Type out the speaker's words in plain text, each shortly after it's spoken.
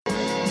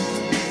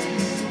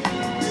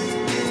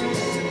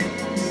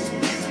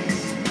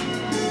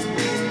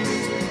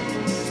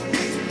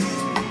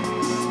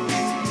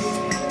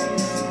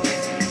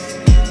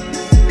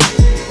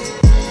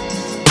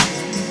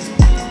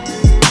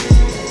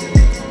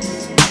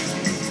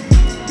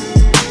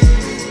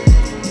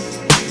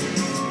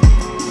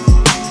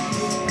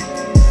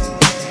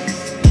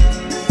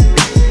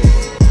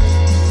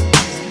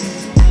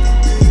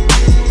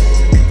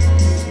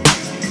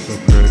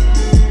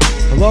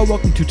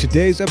to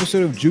today's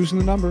episode of Juice in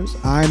the Numbers.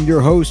 I'm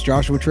your host,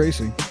 Joshua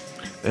Tracy.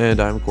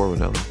 And I'm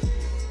Corbin Allen.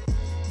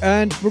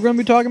 And we're going to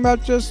be talking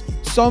about just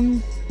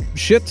some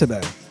shit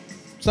today.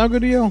 Sound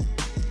good to you?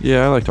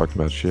 Yeah, I like talking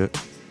about shit.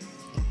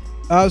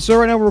 So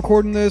right now we're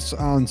recording this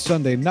on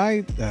Sunday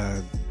night,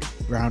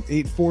 around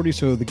 8:40,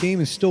 so the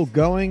game is still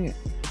going.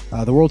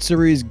 The World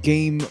Series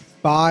Game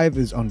 5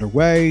 is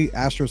underway.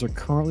 Astros are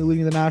currently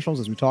leading the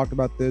Nationals as we talked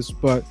about this,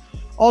 but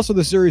also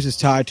the series is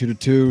tied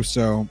 2-2,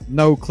 so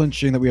no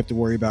clinching that we have to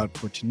worry about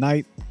for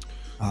tonight.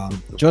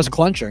 Just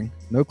clinching,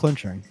 no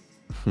clinching.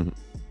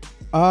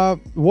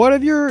 Let's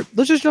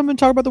just jump in and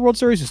talk about the World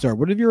Series to start.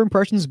 What have your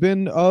impressions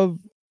been of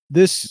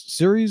this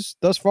series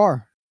thus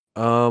far?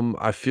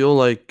 I feel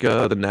like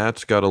the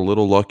Nats got a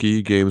little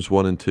lucky games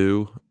 1 and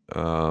 2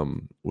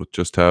 with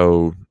just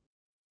how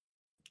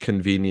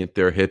convenient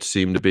their hits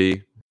seemed to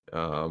be.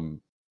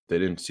 They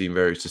didn't seem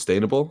very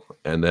sustainable.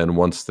 And then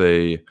once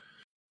they,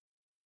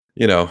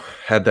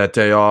 had that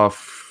day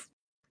off,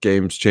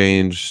 games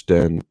changed,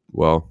 and,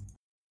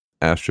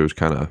 Astros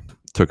kind of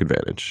took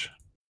advantage.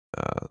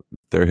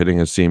 Their hitting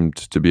has seemed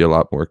to be a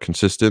lot more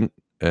consistent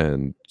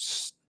and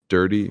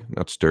steady.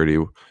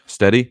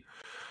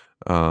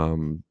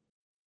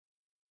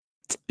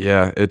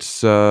 Yeah,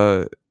 it's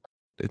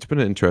been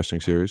an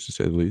interesting series to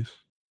say the least.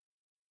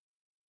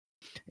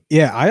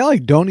 Yeah, I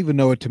don't even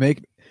know what to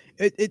make.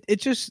 It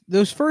just,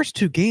 those first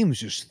two games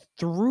just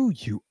threw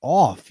you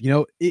off.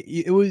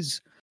 It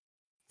was,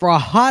 for a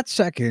hot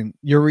second,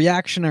 your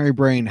reactionary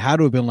brain had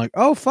to have been like,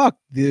 oh fuck,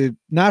 the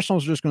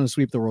Nationals are just going to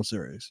sweep the World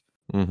Series.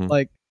 Mm-hmm.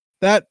 Like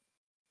that.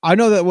 I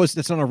know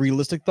that's not a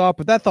realistic thought,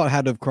 but that thought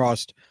had to have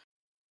crossed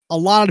a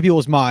lot of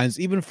people's minds,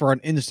 even for an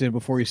instant,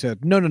 before you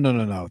said,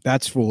 no,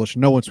 that's foolish.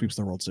 No one sweeps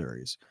the World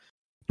Series.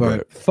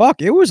 But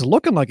Fuck, it was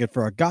looking like it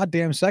for a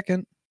goddamn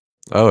second.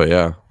 Oh,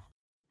 yeah.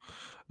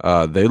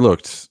 They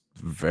looked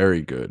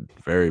very good.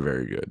 Very,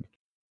 very good.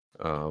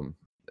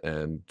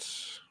 And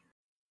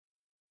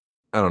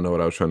I don't know what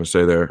I was trying to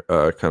say there.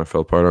 Kind of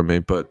fell apart on me.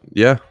 But,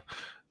 yeah,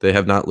 they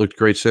have not looked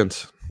great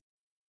since.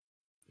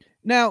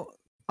 Now,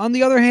 on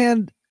the other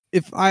hand,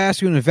 if I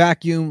ask you in a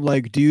vacuum,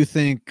 do you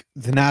think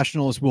the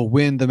Nationals will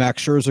win the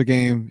Max Scherzer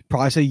game?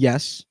 Probably say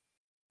yes.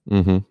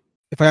 Mm-hmm.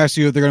 If I ask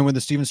you if they're going to win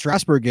the Steven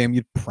Strasburg game,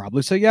 you'd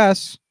probably say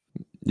yes.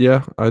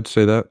 Yeah, I'd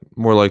say that.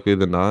 More likely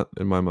than not,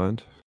 in my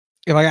mind.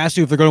 If I asked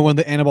you if they're going to win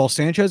the Anibal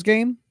Sanchez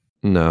game?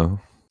 No.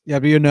 Yeah,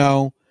 but you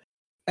know.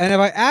 And if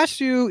I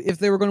asked you if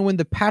they were going to win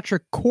the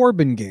Patrick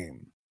Corbin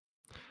game?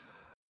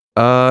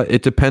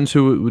 It depends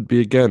who it would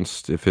be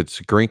against. If it's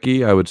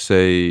Greinke, I would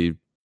say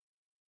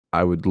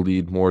I would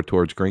lead more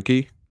towards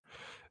Greinke.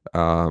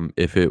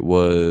 If it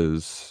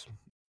was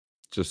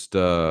just,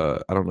 I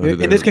don't know.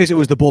 In this case, it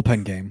was the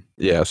bullpen game.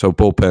 Yeah, so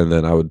bullpen,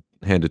 then I would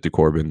hand it to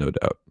Corbin, no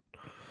doubt.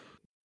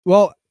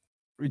 Well,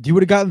 you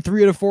would have gotten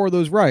 3 out of 4 of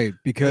those right,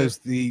 because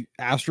the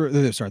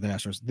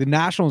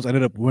Nationals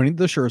ended up winning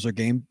the Scherzer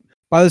game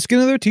by the skin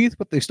of their teeth,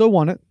 but they still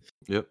won it.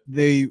 Yep.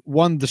 They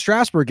won the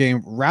Strasburg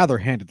game rather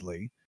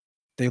handedly.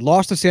 They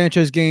lost the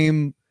Sanchez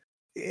game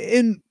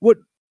in what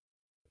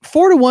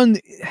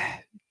 4-1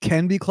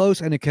 can be close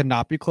and it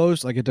cannot be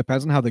close. It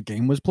depends on how the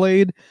game was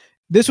played.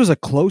 This was a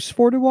close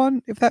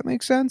 4-1, if that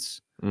makes sense.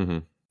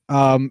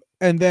 Mm-hmm.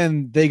 And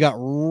then they got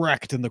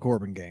wrecked in the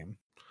Corbin game.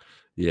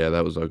 Yeah,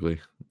 that was ugly.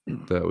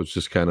 That was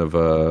just kind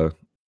of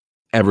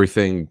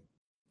everything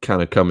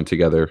kind of coming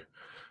together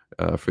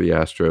for the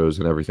Astros,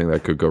 and everything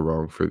that could go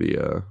wrong for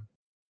the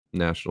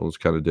Nationals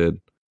kind of did.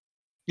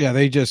 Yeah,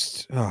 they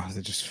just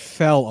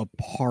fell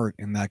apart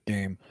in that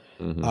game.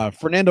 Mm-hmm.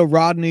 Fernando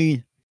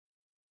Rodney,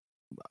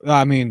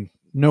 I mean,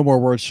 no more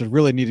words should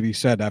really need to be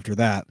said after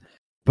that.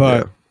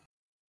 But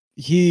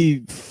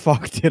he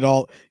fucked it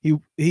all.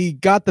 He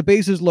got the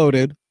bases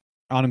loaded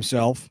on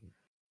himself,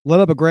 let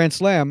up a grand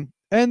slam,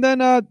 and then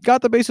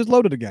got the bases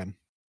loaded again.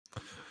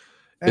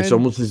 It's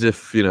almost as if,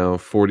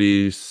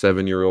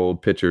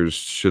 47-year-old pitchers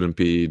shouldn't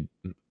be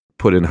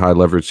put in high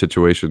leverage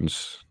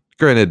situations.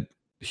 Granted,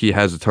 he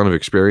has a ton of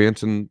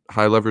experience in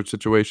high leverage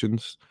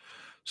situations,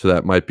 so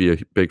that might be a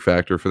big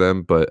factor for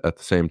them. But at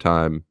the same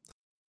time,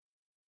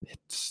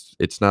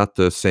 it's not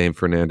the same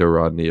Fernando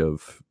Rodney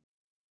of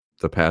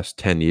the past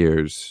 10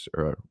 years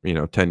or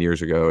 10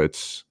 years ago.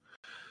 It's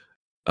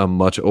a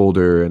much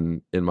older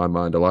and, in my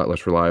mind, a lot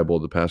less reliable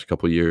the past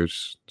couple of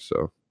years.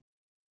 So,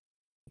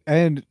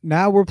 and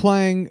now we're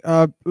playing.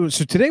 So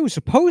today was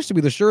supposed to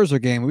be the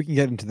Scherzer game. We can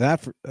get into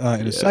that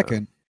in a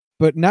second.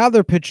 But now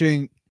they're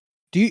pitching.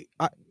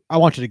 I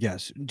want you to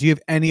guess. Do you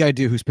have any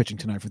idea who's pitching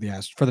tonight for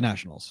the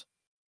Nationals?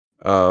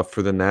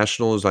 For the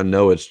Nationals, I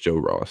know it's Joe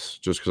Ross,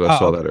 just because I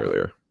saw that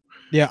earlier.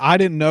 Yeah, I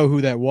didn't know who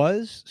that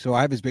was, so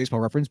I have his baseball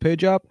reference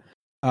page up.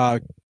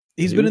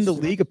 He's been in the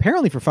league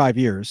apparently for 5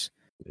 years.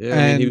 Yeah,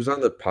 I mean, he was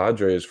on the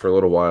Padres for a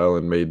little while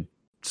and made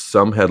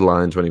some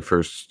headlines when he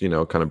first,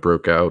 kind of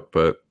broke out,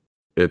 but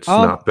it's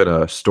not been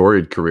a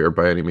storied career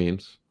by any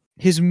means.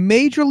 His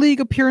major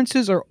league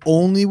appearances are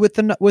only with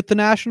the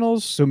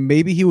Nationals, so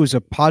maybe he was a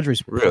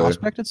Padres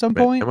prospect at some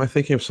point. Am I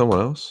thinking of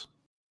someone else?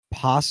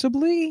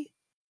 Possibly.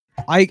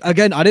 I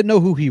didn't know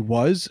who he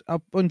was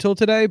up until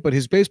today, but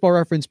his Baseball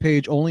Reference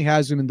page only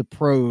has him in the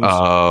pros.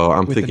 Oh,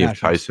 I'm thinking of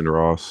Tyson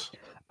Ross.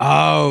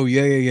 Oh,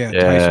 yeah.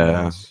 Tyson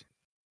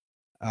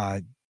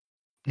Ross.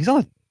 He's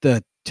on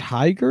the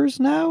Tigers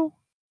now,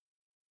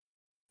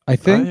 I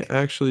think. I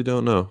actually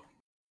don't know.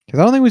 Because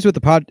I don't think he was with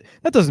the pod.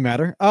 That doesn't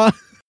matter.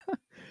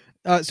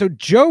 So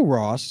Joe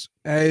Ross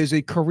has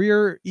a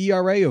career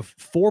ERA of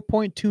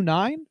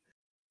 4.29.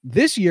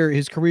 This year,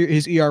 his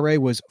ERA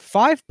was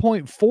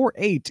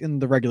 5.48 in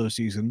the regular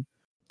season.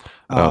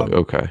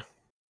 Okay.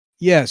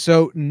 Yeah.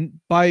 So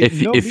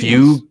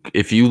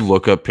if you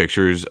look up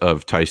pictures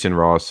of Tyson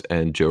Ross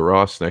and Joe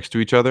Ross next to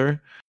each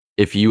other,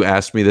 if you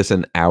asked me this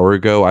an hour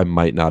ago, I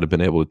might not have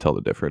been able to tell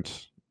the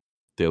difference.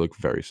 They look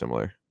very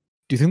similar.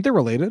 Do you think they're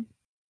related?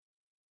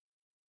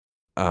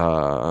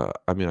 I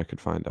mean, I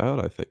could find out.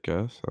 I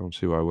guess I don't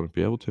see why I wouldn't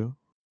be able to.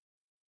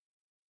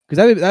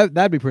 Because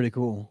that'd be pretty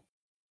cool.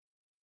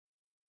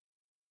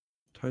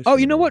 Tyson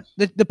you know Ross.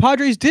 What? The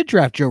Padres did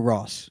draft Joe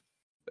Ross.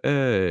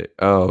 Hey.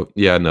 Oh,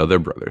 yeah. No, they're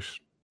brothers.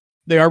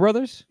 They are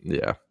brothers?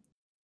 Yeah.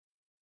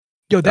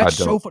 Yo, that's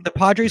so fun. The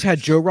Padres had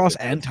Joe Ross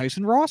and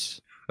Tyson Ross?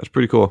 That's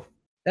pretty cool.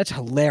 That's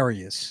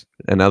hilarious.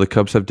 And now the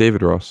Cubs have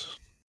David Ross.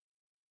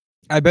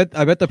 I bet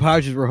the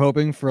Padres were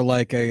hoping for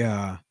like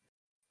a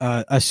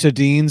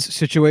Sedin's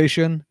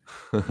situation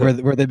where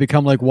they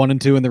become like 1 and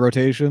 2 in the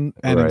rotation,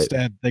 and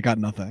instead they got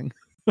nothing.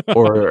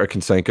 Or a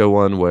Konsenko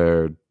one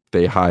where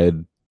they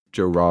hide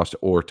Joe Ross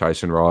or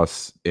Tyson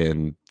Ross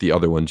in the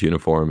other one's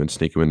uniform and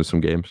sneak him into some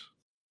games.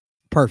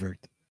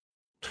 Perfect.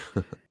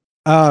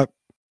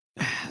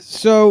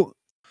 So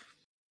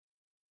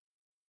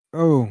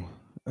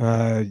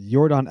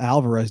Yordan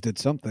Alvarez did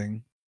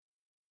something.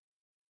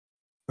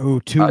 Oh,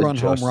 2-run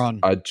home run.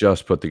 I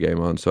just put the game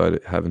on, so I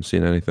haven't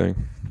seen anything.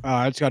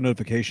 I just got a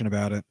notification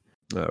about it.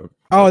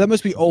 Oh, that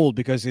must be old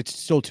because it's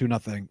still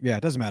 2-0. Yeah,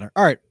 it doesn't matter.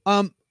 All right.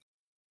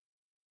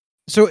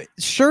 So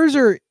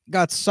Scherzer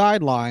got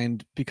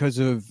sidelined because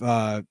of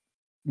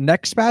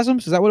neck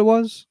spasms. Is that what it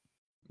was?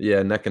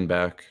 Yeah, neck and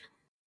back.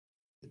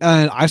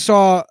 And I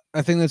saw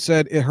a thing that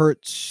said it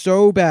hurt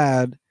so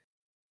bad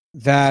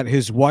that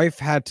his wife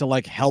had to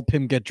like help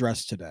him get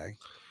dressed today.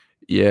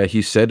 Yeah,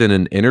 he said in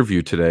an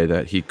interview today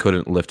that he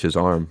couldn't lift his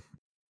arm.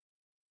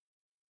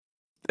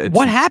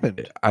 What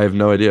happened? I have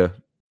no idea.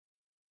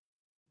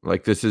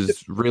 Like, this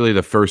is really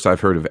the first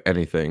I've heard of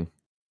anything.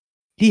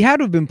 He had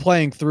to have been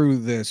playing through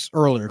this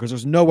earlier because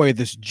there's no way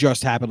this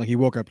just happened. Like, he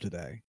woke up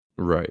today.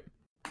 Right.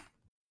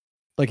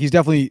 Like, he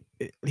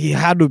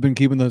had to have been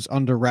keeping those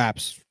under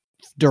wraps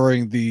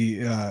during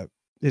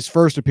his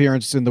first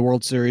appearance in the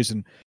World Series.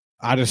 And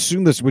I'd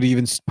assume this would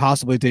even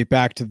possibly date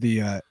back to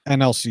the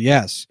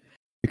NLCS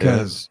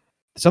because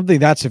something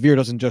that severe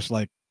doesn't just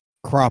like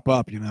crop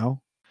up, you know?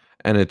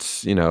 And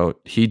it's,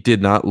 he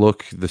did not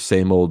look the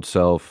same old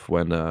self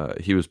when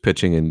he was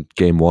pitching in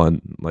game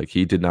 1. Like,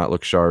 he did not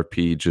look sharp.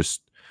 He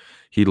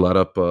let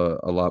up a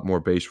lot more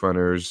base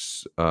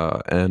runners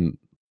and,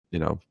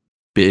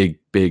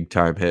 big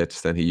time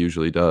hits than he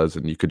usually does.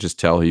 And you could just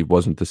tell he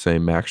wasn't the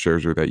same Max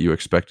Scherzer that you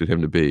expected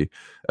him to be,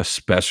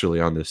 especially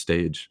on this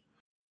stage.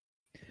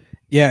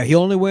 Yeah, he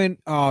only went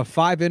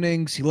 5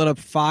 innings. He let up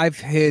 5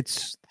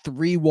 hits,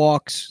 3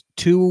 walks,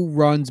 2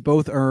 runs,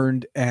 both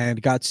earned,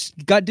 and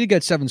did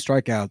get 7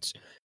 strikeouts.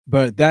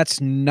 But that's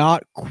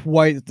not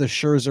quite the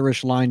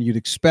Scherzer-ish line you'd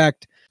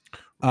expect.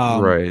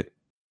 Right.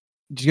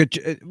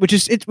 Which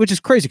is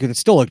crazy because it's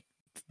still a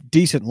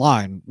decent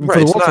line. Right. For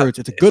the World Series,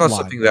 it's a good line. It's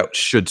not something that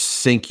should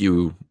sink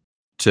you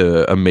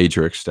to a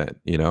major extent,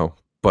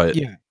 But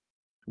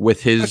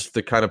with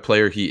the kind of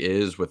player he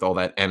is, with all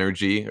that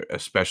energy,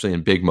 especially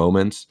in big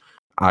moments,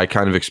 I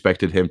kind of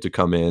expected him to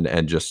come in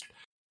and just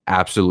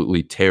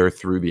absolutely tear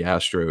through the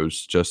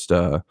Astros, just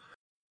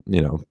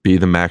be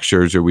the Max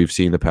Scherzer we've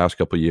seen the past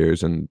couple of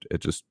years, and it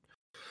just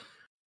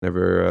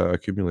never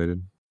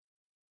accumulated.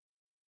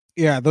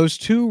 Yeah, those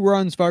 2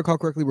 runs, if I recall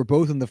correctly, were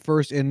both in the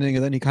first inning,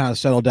 and then he kind of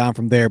settled down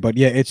from there. But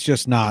yeah, it's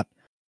just not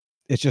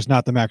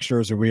the Max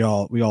Scherzer we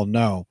all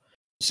know.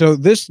 So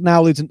this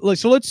now leads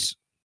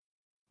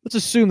let's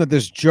assume that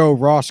this Joe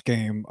Ross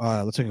game,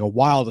 let's take a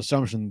wild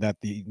assumption that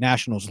the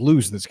Nationals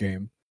lose this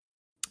game.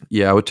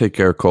 Yeah, I would take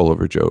Garrett Cole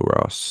over Joe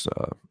Ross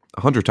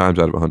 100 times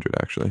out of 100,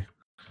 actually.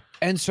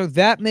 And so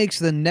that makes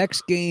the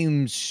next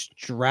game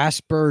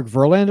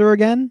Strasburg-Verlander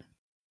again?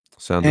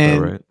 Sounds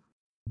about right.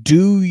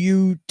 Do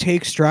you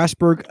take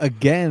Strasburg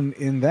again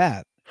in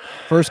that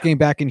first game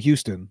back in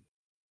Houston?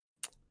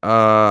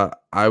 I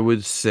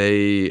would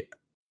say,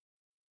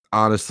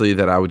 honestly,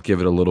 that I would give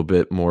it a little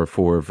bit more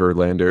for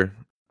Verlander.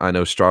 I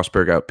know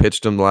Strasburg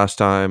outpitched him last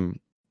time,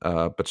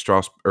 but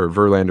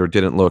Verlander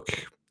didn't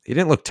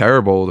look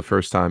terrible the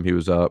first time he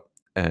was up,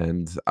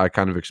 and I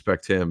kind of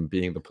expect him,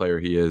 being the player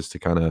he is, to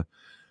kind of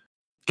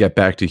get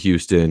back to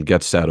Houston,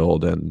 get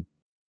settled, and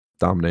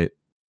dominate.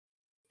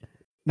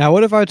 Now,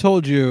 what if I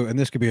told you, and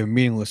this could be a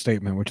meaningless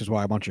statement, which is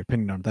why I want your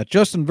opinion on it, that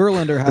Justin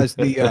Verlander has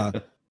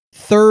the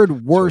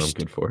third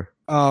worst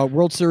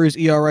World Series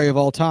ERA of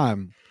all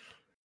time?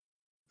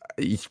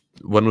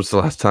 When was the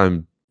last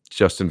time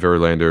Justin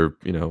Verlander,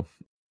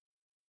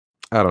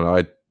 I don't know.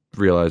 I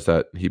realized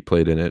that he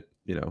played in it,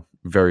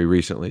 very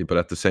recently, but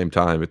at the same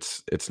time,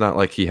 it's not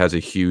like he has a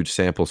huge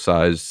sample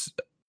size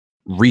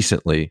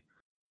recently.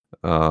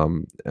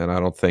 And I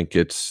don't think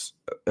it's,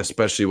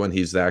 especially when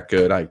he's that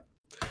good.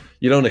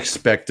 You don't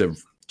expect a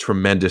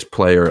tremendous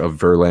player of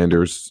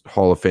Verlander's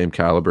Hall of Fame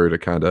caliber to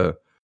kind of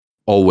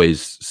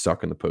always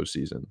suck in the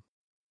postseason.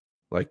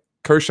 Like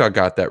Kershaw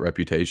got that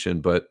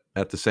reputation, but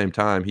at the same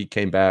time, he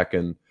came back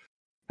and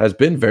has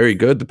been very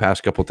good the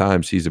past couple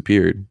times he's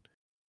appeared.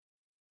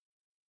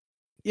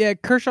 Yeah,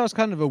 Kershaw's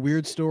kind of a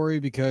weird story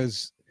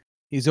because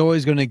he's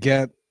always going to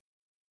get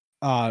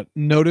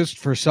noticed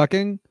for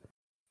sucking,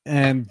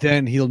 and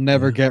then he'll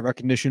never get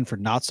recognition for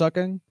not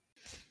sucking.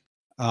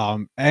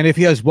 And if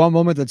he has one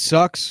moment that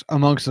sucks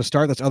amongst the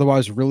start that's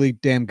otherwise really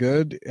damn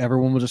good,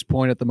 everyone will just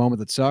point at the moment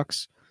that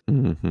sucks.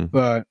 Mm-hmm.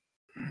 But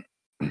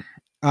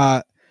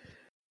I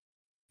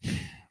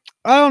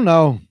don't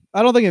know.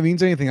 I don't think it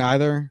means anything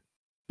either.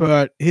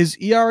 But his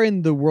ERA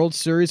in the World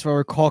Series, if I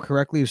recall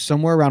correctly, is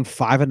somewhere around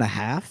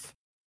 5.5.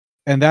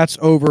 And that's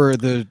over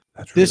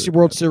this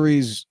World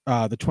Series,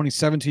 the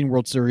 2017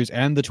 World Series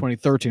and the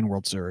 2013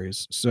 World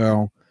Series.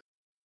 So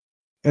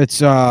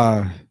it's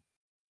around,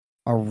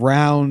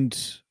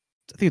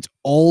 I think it's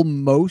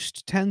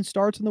almost 10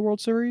 starts in the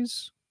World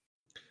Series.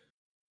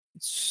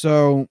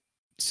 So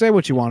say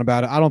what you want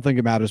about it. I don't think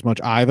it matters much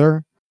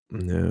either.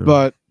 No.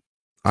 But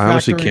I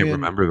honestly can't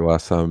remember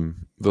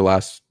the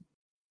last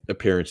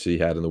appearance he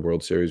had in the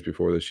World Series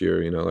before this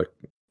year. Like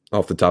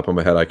off the top of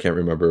my head, I can't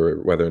remember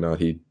whether or not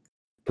he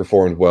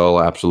performed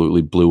well,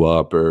 absolutely blew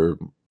up, or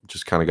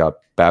just kind of got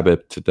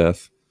BABIP to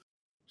death.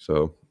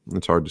 So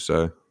it's hard to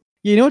say.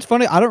 You know what's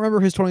funny? I don't remember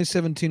his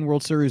 2017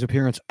 World Series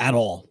appearance at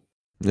all.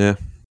 Yeah.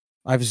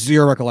 I have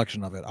zero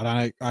recollection of it.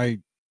 And I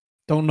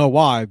don't know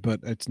why, but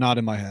it's not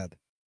in my head.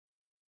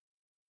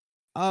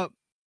 On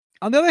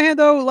the other hand,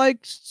 though, like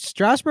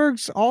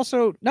Strasburg's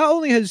also, not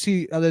only has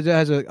he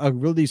has a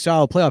really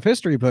solid playoff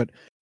history, but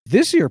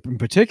this year in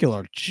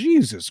particular,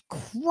 Jesus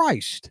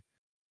Christ,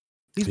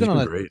 he's been on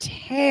a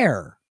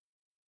tear.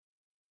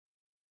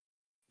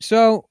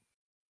 So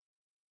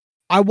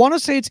I want to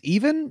say it's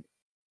even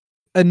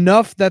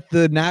enough that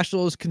the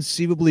Nationals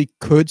conceivably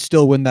could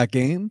still win that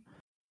game.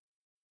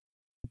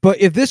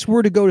 But if this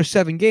were to go to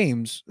 7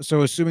 games,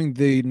 so assuming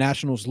the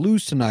Nationals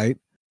lose tonight,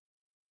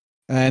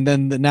 and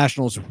then the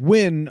Nationals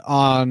win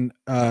on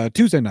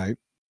Tuesday night,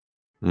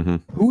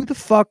 who the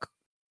fuck?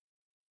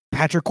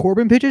 Patrick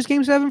Corbin pitches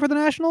Game 7 for the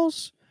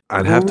Nationals?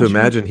 I'd have to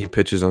imagine he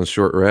pitches on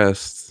short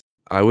rest.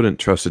 I wouldn't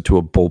trust it to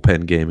a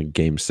bullpen game in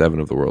Game 7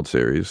 of the World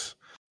Series.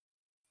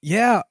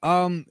 Yeah,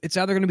 it's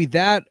either going to be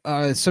that,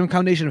 some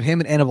combination of him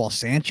and Anibal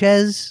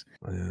Sanchez.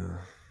 Yeah.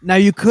 Now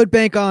you could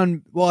bank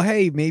on, well,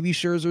 hey, maybe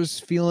Scherzer's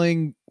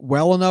feeling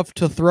well enough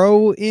to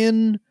throw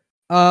in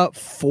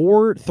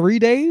 4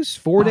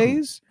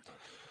 days.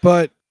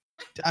 But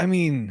I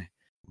mean,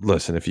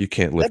 listen, if you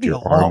can't lift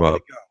your arm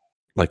up,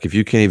 like if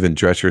you can't even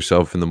dress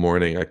yourself in the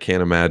morning, I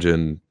can't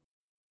imagine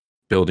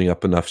building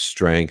up enough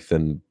strength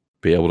and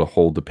be able to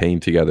hold the pain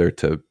together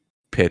to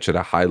pitch at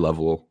a high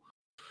level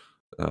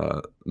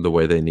the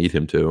way they need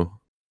him to.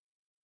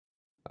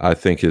 I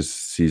think his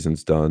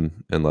season's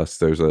done unless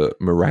there's a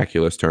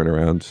miraculous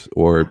turnaround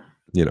or,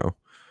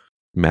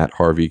 Matt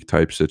Harvey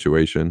type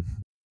situation.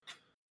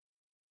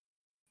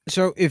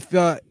 So if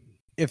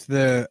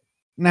the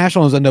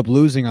Nationals end up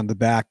losing on the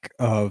back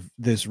of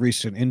this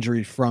recent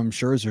injury from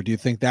Scherzer, do you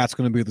think that's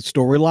going to be the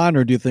storyline,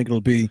 or do you think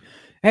it'll be,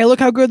 hey, look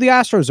how good the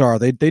Astros are.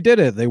 They did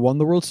it. They won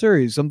the World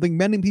Series, something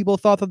many people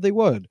thought that they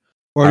would.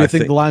 Or do you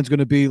think the line's going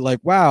to be like,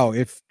 wow,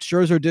 if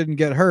Scherzer didn't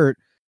get hurt,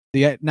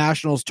 the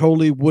Nationals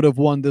totally would have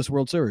won this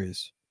World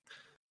Series?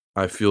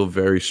 I feel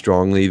very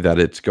strongly that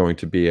it's going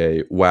to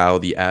be wow,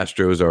 the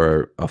Astros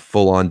are a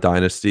full-on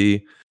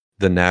dynasty.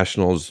 The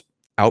Nationals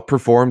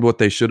outperformed what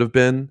they should have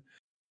been,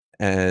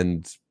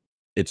 and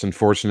it's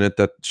unfortunate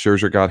that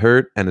Scherzer got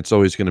hurt, and it's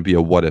always going to be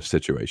a what-if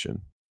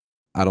situation.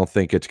 I don't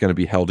think it's going to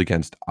be held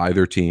against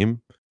either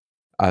team.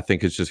 I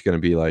think it's just going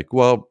to be like,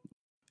 well,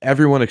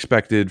 everyone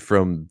expected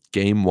from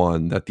Game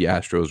 1 that the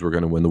Astros were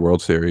going to win the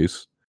World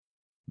Series.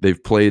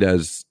 They've played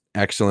as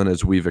excellent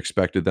as we've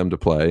expected them to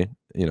play,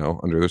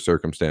 under the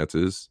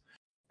circumstances.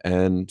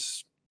 And,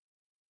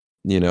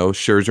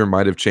 Scherzer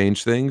might have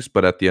changed things,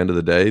 but at the end of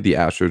the day, the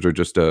Astros are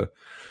just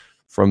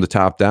from the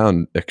top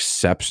down,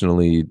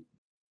 exceptionally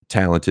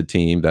talented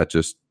team that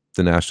just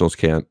the Nationals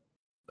can't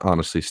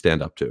honestly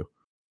stand up to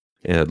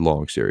in a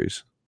long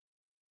series.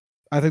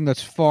 I think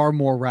that's far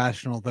more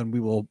rational than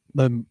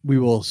we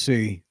will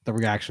see the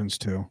reactions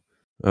to.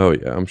 Oh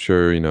yeah, I'm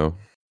sure,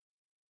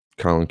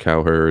 Colin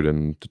Cowherd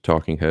and the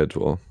Talking Heads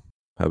will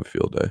have a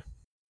field day.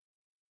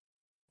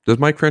 Does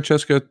Mike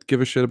Francesca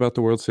give a shit about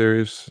the World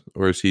Series,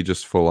 or is he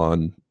just full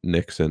on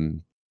Knicks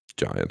and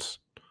Giants?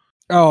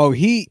 Oh,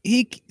 he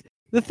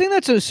the thing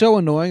that's so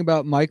annoying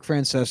about Mike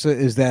Francesa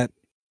is that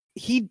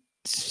he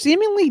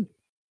seemingly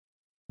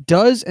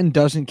does and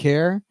doesn't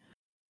care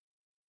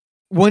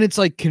when it's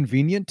like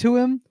convenient to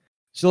him.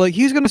 So like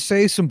he's going to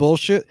say some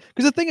bullshit,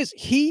 because the thing is,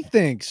 he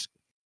thinks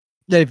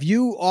that if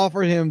you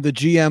offered him the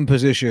GM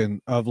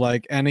position of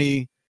like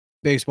any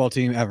baseball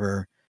team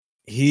ever,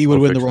 he would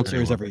win the World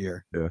Series every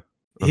year. Yeah.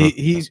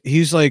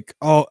 He's like,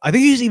 oh, I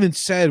think he's even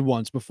said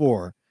once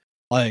before,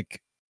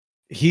 like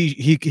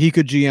he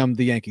could GM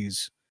the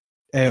Yankees.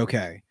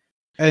 Okay.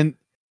 And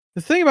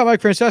the thing about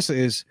Mike Francesa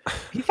is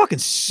he fucking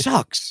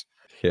sucks.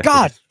 Yeah.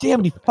 God damn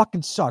it, he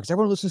fucking sucks.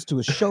 Everyone listens to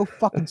his show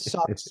fucking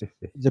sucks.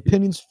 His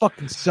opinions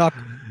fucking suck.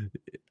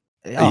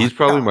 He's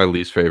probably my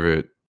least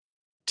favorite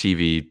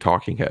TV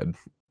talking head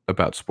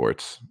about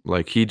sports.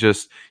 Like he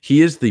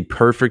is the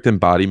perfect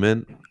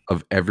embodiment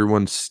of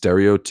everyone's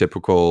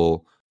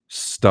stereotypical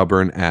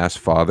stubborn ass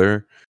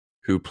father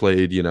who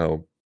played,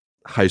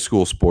 high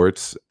school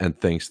sports and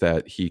thinks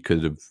that he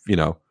could have,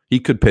 he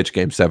could pitch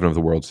game 7 of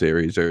the World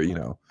Series or,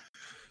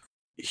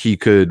 he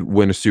could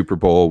win a Super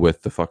Bowl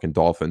with the fucking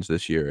Dolphins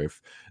this year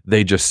if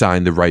they just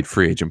signed the right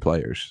free agent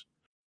players.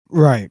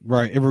 Right.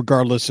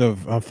 Regardless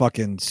of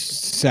fucking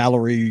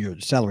salary or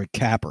salary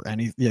cap or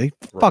anything. Yeah,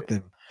 fuck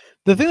them.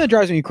 The thing that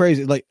drives me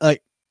crazy, like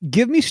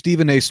give me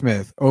Stephen A.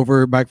 Smith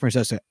over Mike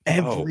Francesa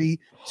every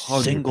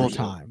single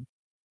time.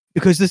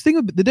 Because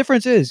the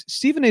difference is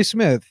Stephen A.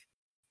 Smith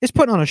is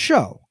putting on a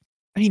show.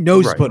 And he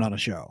knows he's putting on a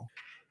show.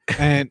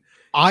 And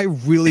I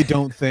really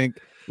don't think,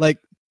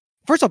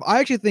 first off, I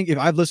actually think if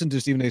I've listened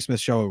to Stephen A.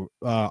 Smith's show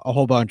a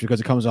whole bunch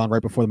because it comes on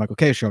right before the Michael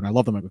K. show, and I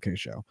love the Michael K.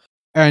 show.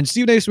 And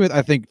Stephen A. Smith,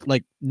 I think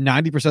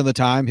 90% of the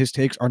time, his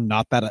takes are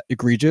not that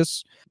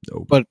egregious.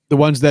 Nope. But the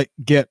ones that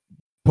get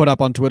put up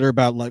on Twitter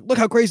about look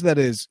how crazy that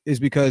is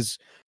because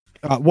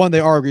one, they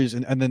are egregious,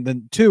 and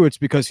then two, it's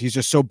because he's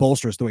just so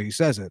bolsterous the way he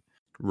says it.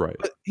 Right.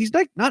 But he's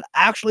not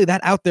actually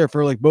that out there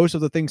for most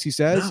of the things he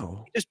says.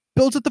 No. He just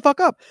builds it the fuck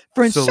up.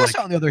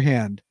 Francesa, on the other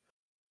hand,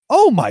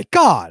 oh my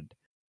God,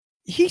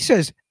 he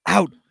says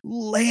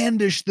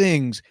outlandish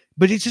things,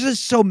 but it's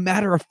just so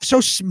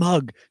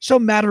smug, so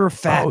matter of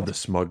fact. Oh, the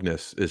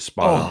smugness is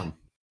spot on.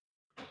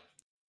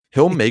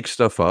 He'll make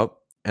stuff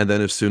up, and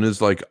then as soon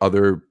as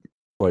other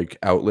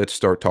outlets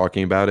start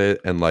talking about it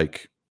and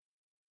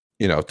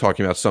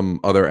talking about some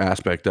other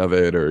aspect of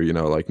it, or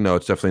no,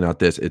 it's definitely not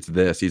this, it's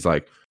this. He's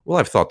like, well,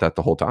 I've thought that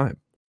the whole time.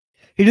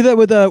 He did that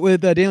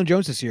with Daniel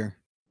Jones this year.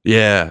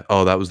 Yeah.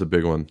 Oh, that was the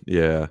big one.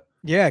 Yeah.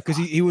 Yeah, because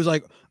he was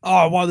like,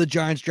 oh, why are the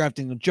Giants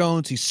drafting Daniel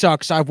Jones? He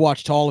sucks. I've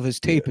watched all of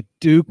his tape at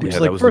Duke. Which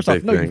first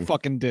off, no, you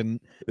fucking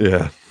didn't.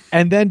 Yeah.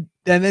 And then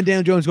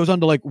Daniel Jones goes on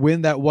to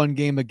win that one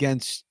game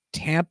against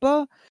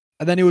Tampa.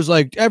 And then he was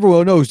like,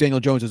 everyone knows Daniel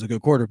Jones is a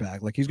good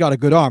quarterback. He's got a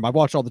good arm. I've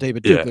watched all the tape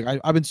at Duke. Yeah.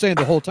 I've been saying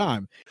the whole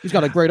time, he's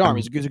got a great arm.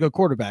 He's a good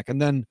quarterback. And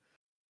then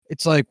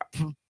it's like,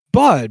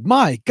 Bud,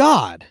 my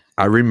God.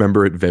 I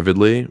remember it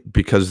vividly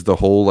because the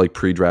whole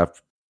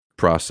pre-draft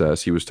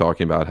process, he was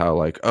talking about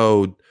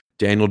how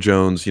Daniel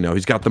Jones,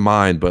 he's got the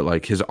mind,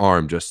 but his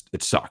arm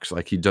it sucks.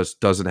 He just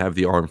doesn't have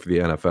the arm for the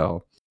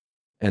NFL.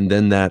 And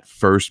then that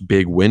first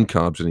big win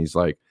comes and he's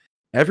like,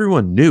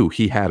 everyone knew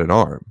he had an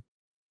arm.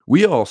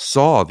 We all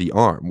saw the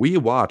arm. We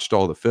watched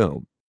all the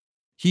film.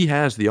 He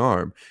has the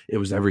arm. It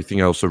was everything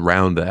else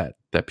around that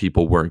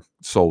people weren't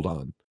sold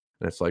on.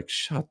 And it's like,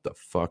 shut the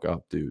fuck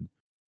up, dude.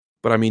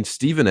 But I mean,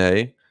 Stephen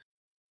A.,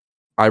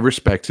 I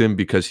respect him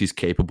because he's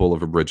capable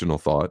of original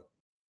thought.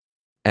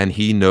 And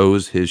he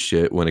knows his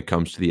shit when it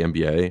comes to the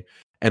NBA.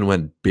 And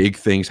when big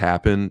things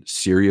happen,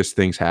 serious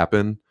things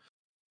happen,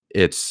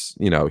 it's,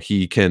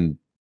 he can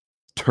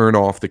turn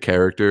off the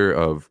character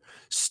of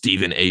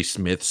Stephen A.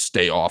 Smith,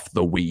 stay off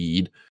the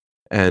weed,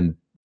 and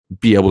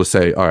be able to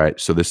say, all right,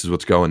 so this is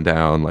what's going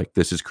down.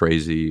 This is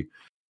crazy.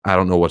 I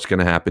don't know what's going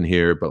to happen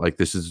here, but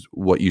this is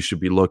what you should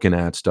be looking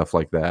at, stuff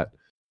like that.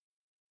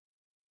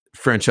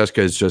 Francesa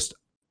is just,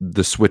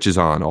 the switch is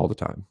on all the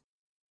time.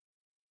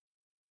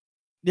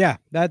 Yeah,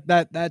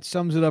 that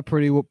sums it up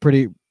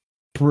pretty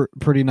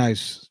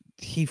nice.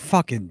 He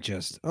fucking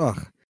just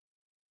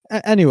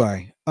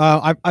anyway.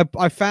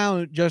 I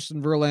found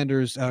Justin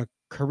Verlander's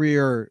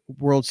career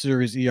World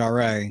Series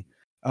ERA.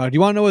 Do you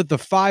want to know what the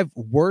 5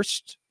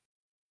 worst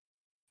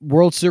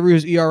World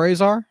Series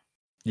ERAs are?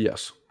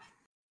 Yes,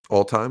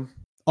 all time.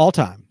 All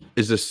time.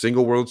 Is this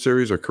single World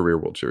Series or career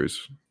World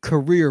Series?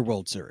 Career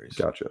World Series.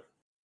 Gotcha.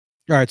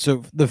 All right,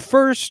 so the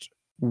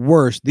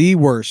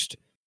worst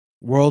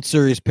World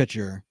Series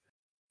pitcher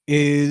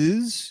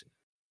is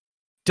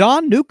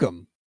Don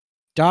Newcomb,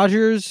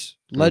 Dodgers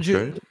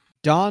legend. Okay.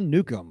 Don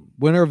Newcomb,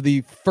 winner of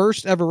the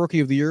first ever Rookie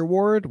of the Year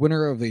award,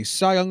 winner of a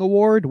Cy Young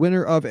award,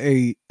 winner of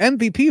a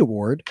MVP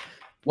award,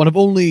 one of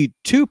only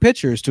 2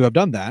 pitchers to have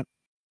done that.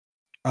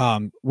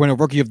 Winner of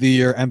Rookie of the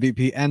Year,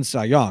 MVP, and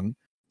Cy Young.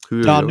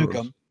 Don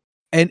Newcomb,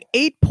 an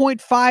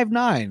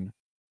 8.59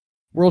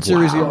 World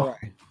Series ERA.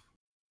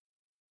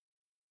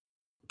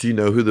 Do you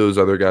know who those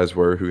other guys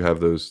were who have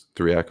those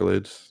 3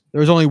 accolades?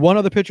 There's only one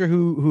other pitcher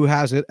who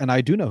has it, and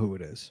I do know who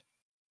it is.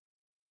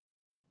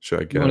 Should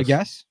I guess? You want to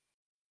guess?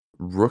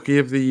 Rookie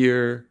of the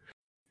Year,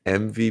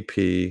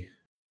 MVP,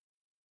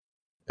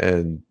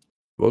 and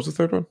what was the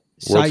third one?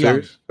 World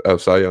Series? Oh,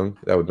 Cy Young.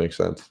 That would make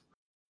sense.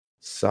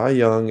 Cy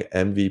Young,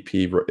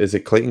 MVP. Is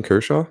it Clayton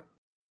Kershaw?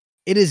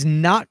 It is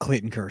not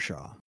Clayton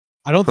Kershaw.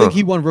 I don't think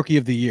he won Rookie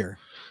of the Year.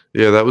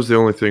 Yeah, that was the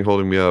only thing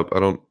holding me up. I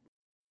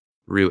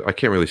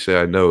can't really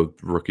say I know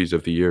rookies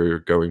of the year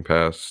going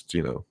past,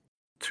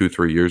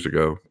 2-3 years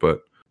ago,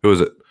 but who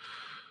is it?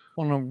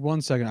 Hold on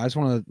 1 second. I just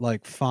want to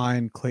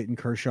find Clayton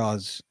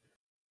Kershaw's.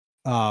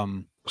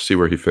 See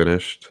where he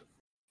finished.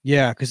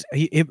 Yeah, because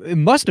it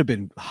must have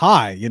been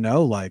high, Yeah.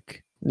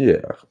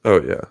 Oh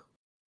yeah.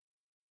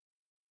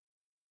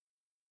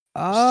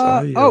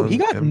 He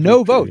got MVP.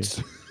 no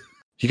votes.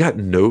 He got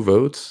no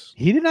votes?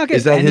 He did not get.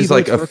 Is that any his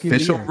votes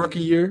official rookie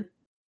year?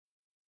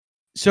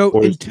 So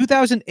in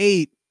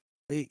 2008,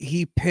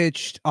 he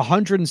pitched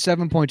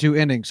 107.2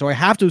 innings. So I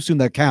have to assume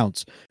that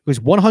counts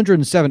because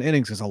 107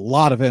 innings is a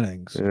lot of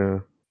innings. Yeah.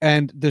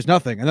 And there's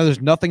nothing. And then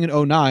there's nothing in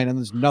 2009 and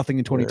there's nothing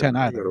in 2010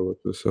 either. I gotta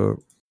look this up.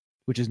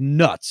 Which is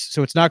nuts.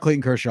 So it's not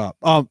Clayton Kershaw.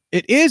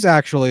 It is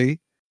actually,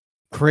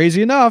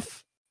 crazy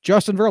enough,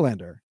 Justin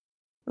Verlander.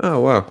 Oh,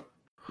 wow.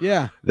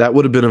 Yeah. That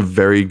would have been a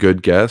very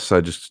good guess.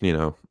 I just,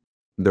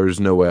 there's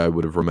no way I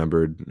would have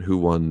remembered who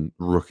won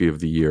Rookie of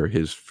the Year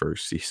his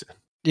first season.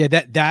 Yeah,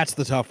 that's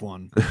the tough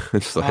one.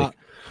 It's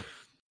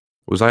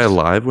was I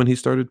alive when he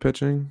started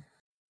pitching?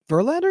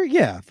 Verlander?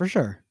 Yeah, for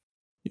sure.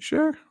 You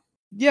sure?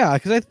 Yeah,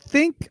 because I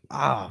think,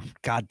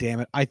 God damn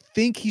it. I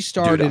think he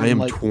started. Dude, I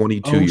am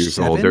 22 years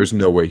old. There's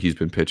no way he's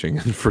been pitching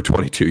for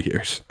 22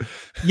 years.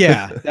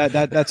 Yeah,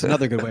 that's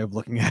another good way of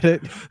looking at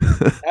it.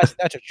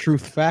 That's a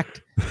truth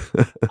fact.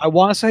 I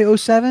want to say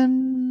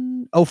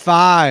 07,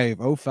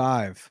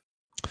 05.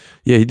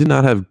 Yeah, he did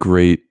not have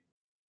great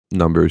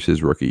numbers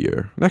his rookie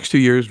year. Next 2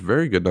 years,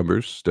 very good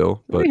numbers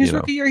still. But his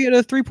rookie year, he had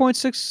a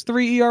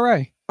 3.63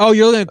 ERA. Oh,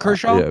 you're looking at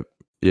Kershaw?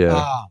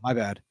 Yeah. My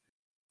bad.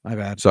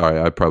 Sorry,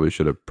 I probably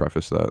should have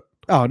prefaced that.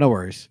 Oh, no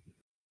worries.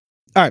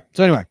 All right.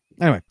 So anyway,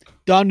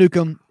 Don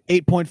Newcomb,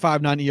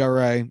 8.59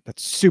 ERA.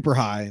 That's super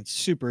high. It's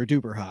super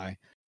duper high.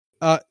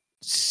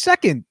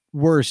 Second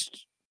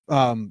worst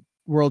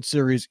World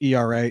Series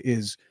ERA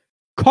is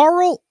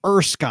Carl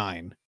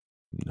Erskine.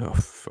 No,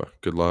 fuck.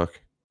 Good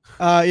luck.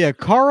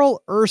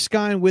 Carl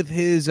Erskine with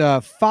his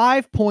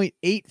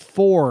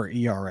 5.84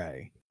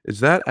 ERA.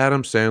 Is that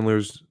Adam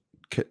Sandler's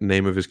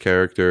name of his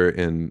character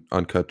in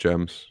Uncut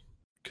Gems?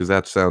 Because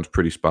that sounds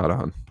pretty spot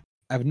on.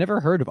 I've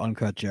never heard of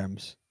Uncut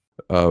Gems.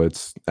 Oh,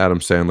 it's Adam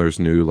Sandler's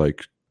new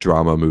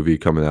drama movie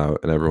coming out,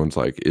 and everyone's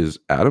like, "Is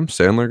Adam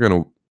Sandler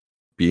gonna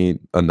be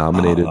a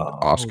nominated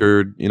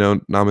Oscar?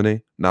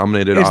 Nominated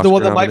it's Oscar? It's the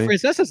one that Mike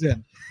Francesa's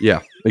in. Yeah,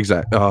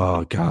 exactly.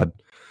 Oh God,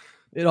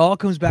 it all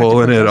comes back.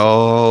 Pulling it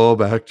all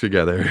back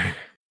together.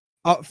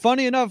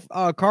 Funny enough,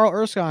 Carl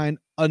Erskine,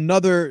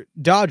 another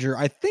Dodger,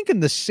 I think in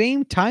the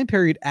same time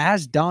period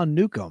as Don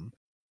Newcomb.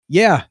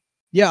 Yeah,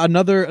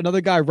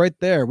 another guy right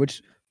there,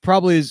 which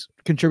probably is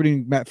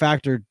contributing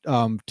factor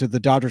to the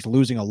Dodgers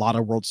losing a lot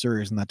of World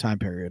Series in that time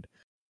period.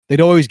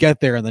 They'd always get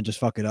there and then just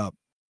fuck it up.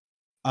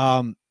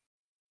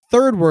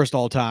 Third worst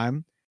all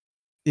time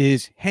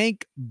is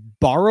Hank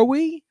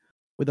Borowy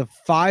with a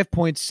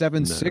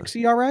 5.76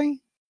 ERA.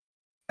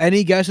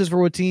 Any guesses for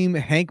what team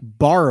Hank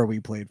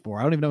Borowy played for?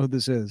 I don't even know who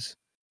this is.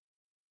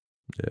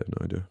 Yeah,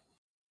 no idea.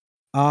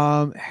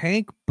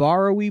 Hank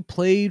Borowy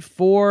played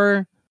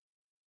for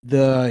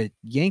the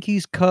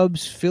Yankees,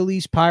 Cubs,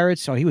 Phillies,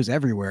 Pirates. So he was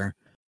everywhere.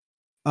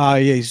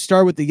 He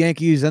started with the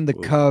Yankees, then the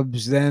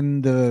Cubs,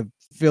 then the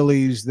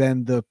Phillies,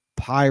 then the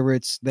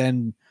Pirates,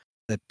 then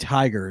the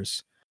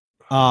Tigers.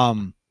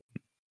 Well,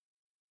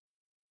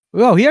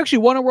 he actually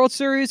won a World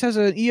Series, has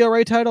an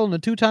ERA title, and a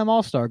 2-time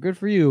All-Star. Good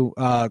for you,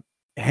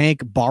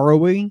 Hank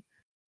Borowy.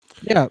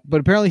 Yeah, but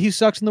apparently he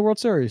sucks in the World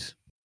Series.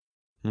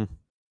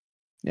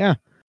 Yeah.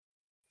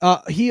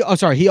 He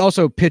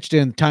also pitched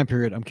in time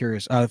period. I'm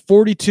curious.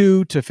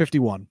 42 to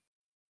 51.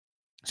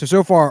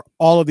 So far,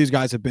 all of these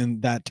guys have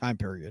been that time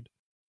period.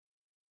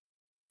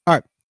 All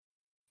right.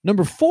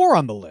 Number 4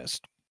 on the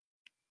list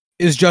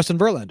is Justin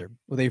Verlander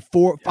with a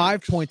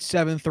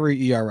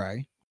 5.73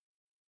 ERA.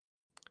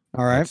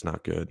 All right. That's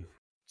not good.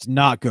 It's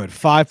not good.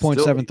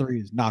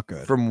 5.73 is not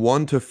good. From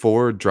 1 to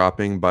 4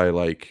 dropping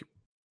by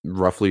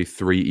roughly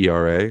 3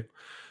 ERA.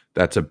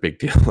 That's a big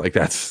deal.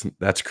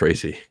 That's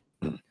crazy.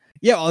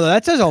 Yeah, well,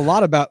 that says a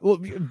lot about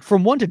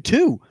from 1 to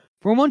 2.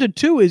 From 1 to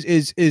 2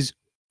 is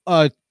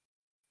a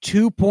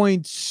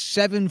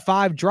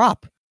 2.75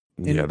 drop.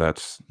 Yeah,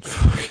 that's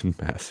fucking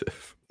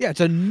massive. Yeah,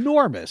 it's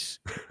enormous.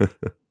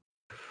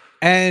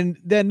 And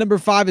then number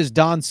 5 is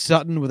Don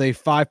Sutton with a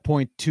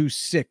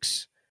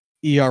 5.26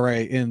 ERA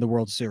in the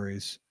World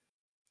Series.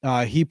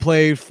 He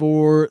played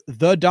for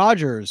the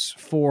Dodgers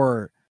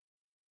for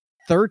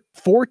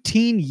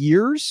 14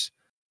 years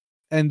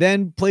and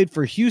then played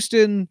for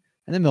Houston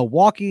and then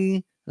Milwaukee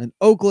and then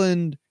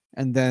Oakland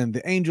and then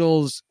the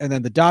Angels and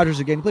then the Dodgers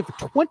again. He played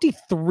for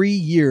 23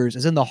 years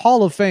as in the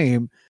Hall of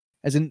Fame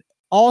as an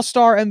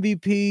All-Star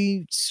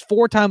MVP,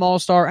 4-time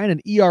All-Star, and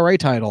an ERA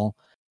title.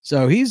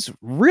 So he's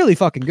really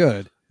fucking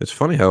good. It's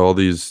funny how all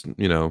these,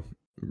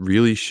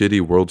 really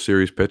shitty World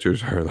Series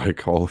pitchers are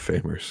Hall of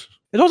Famers.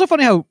 It's also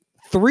funny how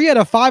 3 out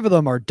of 5 of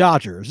them are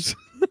Dodgers.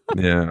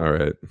 Yeah, all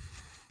right.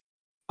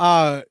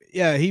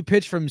 He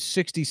pitched from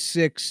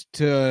 66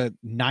 to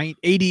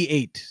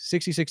 88.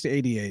 66 to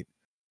 88.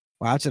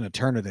 Wow, that's an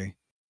eternity.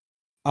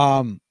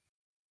 And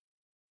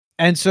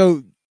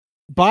so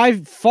by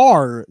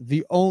far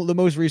the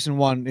most recent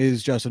one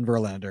is Justin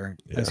Verlander,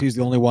 as he's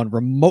the only one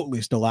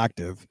remotely still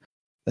active.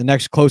 The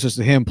next closest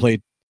to him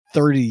played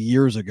 30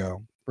 years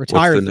ago.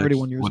 Retired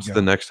 31 years ago. What's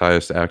the next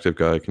highest active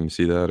guy? Can you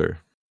see that or?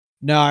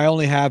 No, I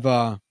only have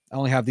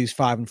these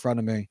 5 in front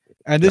of me.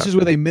 And this is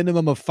with a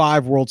minimum of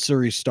 5 World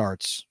Series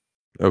starts.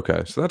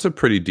 Okay, so that's a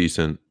pretty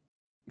decent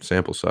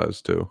sample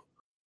size too.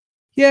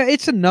 Yeah,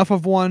 it's enough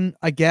of one,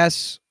 I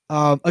guess.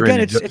 Again,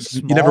 it's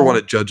you never want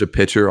to judge a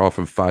pitcher off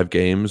of 5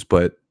 games,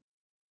 but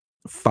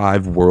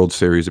 5 World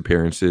Series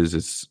appearances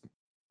is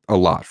a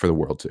lot for the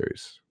World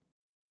Series.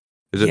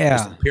 Is it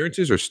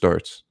appearances or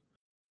starts?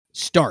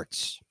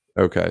 Starts.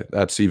 Okay,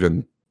 that's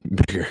even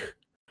bigger.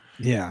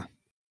 Yeah.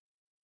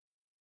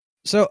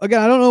 So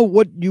again, I don't know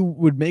what you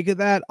would make of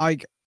that.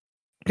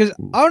 Because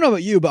I don't know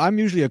about you, but I'm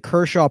usually a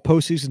Kershaw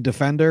postseason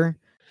defender.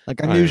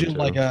 Like I'm usually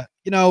like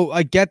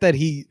I get that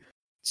he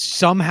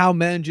somehow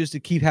manages to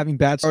keep having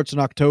bad starts in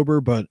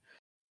October, but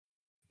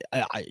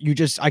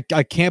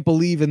I can't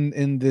believe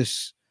in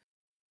this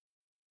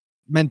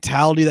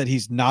mentality that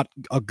he's not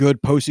a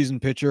good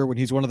postseason pitcher when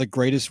he's one of the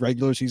greatest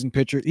regular season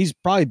pitchers. He's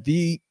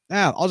probably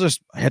I'll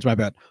just hedge my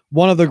bet.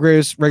 One of the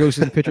greatest regular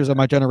season pitchers of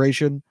my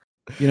generation.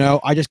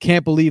 I just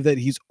can't believe that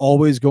he's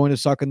always going to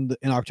suck in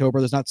October.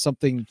 There's not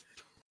something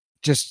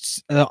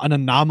just an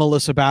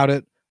anomalous about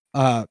it.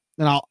 And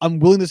I'm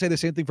willing to say the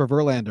same thing for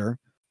Verlander,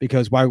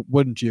 because why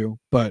wouldn't you?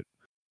 But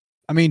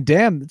I mean,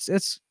 damn,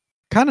 it's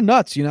kind of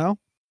nuts,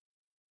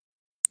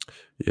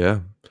 Yeah.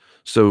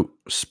 So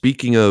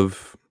speaking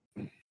of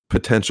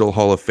potential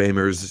Hall of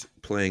Famers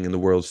playing in the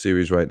World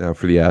Series right now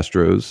for the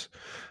Astros,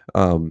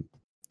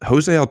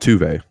 Jose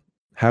Altuve,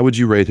 how would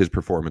you rate his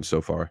performance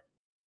so far?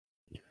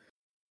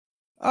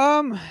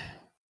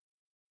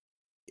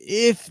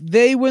 If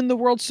they win the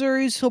World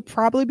Series, he'll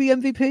probably be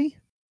MVP.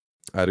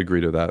 I'd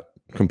agree to that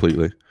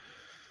completely.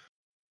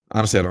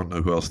 Honestly, I don't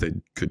know who else they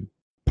could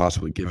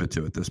possibly give it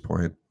to at this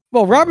point.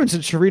 Well,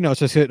 Robinson Chirinos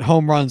has hit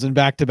home runs in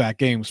back-to-back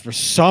games for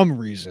some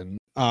reason.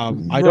 I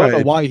don't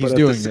know why he's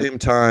doing it. At the same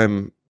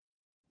time,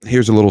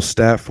 here's a little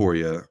stat for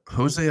you.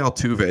 Jose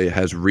Altuve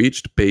has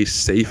reached base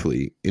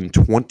safely in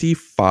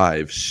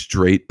 25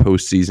 straight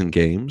postseason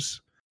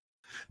games,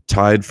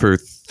 tied for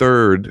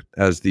third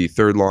as the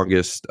third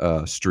longest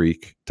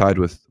streak, tied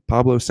with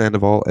Pablo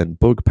Sandoval and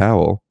Boog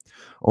Powell.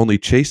 Only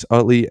Chase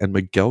Utley and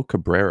Miguel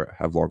Cabrera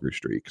have longer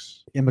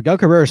streaks. Yeah, Miguel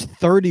Cabrera is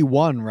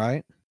 31,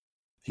 right?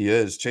 He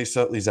is. Chase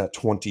Utley's at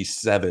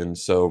 27,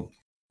 so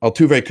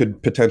Altuve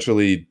could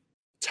potentially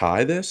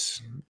tie this.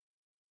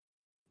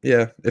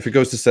 Yeah, if it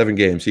goes to 7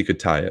 games, he could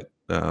tie it,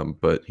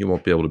 but he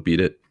won't be able to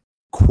beat it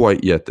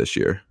quite yet this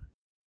year.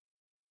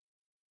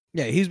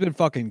 Yeah, he's been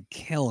fucking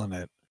killing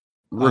it.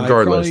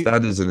 Regardless,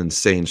 that is an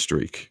insane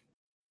streak.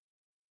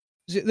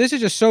 This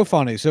is just so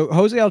funny. So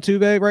Jose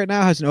Altuve right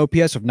now has an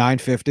OPS of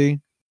 950.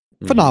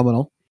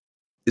 Phenomenal.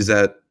 Is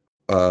that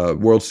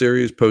World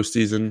Series,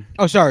 postseason?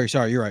 Oh, sorry,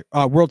 you're right.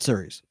 World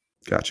Series.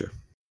 Gotcha.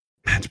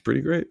 That's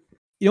pretty great.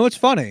 You know what's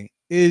funny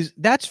is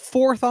that's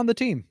 4th on the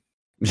team.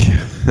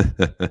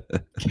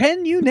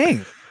 Can you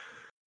name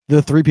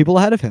the 3 people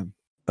ahead of him?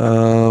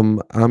 I'm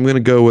going to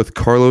go with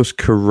Carlos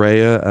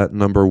Correa at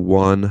number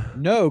 1.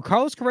 No,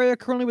 Carlos Correa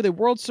currently with a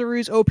World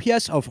Series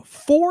OPS of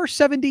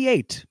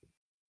 478.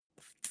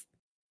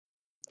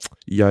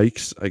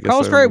 Yikes. I guess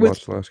Carlos Correa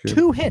with last game.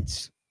 2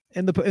 hits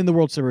in the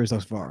World Series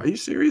thus far. Are you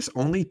serious?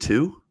 Only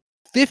 2?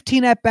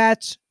 15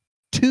 at-bats,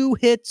 2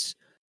 hits,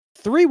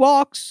 3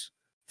 walks,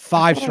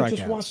 5 strikeouts. I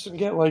just watched him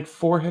get like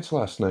 4 hits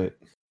last night.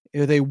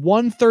 With a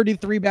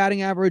 133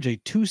 batting average, a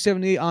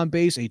 278 on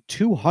base, a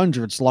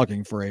 200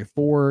 slugging for a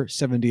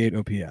 478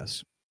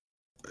 OPS.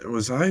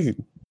 Was I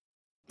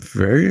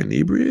very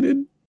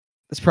inebriated?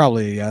 That's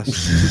probably a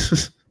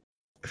yes.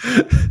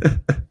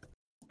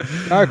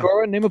 All right,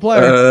 Corwin, name a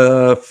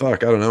player.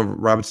 Fuck, I don't know.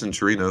 Robinson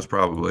Chirinos,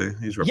 probably.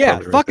 He's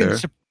fucking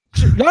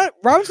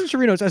Robinson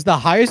Chirinos has the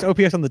highest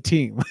OPS on the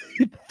team,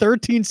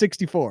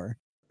 1364.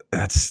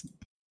 That's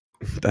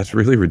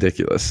really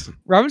ridiculous.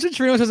 Robinson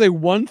Chirinos has a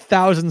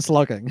 1,000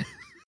 slugging.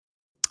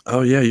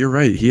 Oh yeah, you're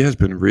right. He has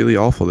been really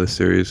awful this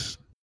series.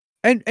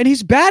 And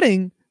he's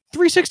batting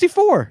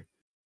 364.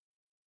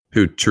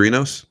 Who,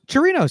 Chirinos?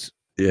 Chirinos.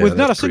 Yeah, with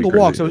not a single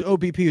walk, so his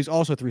OBP is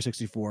also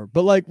 364.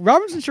 But like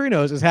Robinson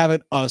Chirinos is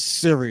having a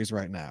series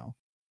right now.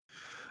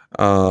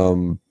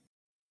 Yo,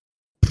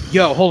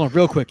 hold on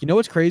real quick. You know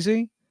what's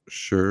crazy?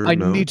 Sure. I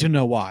need to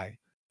know why.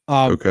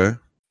 Okay.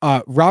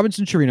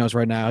 Robinson Chirinos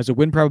right now has a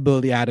win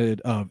probability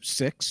added of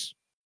 6.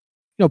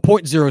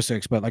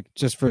 0.06, but like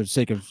just for the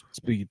sake of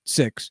speed,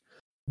 6.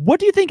 What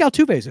do you think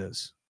Altuve's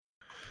is?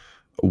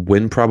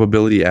 Win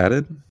probability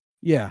added?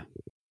 Yeah.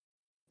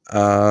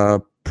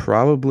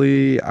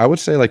 Probably, I would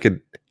say like an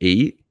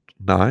 8,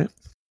 9.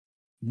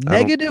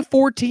 Negative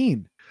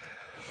 14.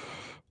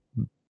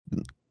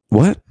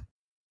 What?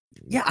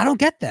 Yeah, I don't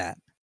get that.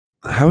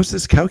 How is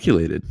this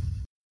calculated?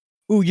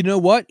 Ooh, you know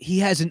what? He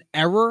has an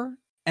error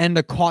and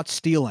a caught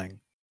stealing.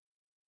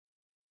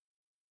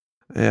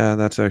 Yeah,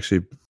 that's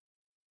going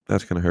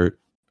to hurt.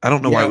 I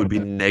don't know why it would be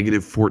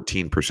negative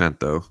 14%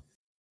 though.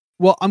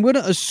 Well, I'm going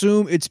to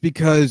assume it's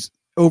because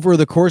over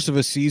the course of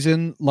a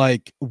season,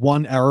 like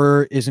one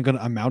error isn't going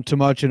to amount to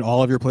much in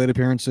all of your plate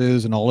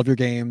appearances and all of your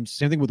games.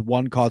 Same thing with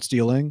one caught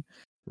stealing.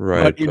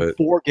 Right. But in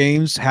 4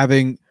 games,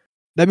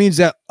 that means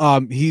that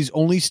he's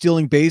only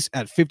stealing base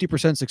at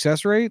 50%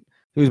 success rate.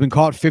 So he's been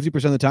caught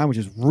 50% of the time, which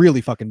is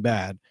really fucking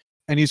bad.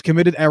 And he's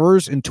committed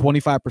errors in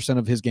 25%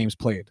 of his games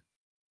played.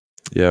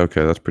 Yeah,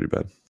 okay, that's pretty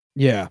bad.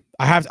 Yeah,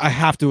 I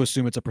have to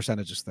assume it's a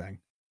percentages thing.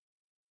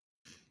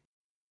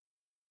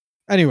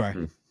 Anyway,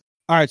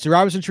 all right. So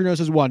Robinson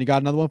Chirinos is 1. You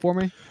got another one for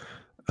me?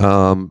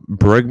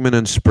 Bregman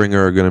and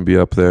Springer are going to be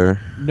up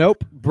there.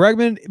 Nope.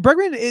 Bregman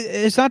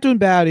is not doing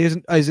bad. He's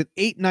an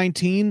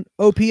 819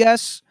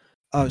 OPS.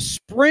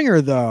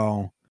 Springer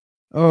though.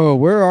 Oh,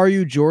 where are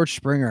you, George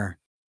Springer?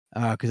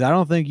 Because I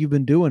don't think you've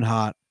been doing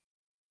hot.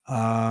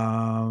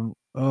 Scrolling.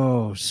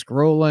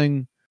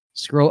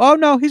 Oh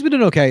no, he's been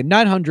doing okay.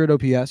 900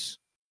 OPS.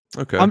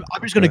 Okay. I'm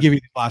just going to give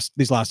you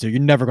these last 2. You're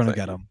never going to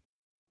get them.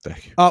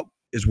 Thank you.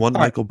 Is one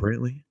Michael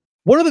Brantley?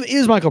 One of them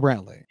is Michael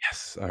Brantley.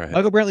 Yes. All right.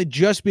 Michael Brantley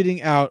just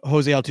beating out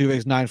Jose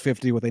Altuve's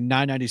 950 with a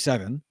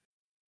 997.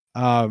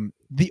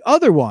 The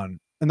other one,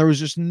 and there was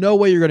just no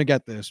way you're going to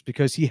get this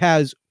because he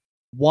has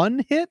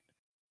 1 hit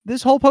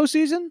this whole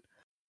postseason,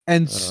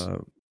 and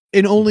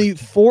in only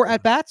 4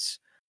 at bats,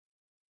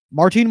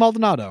 Martin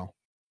Maldonado.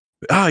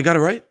 I got it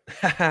right.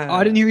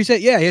 I didn't hear you say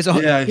it. Yeah, he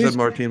said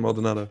Martin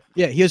Maldonado.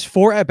 Yeah, he has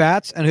 4 at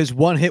bats, and his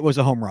 1 hit was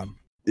a home run.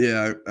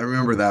 Yeah, I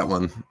remember that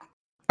one.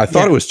 I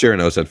thought it was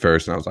Chirinos at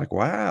first, and I was like,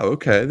 "Wow,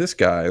 okay, this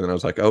guy." And then I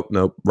was like, "Oh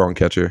nope, wrong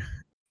catcher."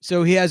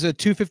 So he has a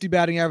 250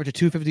 batting average, a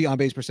 250 on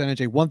base percentage,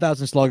 a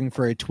 1,000 slugging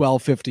for a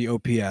 1250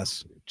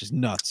 OPS, which is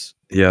nuts.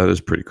 Yeah, that is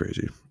pretty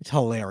crazy. It's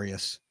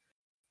hilarious.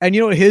 And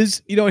you know what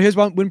his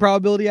win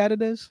probability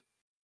added is?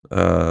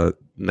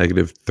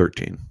 Negative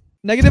 13.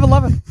 Negative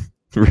 11.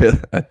 Really?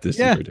 This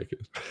is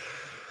ridiculous.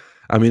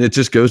 I mean, it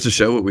just goes to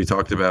show what we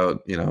talked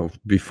about,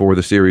 before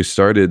the series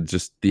started.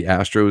 Just the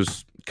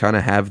Astros kind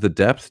of have the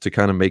depth to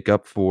kind of make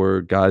up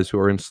for guys who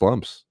are in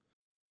slumps.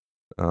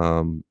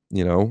 When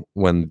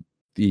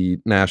the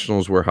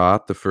Nationals were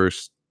hot the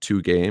first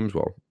 2 games,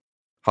 well,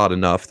 hot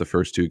enough the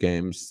first 2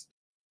 games,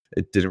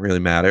 it didn't really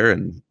matter.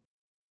 And,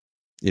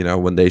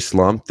 when they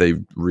slumped, they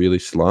really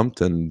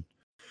slumped. And,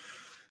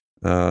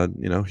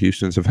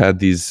 Houston's have had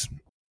these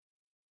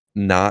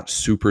not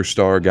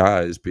superstar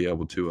guys be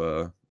able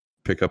to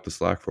pick up the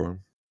slack for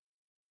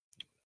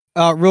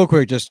them. Real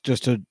quick, just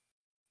to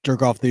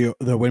jerk off the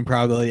win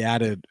probability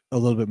added a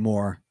little bit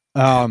more.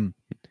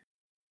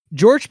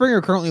 George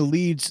Springer currently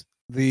leads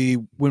the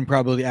win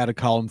probability added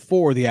column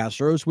for the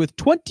Astros with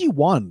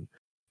 21,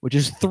 which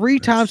is 3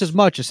 times as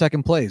much as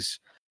second place.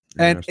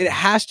 And it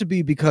has to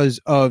be because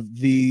of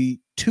the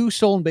 2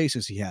 stolen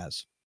bases he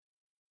has.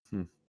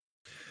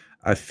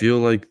 I feel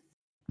like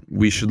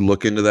we should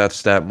look into that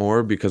stat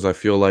more because I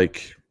feel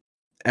like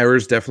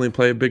errors definitely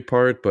play a big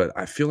part, but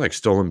I feel like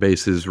stolen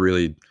bases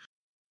really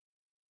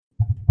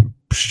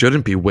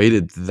shouldn't be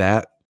weighted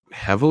that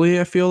heavily,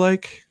 I feel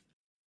like.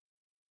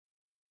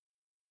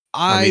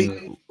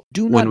 I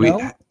do not when we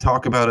know.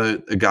 Talk about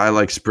a guy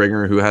like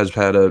Springer who has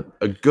had a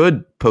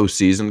good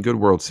postseason, good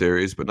World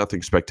Series, but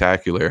nothing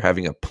spectacular,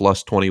 having a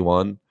plus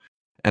 21,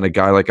 and a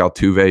guy like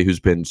Altuve who's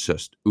been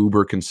just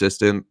uber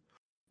consistent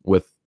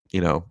with,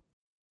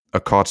 a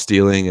caught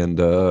stealing and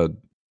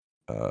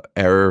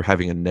error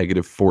having a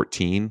negative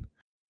 14.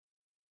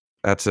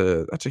 That's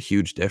a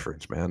huge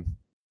difference, man.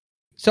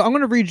 So I'm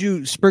going to read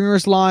you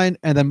Springer's line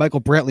and then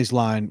Michael Brantley's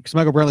line because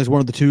Michael Brantley is one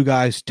of the 2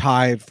 guys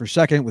tied for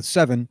second with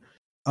 7.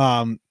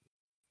 And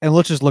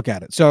let's just look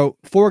at it. So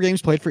 4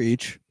 games played for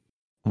each.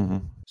 Mm-hmm.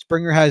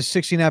 Springer has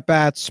 16 at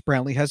bats.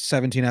 Brantley has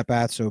 17 at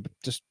bats. So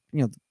just,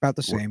 about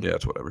the same. Yeah,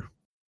 it's whatever.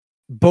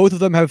 Both of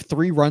them have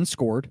 3 runs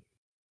scored.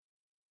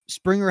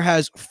 Springer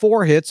has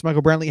 4 hits.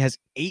 Michael Brantley has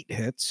 8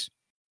 hits.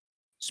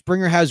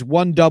 Springer has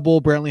 1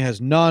 double. Brantley has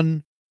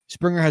none.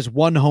 Springer has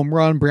 1 home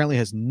run. Brantley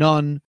has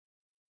none.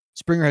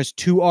 Springer has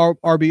 2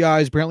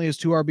 RBIs. Brantley has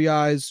 2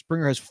 RBIs.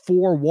 Springer has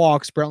 4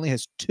 walks. Brantley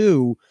has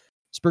 2.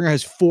 Springer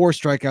has 4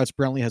 strikeouts.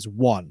 Brantley has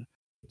 1.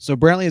 So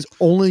Brantley has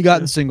only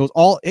gotten singles,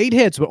 all 8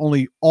 hits, but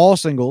only all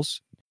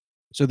singles.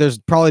 So there's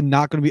probably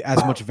not going to be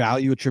as much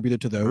value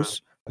attributed to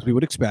those as we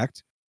would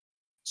expect.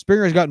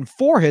 Springer has gotten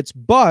 4 hits,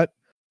 but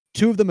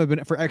 2 of them have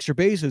been for extra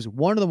bases.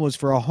 1 of them was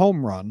for a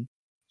home run.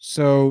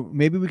 So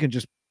maybe we can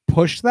just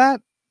push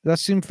that. Does that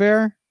seem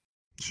fair?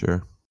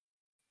 Sure.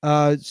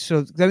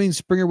 So that means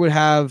Springer would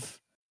have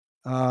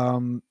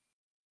 2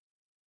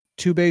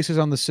 bases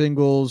on the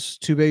singles,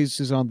 2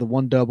 bases on the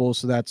 1 double.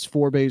 So that's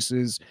 4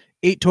 bases,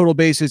 8 total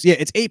bases. Yeah,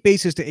 it's 8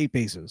 bases to 8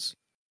 bases.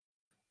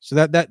 So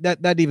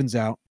that evens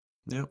out.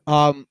 Yeah.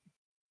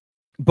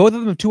 Both of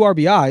them have 2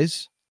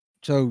 RBIs,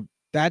 so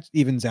that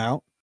evens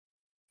out.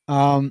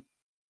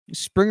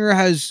 Springer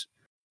has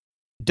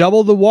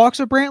double the walks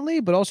of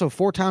Brantley, but also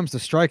 4 times the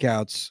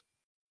strikeouts.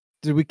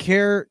 Did we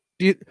care?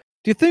 Do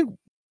you think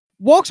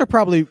walks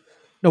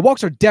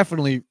are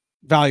definitely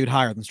valued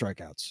higher than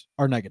strikeouts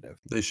are negative?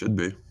 They should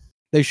be.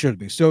 They should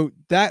be. So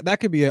that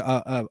could be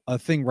a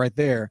thing right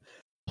there.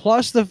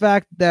 Plus the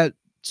fact that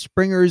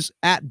Springer's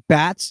at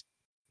bats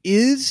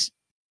is,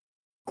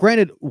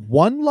 granted,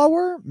 one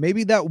lower.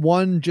 Maybe that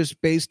one, just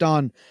based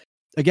on,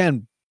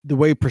 again, the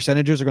way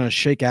percentages are going to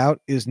shake out,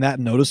 is not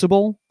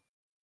noticeable.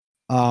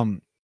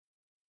 And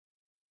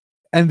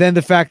then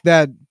the fact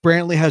that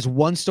Brantley has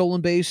 1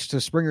 stolen base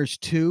to Springer's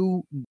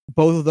 2,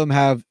 both of them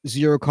have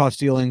 0 caught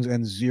stealings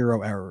and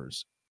 0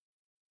 errors.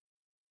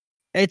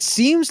 It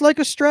seems like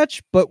a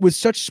stretch, but with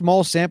such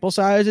small sample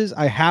sizes,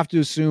 I have to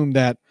assume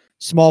that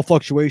small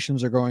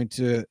fluctuations are going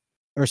to,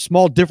 or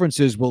small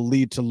differences will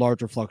lead to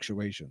larger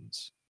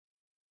fluctuations.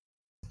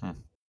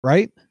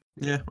 Right?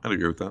 Yeah, I'd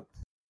agree with that.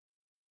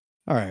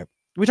 All right.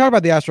 We talk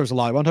about the Astros a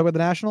lot. You want to talk about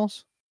the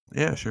Nationals?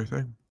 Yeah, sure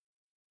thing.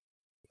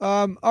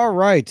 All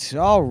right.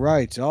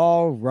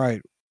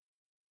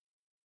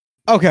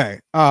 Okay.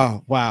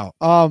 Oh, wow.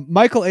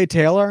 Michael A.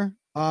 Taylor.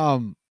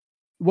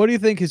 What do you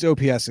think his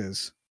OPS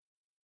is?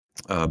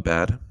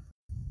 Bad.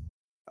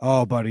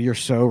 Oh, buddy, you're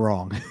so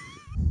wrong.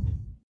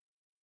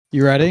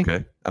 You ready?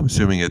 Okay. I'm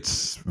assuming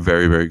it's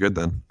very, very good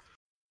then.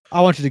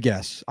 I want you to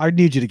guess. I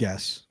need you to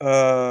guess.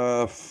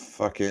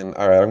 Fucking.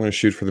 All right, I'm going to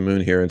shoot for the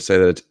moon here and say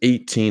that it's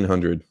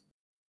 1,800.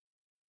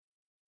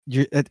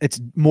 It's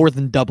more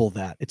than double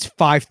that. It's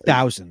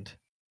 5,000.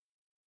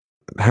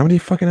 How many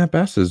fucking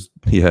at-bats does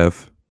he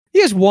have?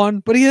 He has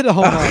 1, but he hit a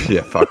home run.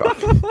 Yeah, fuck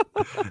off.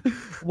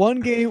 1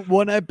 game,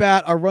 1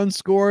 at-bat, a run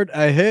scored,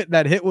 a hit.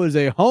 That hit was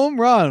a home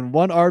run,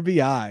 1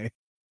 RBI.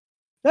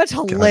 That's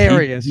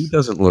hilarious. God, he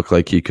doesn't look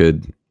like he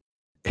could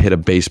hit a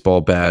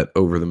baseball bat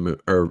over the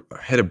or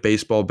hit a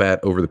baseball bat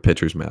over the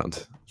pitcher's mound.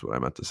 That's what I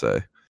meant to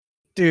say.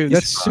 Dude,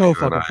 that's so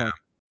fucking funny.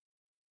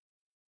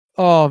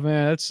 Oh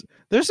man,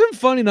 there's some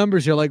funny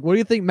numbers here. Like, what do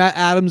you think Matt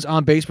Adams'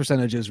 on base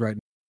percentage is right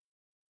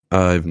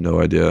now? I have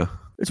no idea.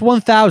 It's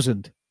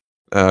 1,000.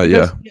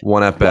 Yeah,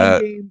 1 at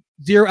bat,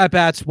 0 at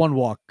bats, 1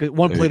 walk,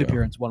 1 plate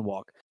appearance, 1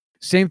 walk.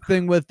 Same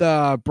thing with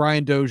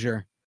Brian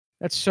Dozier.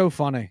 That's so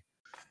funny.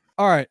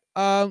 All right,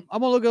 I'm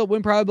gonna look at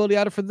win probability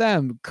out for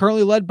them.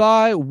 Currently led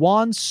by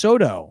Juan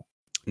Soto.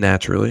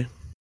 Naturally.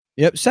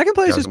 Yep. Second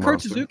place is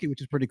Kurt Suzuki,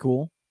 which is pretty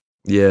cool.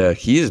 Yeah,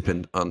 he has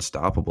been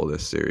unstoppable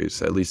this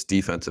series, at least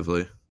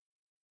defensively.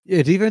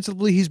 Yeah,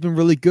 defensively he's been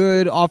really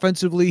good.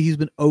 Offensively he's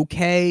been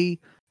okay.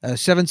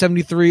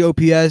 773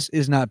 OPS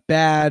is not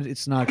bad.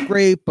 It's not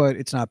great, but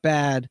it's not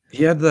bad.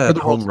 He had that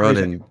home run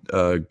in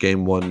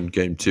game 1,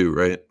 game 2,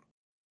 right?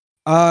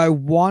 I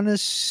want to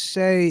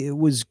say it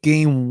was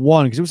game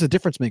 1 because it was a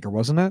difference maker,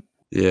 wasn't it?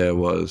 Yeah, it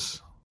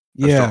was.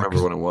 Yeah, I don't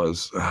remember when it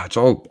was. It's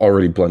all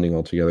already blending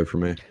all together for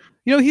me.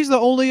 You know, he's the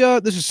only,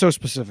 this is so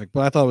specific,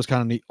 but I thought it was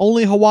kind of neat.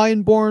 Only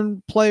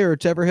Hawaiian-born player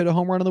to ever hit a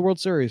home run in the World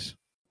Series.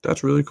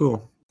 That's really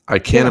cool. I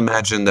can't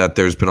imagine that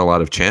there's been a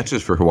lot of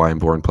chances for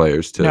Hawaiian-born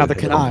players to. Neither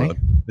can I.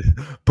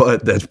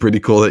 But that's pretty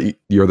cool that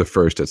you're the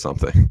first at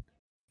something.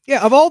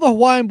 Yeah, of all the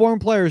Hawaiian-born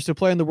players to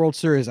play in the World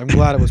Series, I'm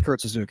glad it was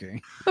Kurt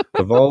Suzuki.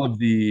 Of all of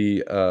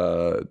the,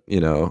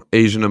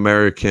 Asian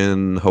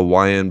American,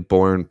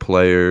 Hawaiian-born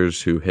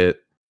players who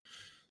hit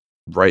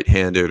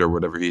right-handed or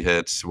whatever he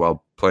hits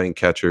while playing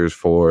catchers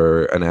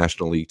for a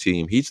National League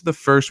team, he's the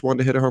first one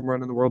to hit a home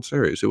run in the World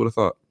Series. Who would have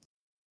thought?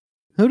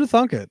 Who'd have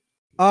thunk it?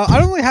 I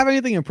don't really have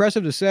anything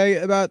impressive to say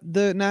about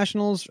the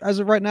Nationals as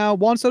of right now.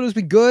 Juan Soto's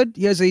been good.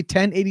 He has a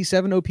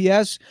 1087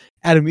 OPS.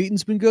 Adam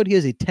Eaton's been good. He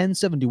has a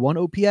 1071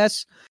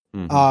 OPS.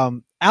 Mm-hmm.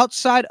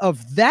 Outside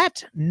of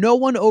that, no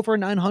one over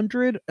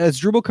 900.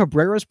 Asdrubal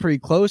Cabrera's pretty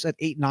close at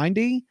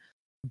 890.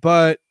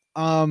 But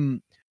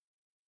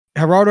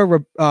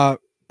Gerardo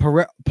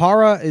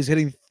Parra is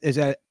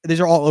at, these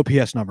are all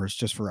OPS numbers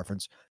just for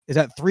reference, is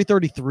at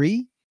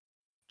 333.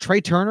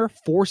 Trey Turner,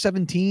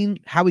 417.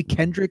 Howie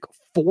Kendrick,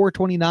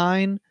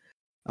 429.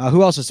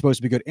 Who else is supposed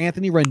to be good?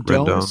 Anthony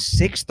Rendon.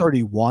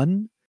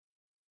 631.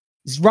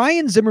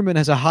 Ryan Zimmerman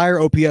has a higher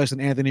OPS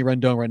than Anthony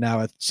Rendon right now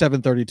at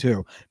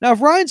 732. Now,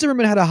 if Ryan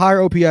Zimmerman had a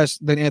higher OPS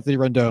than Anthony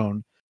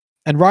Rendon,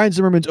 and Ryan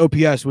Zimmerman's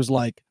OPS was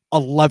like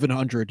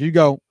 1,100, you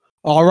go,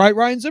 all right,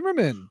 Ryan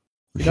Zimmerman.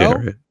 You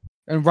know?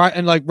 Yeah, right.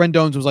 And like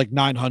Rendon's was like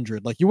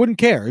 900. Like, you wouldn't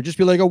care. It'd just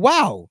be like, oh,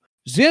 wow,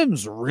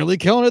 Zim's really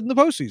killing it in the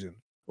postseason.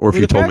 Or if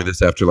you told me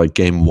this after like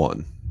game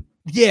 1.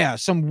 Yeah,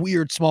 some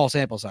weird small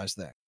sample size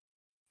thing.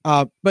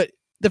 But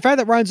the fact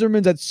that Ryan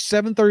Zimmerman's at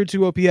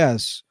 732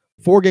 OPS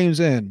 4 games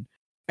in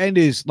and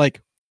is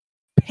like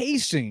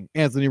pacing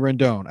Anthony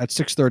Rendon at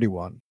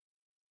 631,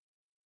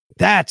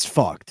 that's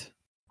fucked.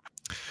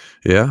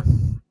 Yeah.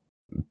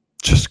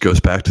 Just goes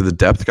back to the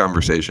depth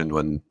conversation.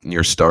 When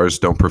your stars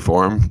don't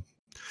perform,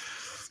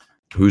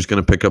 who's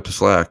going to pick up the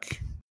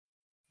slack?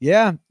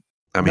 Yeah.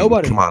 I mean,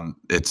 nobody. Come on.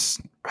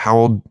 How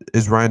old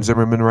is Ryan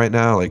Zimmerman right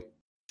now? Like,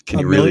 can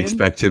you really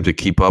expect him to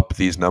keep up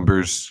these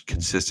numbers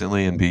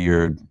consistently and be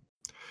your,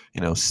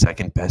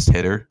 second best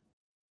hitter?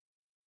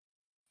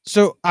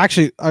 So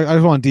actually, I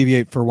just want to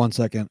deviate for 1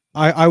 second.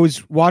 I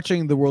was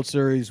watching the World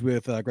Series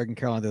with Greg and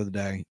Caroline the other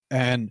day,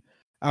 and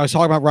I was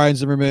talking about Ryan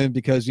Zimmerman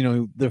because,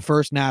 the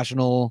first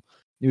National,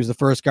 he was the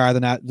first guy,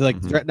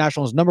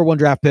 Nationals number 1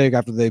 draft pick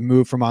after they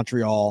moved from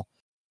Montreal.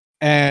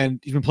 and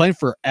he's been playing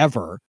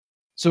forever.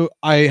 So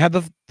I had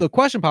the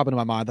question pop into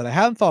my mind that I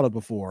hadn't thought of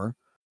before.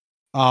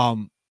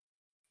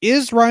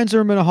 Is Ryan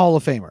Zimmerman a Hall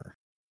of Famer?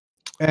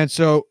 And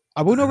so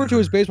I went over to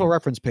his baseball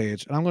reference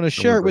page, and I'm going to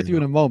share it with you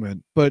in a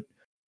moment. But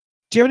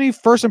do you have any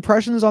first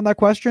impressions on that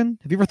question?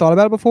 Have you ever thought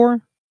about it before?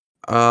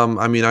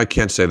 I mean, I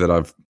can't say that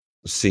I've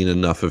seen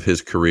enough of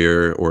his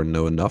career or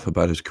know enough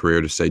about his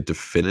career to say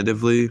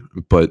definitively,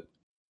 but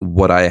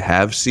what I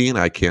have seen,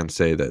 I can't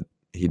say that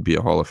he'd be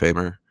a Hall of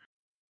Famer.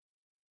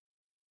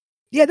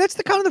 Yeah, that's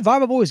the kind of the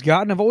vibe I've always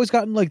gotten. I've always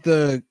gotten like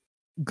the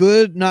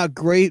good, not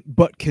great,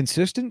 but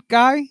consistent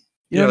guy.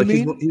 You know what I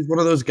mean? He's one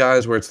of those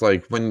guys where it's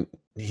like when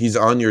he's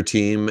on your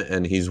team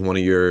and he's one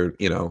of your,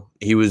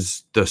 he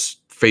was the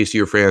face of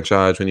your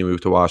franchise when you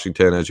moved to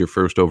Washington as your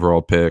first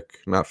overall pick.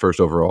 Not first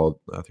overall,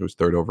 I think it was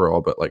third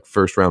overall, but like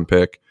first round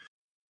pick.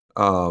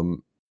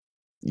 You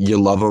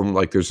love him,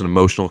 like there's an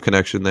emotional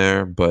connection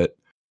there, but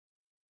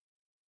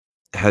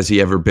has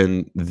he ever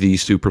been the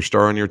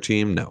superstar on your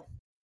team? No.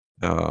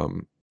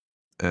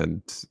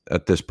 And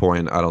at this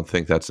point, I don't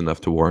think that's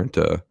enough to warrant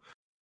a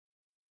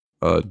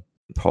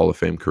Hall of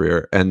Fame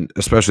career, and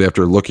especially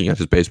after looking at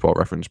his baseball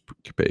reference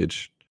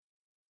page.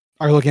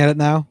 Are you looking at it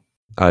now?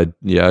 I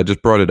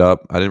just brought it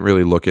up. I didn't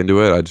really look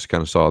into it. I just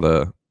kind of saw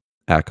the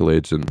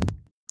accolades and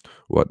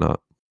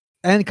whatnot,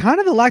 and kind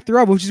of the lack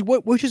thereof, which is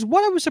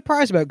what I was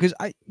surprised about, because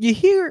you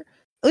hear,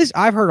 at least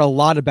I've heard a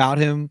lot about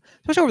him,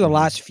 especially over the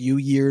last few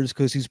years,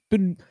 because he's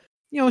been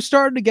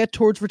starting to get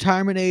towards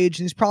retirement age,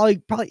 and he's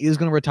probably is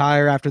going to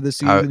retire after this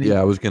season.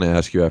 I was going to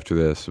ask you after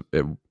this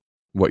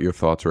what your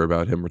thoughts are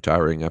about him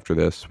retiring after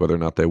this, whether or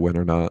not they win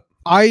or not.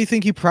 I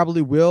think he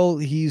probably will.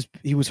 He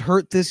was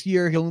hurt this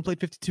year. He only played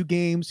 52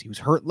 games. He was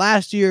hurt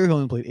last year. He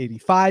only played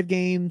 85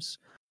 games.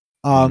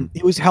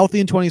 He was healthy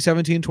in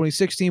 2017,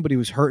 2016, but he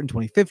was hurt in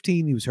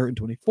 2015. He was hurt in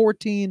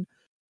 2014.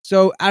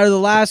 So out of the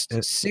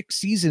last 6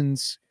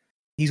 seasons,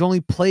 he's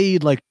only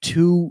played like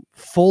 2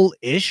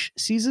 full-ish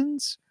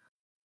seasons.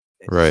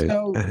 Right.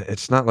 So,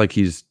 it's not like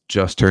he's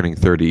just turning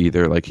 30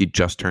 either. Like he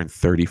just turned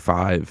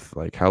 35.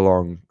 Like how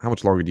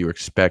much longer do you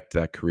expect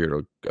that career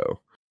to go?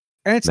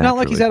 And it's not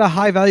like he's at a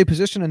high value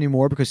position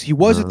anymore, because he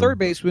was a third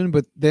baseman,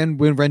 but then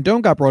when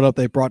Rendon got brought up,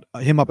 they brought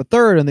him up at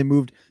third and they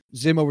moved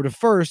Zim over to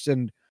first,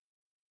 and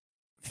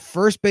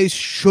first base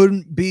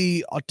shouldn't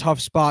be a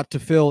tough spot to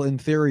fill in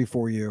theory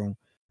for you.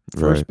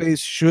 First base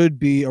should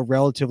be a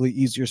relatively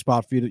easier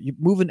spot for you to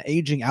move an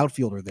aging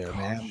outfielder there,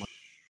 man.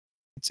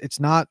 It's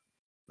not.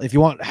 If you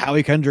want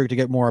Howie Kendrick to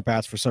get more at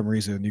bats for some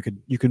reason,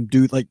 you can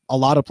do, like, a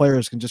lot of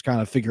players can just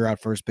kind of figure out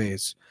first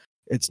base.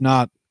 It's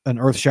not an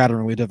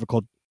earth-shatteringly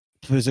difficult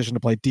position to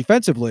play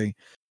defensively,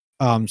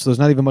 so there's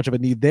not even much of a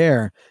need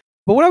there.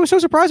 But what I was so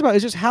surprised about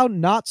is just how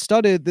not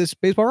studied this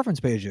baseball reference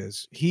page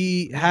is.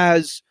 He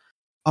has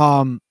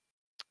 2-time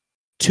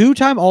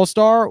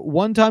All-Star,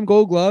 1-time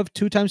Gold Glove,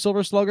 2-time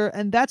Silver Slugger,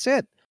 and that's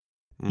it.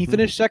 He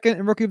finished second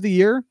in Rookie of the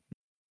Year.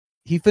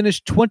 He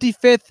finished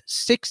 25th,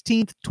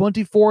 16th,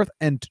 24th,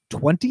 and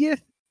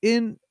 20th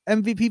in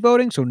MVP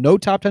voting, so no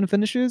top 10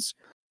 finishes.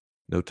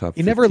 No top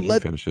 15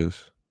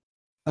 finishes.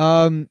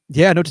 No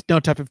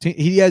top 15.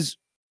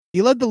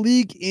 He led the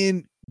league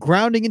in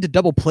grounding into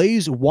double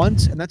plays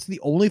once, and that's the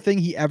only thing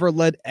he ever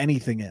led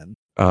anything in.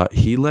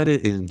 He led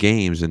it in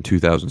games in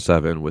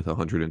 2007 with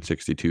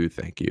 162.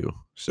 Thank you.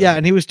 So, yeah,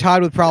 and he was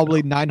tied with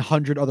probably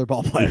 900 other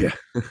ball players.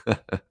 Yeah.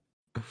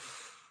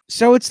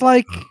 So it's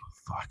like,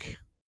 fuck.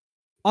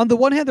 On the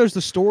one hand, there's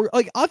the story.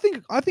 Like I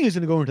think he's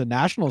going to go into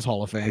Nationals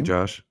Hall of Fame. Hey,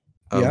 Josh.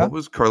 What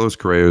was Carlos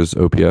Correa's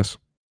OPS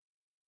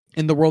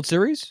in the World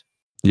Series?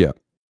 Yeah.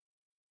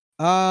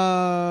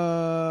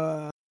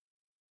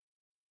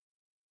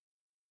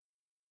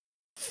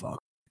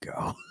 Fuck.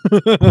 Go.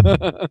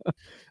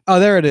 Oh,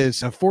 there it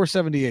is.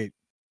 478.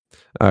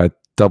 All right,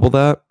 double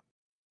that.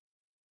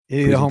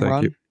 He hit a home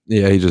run.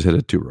 Yeah, he just hit a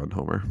 2-run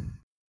homer.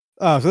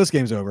 Oh, so this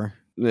game's over.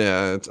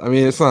 Yeah,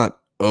 it's not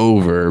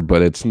over,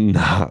 but it's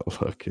not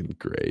looking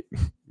great.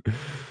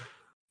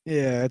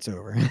 Yeah, it's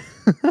over.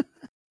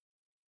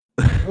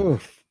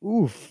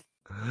 Oof.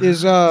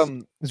 Is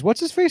what's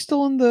his face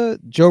still in the?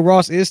 Joe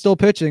Ross is still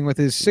pitching with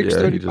his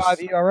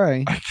 6.35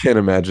 ERA. I can't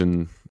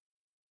imagine.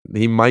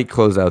 He might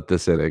close out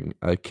this inning.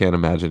 I can't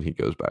imagine he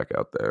goes back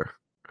out there.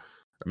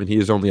 I mean, he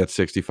is only at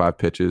 65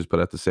 pitches, but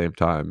at the same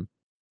time,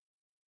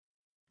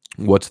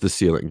 what's the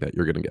ceiling that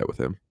you're going to get with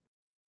him?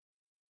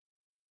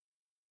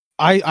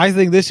 I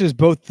think this is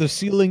both the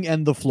ceiling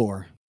and the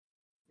floor.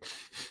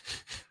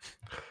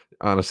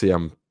 Honestly,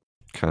 I'm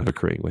kind of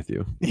agreeing with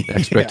you.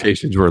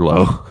 Expectations were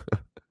low.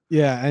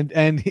 Yeah,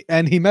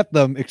 and he met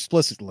them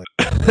explicitly.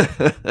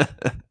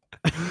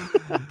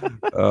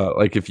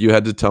 Like if you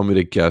had to tell me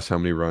to guess how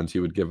many runs he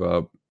would give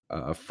up,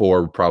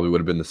 4 probably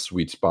would have been the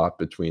sweet spot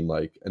between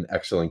like an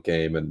excellent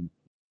game and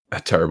a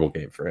terrible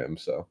game for him.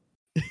 So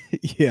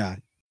yeah.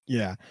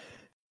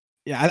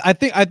 I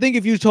think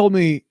if you told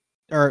me,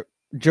 or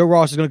Joe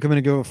Ross is going to come in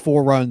and go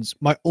 4 runs,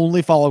 my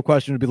only follow-up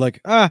question would be like,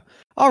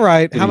 all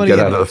right, how many get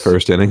innings? out of the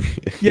first inning?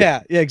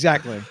 Yeah,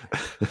 exactly.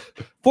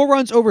 4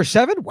 runs over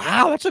 7?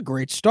 Wow, that's a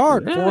great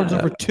start. Yeah. 4 runs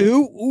over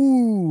 2?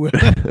 Ooh.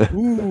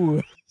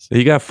 Ooh.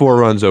 He got 4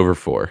 runs over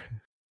 4.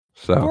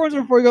 So 4 runs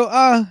over 4, you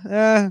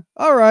go,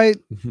 all right.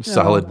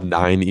 Solid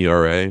 9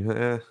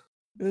 ERA.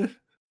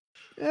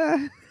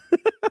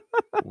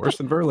 Worse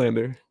than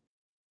Verlander.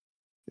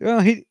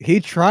 Well, he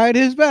tried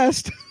his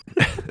best.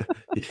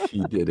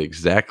 He did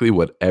exactly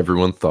what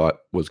everyone thought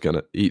was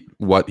gonna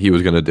what he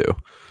was gonna do.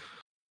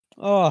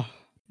 Oh,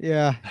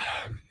 yeah.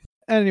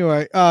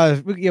 Anyway,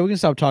 we can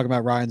stop talking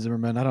about Ryan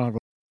Zimmerman. I don't have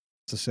what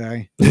to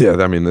say. Yeah,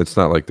 I mean, it's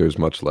not like there's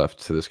much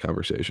left to this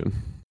conversation.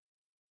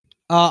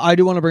 I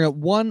do want to bring up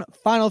one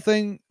final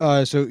thing.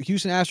 So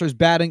Houston Astros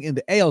batting in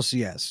the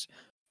ALCS,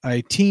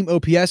 a team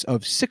OPS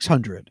of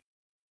 600.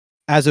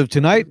 As of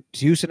tonight,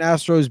 Houston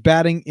Astros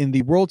batting in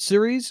the World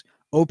Series,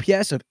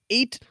 OPS of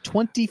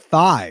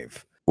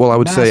 825. Well, I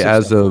would say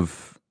as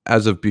of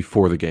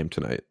before the game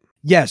tonight.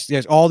 Yes.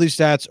 All these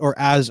stats are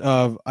as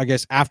of, I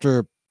guess,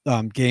 after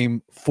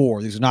game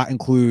 4. These do not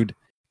include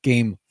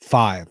game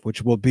 5,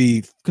 which will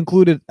be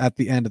concluded at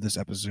the end of this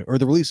episode or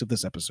the release of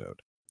this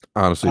episode.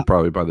 Honestly,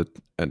 probably by the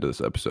end of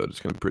this episode, it's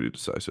going to be pretty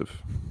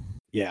decisive.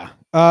 Yeah.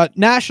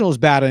 Nationals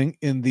batting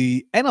in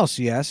the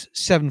NLCS,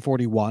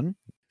 741.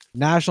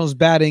 Nationals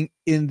batting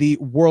in the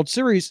World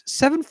Series,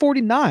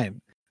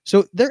 749.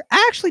 So they're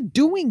actually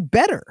doing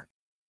better.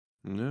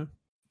 Yeah.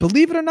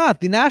 Believe it or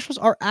not, the Nationals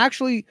are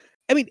actually,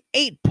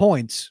 8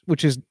 points,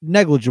 which is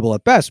negligible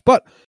at best,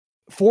 but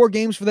 4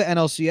 games for the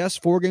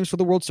NLCS, 4 games for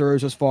the World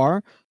Series as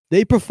far.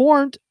 They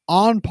performed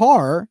on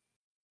par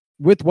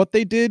with what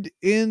they did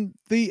in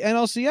the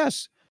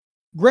NLCS.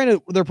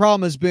 Granted, their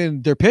problem has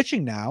been their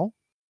pitching now.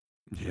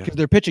 Yeah. Because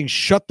their pitching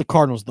shut the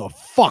Cardinals the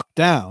fuck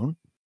down.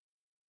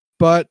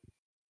 But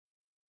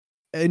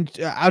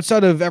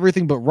outside of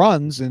everything but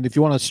runs, and if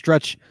you want to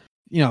stretch,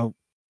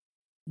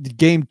 the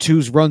game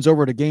 2's runs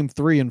over to game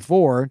 3 and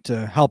 4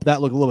 to help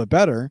that look a little bit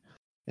better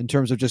in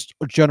terms of just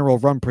general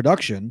run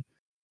production,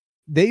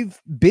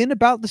 they've been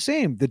about the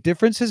same. The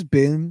difference has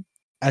been,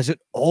 as it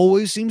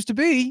always seems to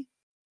be,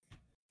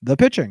 the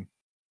pitching.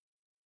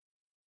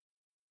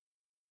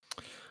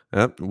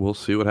 Yep, we'll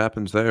see what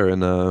happens there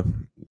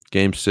in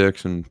game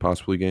 6 and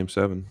possibly game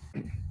 7.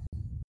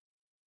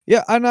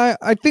 Yeah, and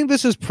I think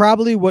this is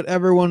probably what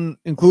everyone,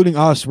 including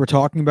us, we're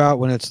talking about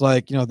when it's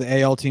like,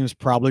 the AL team is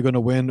probably going to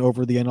win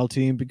over the NL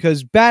team,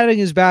 because batting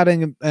is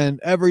batting,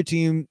 and every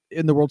team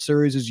in the World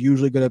Series is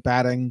usually good at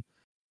batting.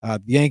 The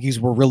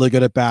Yankees were really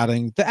good at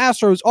batting. The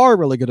Astros are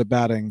really good at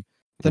batting.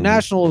 The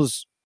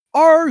Nationals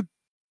are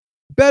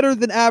better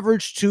than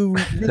average to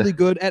really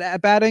good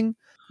at batting.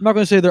 I'm not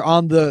going to say they're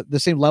on the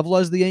same level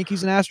as the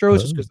Yankees and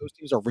Astros, just because those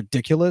teams are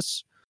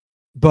ridiculous,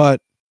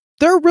 but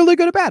they're really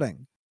good at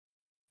batting.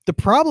 The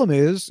problem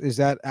is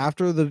that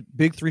after the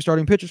big 3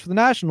 starting pitchers for the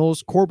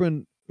Nationals,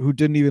 Corbin, who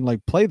didn't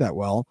even play that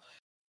well,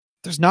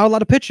 there's not a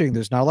lot of pitching.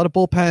 There's not a lot of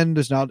bullpen.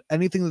 There's not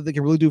anything that they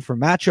can really do for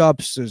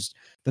matchups.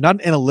 They're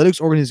not an analytics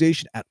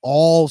organization at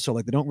all. So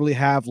they don't really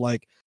have the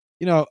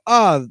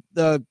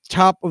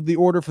top of the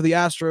order for the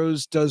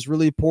Astros does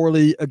really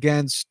poorly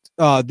against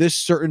this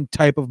certain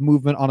type of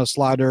movement on a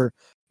slider,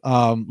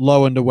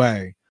 low and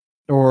away,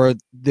 or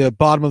the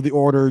bottom of the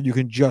order you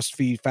can just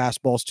feed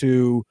fastballs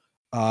to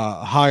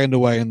high and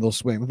away and they'll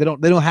swing. They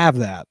don't have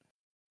that.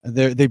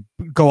 They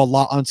go a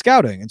lot on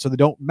scouting, and so they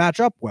don't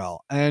match up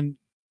well. And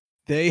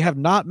they have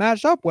not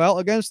matched up well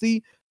against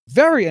the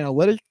very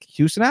analytic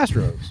Houston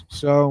Astros.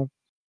 So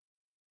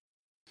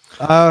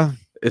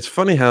it's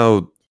funny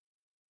how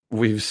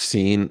we've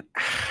seen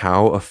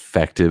how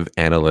effective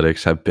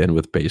analytics have been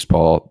with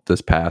baseball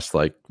this past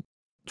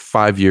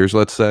 5 years,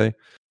 let's say,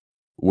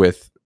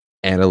 with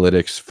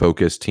analytics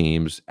focused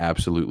teams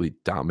absolutely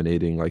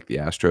dominating like the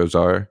Astros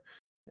are.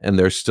 And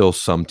there's still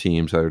some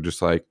teams that are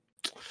just I'm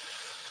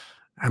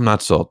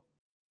not sold.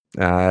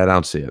 I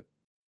don't see it.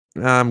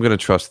 I'm going to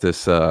trust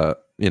this,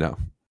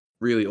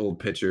 really old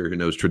pitcher who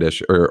knows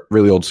tradition, or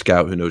really old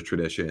scout who knows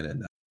tradition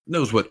and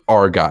knows what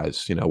our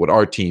guys, what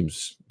our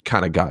team's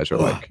kind of guys are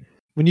like.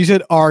 When you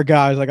said our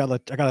guys, I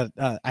got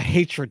a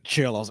hatred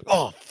chill. I was like,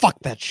 oh, fuck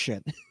that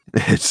shit.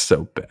 It's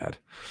so bad.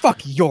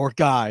 Fuck your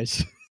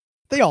guys.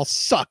 They all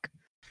suck.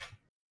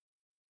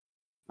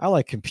 I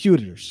like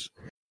computers.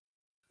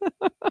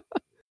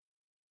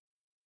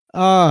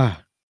 So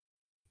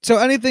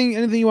anything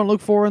you want to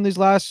look for in these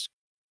last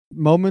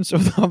moments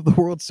of the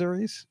World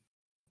Series?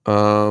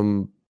 I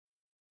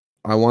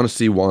want to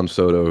see Juan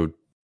Soto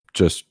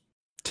just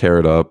tear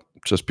it up,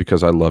 just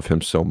because I love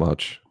him so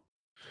much.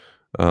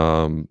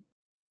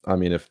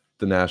 If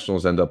the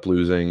Nationals end up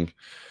losing,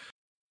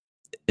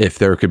 if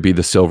there could be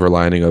the silver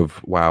lining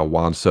of, wow,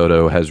 Juan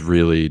Soto has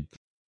really,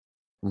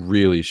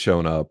 really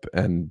shown up,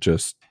 and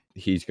just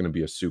he's going to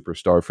be a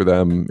superstar for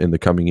them in the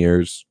coming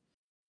years,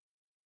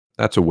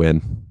 that's a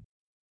win.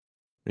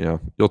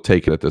 You'll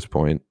take it at this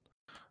point,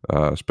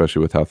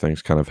 especially with how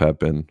things kind of have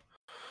been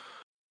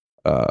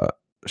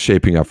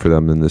shaping up for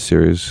them in this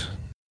series.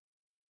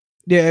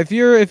 Yeah, if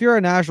you're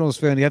a Nationals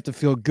fan, you have to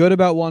feel good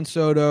about Juan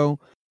Soto.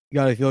 You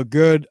got to feel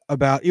good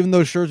about, even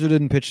though Scherzer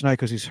didn't pitch tonight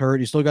because he's hurt,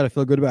 you still got to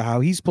feel good about how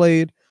he's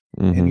played.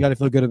 And you got to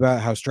feel good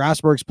about how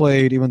Strasburg's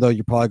played, even though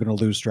you're probably going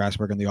to lose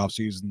Strasburg in the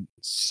offseason.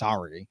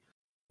 Sorry.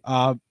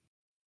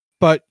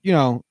 But,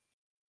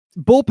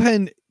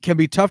 bullpen can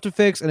be tough to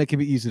fix and it can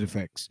be easy to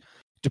fix.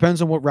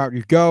 Depends on what route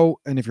you go.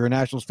 And if you're a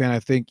Nationals fan, I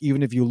think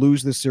even if you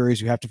lose this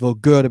series, you have to feel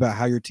good about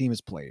how your team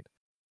has played.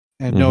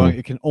 And knowing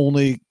it can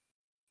only,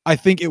 I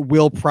think it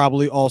will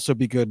probably also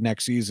be good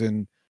next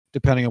season,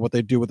 depending on what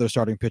they do with their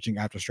starting pitching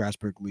after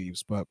Strasburg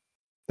leaves. But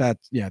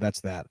that's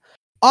that.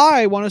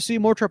 I want to see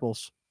more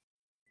triples.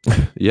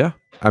 Yeah.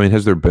 I mean,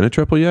 has there been a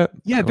triple yet?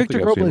 Yeah,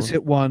 Victor Robles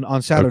hit one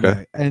on Saturday.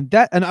 Okay.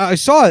 And I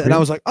saw it and I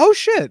was like, oh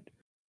shit.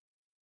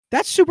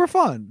 That's super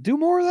fun. Do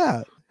more of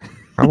that.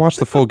 I watched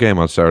the full game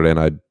on Saturday and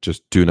I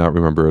just do not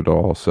remember it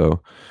all.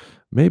 So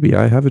maybe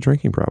I have a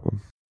drinking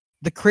problem.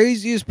 The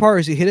craziest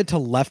part is he hit it to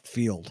left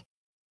field.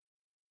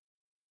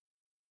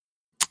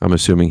 I'm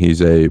assuming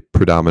he's I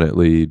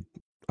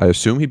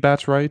assume he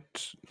bats right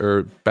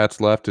or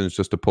bats left and it's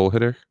just a pull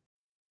hitter.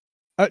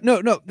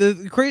 No.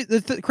 The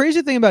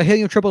crazy thing about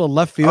hitting a triple to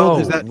left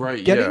field is that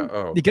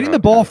getting the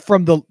ball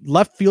from the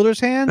left fielder's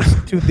hands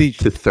to the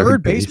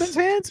third baseman's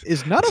hands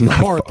is not a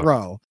far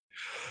throw.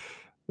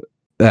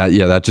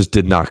 That just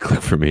did not click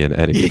for me in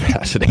any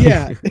capacity.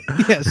 Yeah.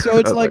 So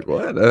it's like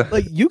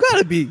you got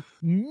to be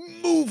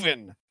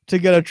moving to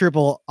get a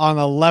triple on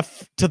the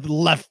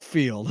left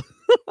field.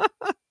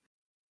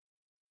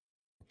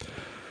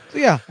 So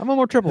yeah, I'm on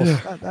more triples.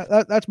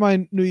 Yeah. That's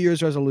my New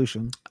Year's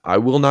resolution. I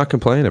will not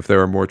complain if there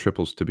are more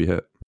triples to be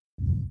hit.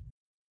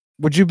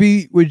 Would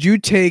you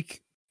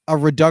take a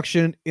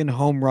reduction in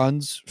home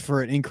runs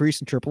for an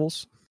increase in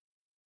triples?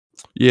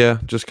 Yeah,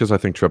 just because I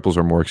think triples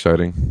are more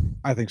exciting.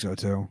 I think so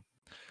too.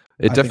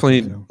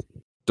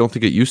 Don't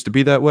think it used to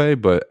be that way,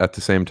 but at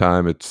the same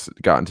time, it's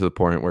gotten to the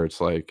point where it's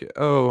like,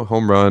 oh,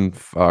 home run,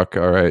 fuck,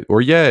 all right,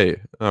 or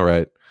yay, all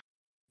right.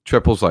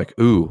 Triples like,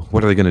 ooh,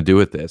 what are they going to do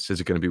with this?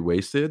 Is it going to be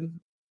wasted?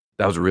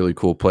 That was a really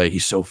cool play.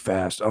 He's so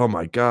fast. Oh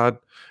my God.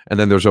 And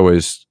then there's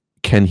always,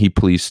 can he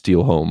please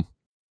steal home?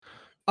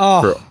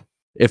 Oh,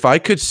 if I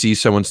could see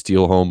someone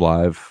steal home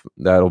live,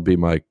 that'll be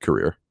my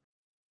career.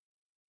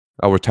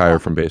 I'll retire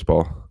from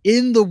baseball.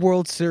 In the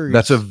World Series.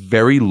 That's a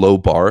very low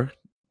bar,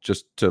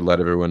 just to let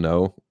everyone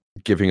know,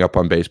 giving up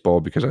on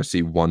baseball because I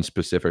see one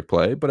specific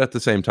play. But at the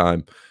same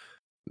time,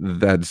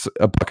 that's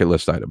a bucket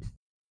list item.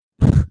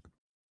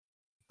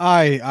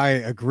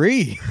 I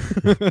agree.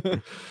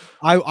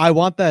 I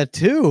want that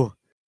too.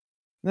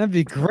 That'd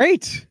be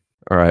great.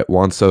 All right,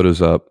 Juan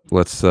Soto's up.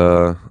 Let's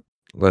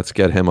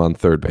get him on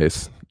third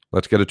base.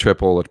 Let's get a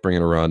triple. Let's bring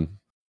in a run.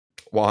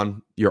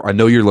 Juan, I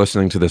know you're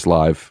listening to this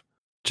live.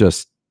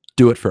 Just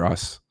do it for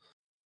us.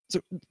 So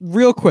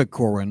real quick,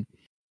 Corwin,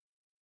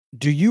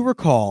 do you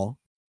recall,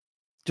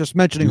 just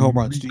mentioning home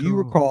runs, do you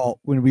recall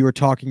when we were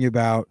talking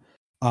about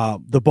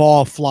the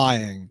ball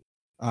flying?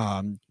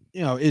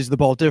 Is the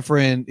ball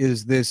different?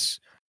 Is this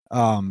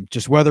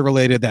just weather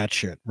related? That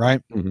shit,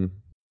 right? Mm-hmm.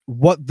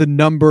 What the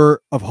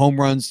number of home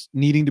runs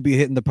needing to be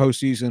hit in the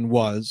postseason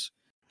was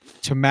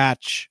to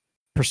match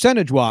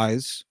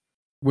percentage-wise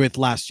with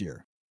last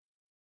year.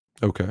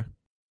 Okay.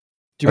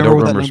 Do you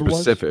remember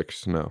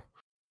specifics? No.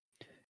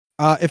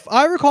 If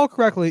I recall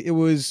correctly, it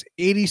was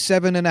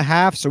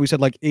 87.5. So we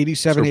said like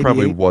 87. So it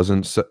probably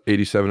wasn't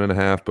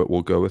 87.5, but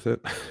we'll go with it.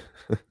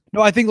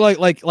 No, I think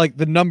like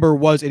the number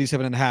was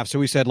 87.5. So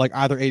we said like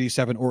either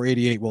 87 or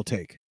 88 we'll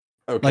take.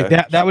 Okay.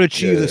 Like that would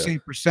achieve the same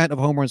percent of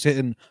home runs hit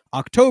in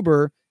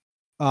October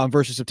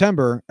versus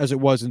September as it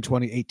was in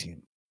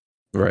 2018.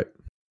 Right.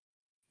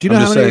 Do you know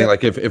I'm just saying,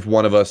 like, if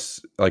one of us,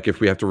 like,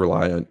 if we have to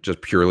rely on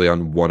just purely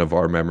on one of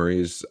our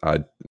memories,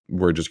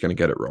 we're just going to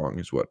get it wrong,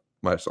 is what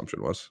my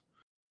assumption was.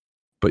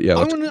 But yeah,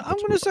 I'm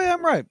gonna say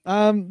I'm right.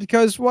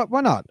 Because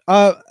why not?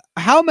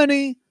 How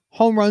many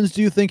home runs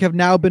do you think have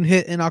now been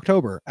hit in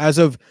October as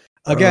of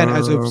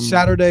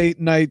Saturday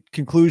night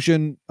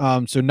conclusion?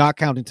 So not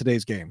counting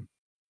today's game.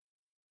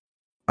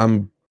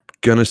 I'm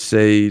gonna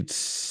say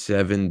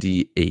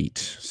 78,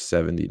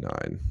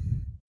 79,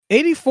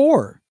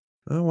 84.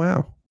 Oh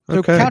wow.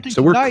 Okay,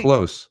 so we're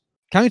close.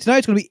 Counting tonight,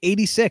 it's going to be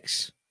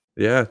 86.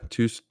 Yeah,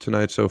 2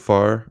 tonight so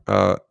far.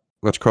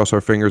 Let's cross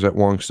our fingers at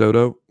Juan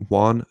Soto.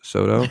 Juan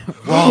Soto.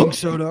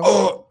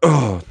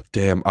 Oh,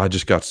 damn. I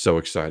just got so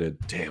excited.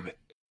 Damn it.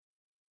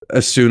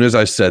 As soon as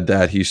I said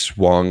that, he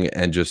swung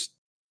and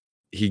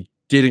he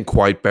didn't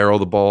quite barrel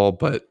the ball,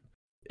 but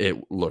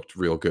it looked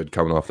real good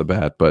coming off the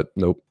bat. But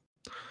nope.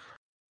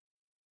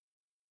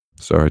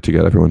 Sorry to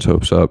get everyone's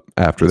hopes up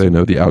after they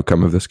know the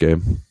outcome of this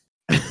game.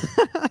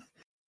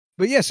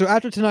 But yeah, so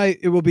after tonight,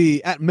 it will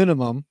be at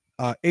minimum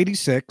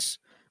 86,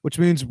 which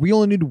means we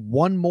only need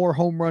one more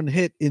home run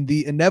hit in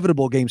the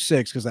inevitable Game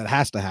 6, because that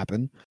has to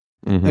happen,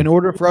 in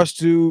order for us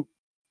to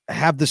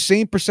have the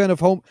same percent of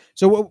home.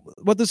 So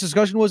what this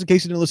discussion was, in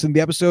case you didn't listen to the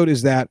episode,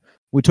 is that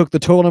we took the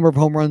total number of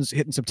home runs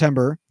hit in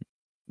September,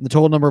 the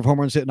total number of home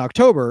runs hit in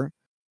October,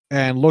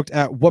 and looked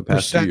at what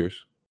percent. 2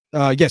 years.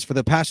 Yes, for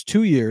the past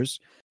 2 years,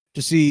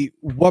 to see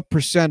what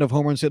percent of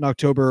home runs hit in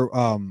October,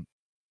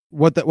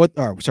 what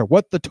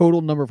the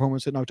total number of home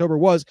runs hit in October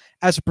was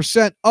as a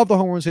percent of the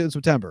home runs hit in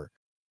September,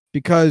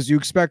 because you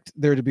expect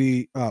there to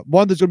be there's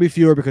going to be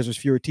fewer because there's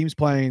fewer teams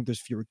playing, there's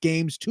fewer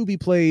games to be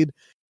played,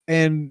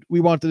 and we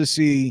wanted to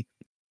see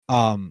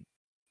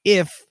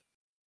if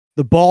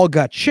the ball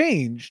got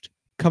changed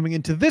coming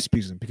into this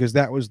season, because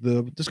that was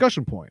the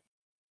discussion point.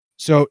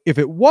 So if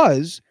it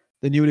was,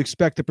 then you would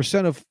expect the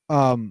percent of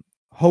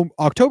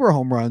October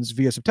home runs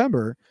via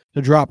September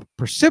to drop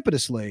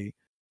precipitously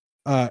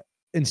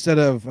instead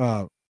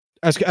of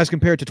as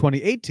compared to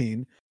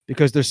 2018,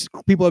 because there's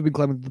people have been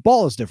claiming that the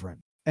ball is different,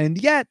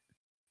 and yet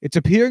it's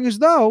appearing as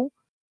though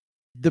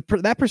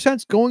that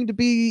percent's going to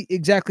be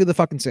exactly the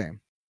fucking same.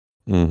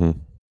 Mm-hmm.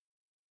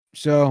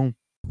 So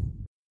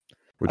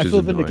I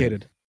feel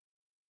vindicated.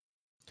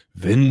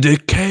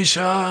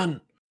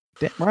 Vindication.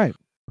 Damn right.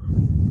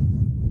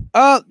 You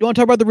want to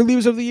talk about the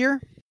relievers of the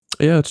year?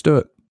 Yeah, let's do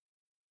it.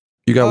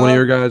 You got one of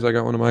your guys. I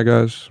got one of my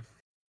guys.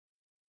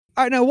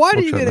 All right, now why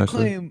do you get a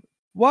claim?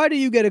 Why do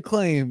you get a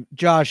claim,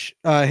 Josh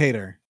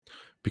Hader?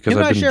 Because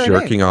I've been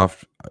jerking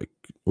off.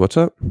 What's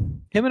up?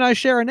 Him and I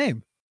share a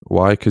name.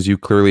 Why? Because you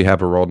clearly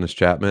have Aroldis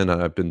Chapman,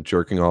 and I've been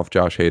jerking off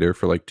Josh Hader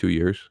for like 2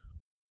 years.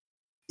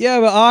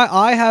 Yeah, but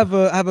I have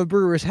a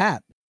Brewers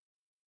hat.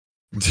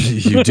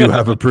 You do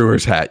have a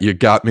Brewers hat. You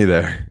got me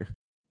there.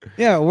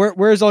 Yeah,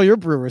 where's all your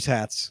Brewers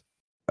hats?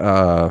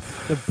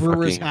 The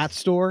Brewers hat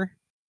store.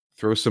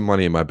 Throw some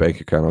money in my bank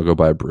account. I'll go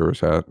buy a Brewers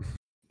hat.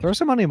 Throw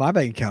some money in my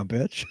bank account,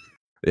 bitch.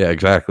 Yeah,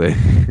 exactly.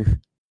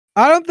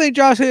 I don't think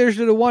Josh Hader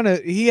should have won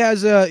it. He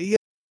has a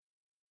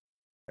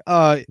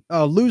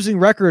losing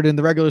record in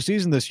the regular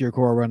season this year,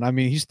 Corbin. I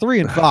mean, he's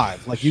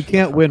 3-5. Like, you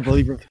can't win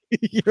reliever.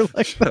 You're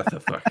like, shut the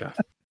fuck up.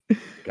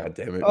 God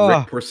damn it.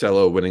 Rick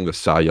Porcello winning the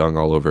Cy Young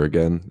all over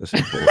again. This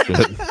is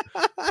bullshit.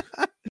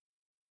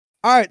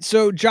 All right,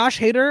 so Josh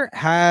Hader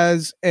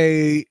has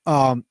a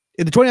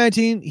in the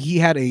 2019, he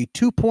had a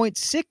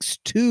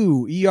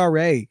 2.62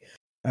 ERA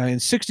in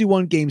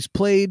 61 games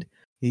played.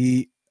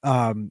 He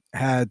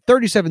had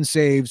 37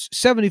 saves,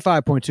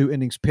 75.2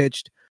 innings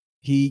pitched.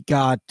 He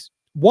got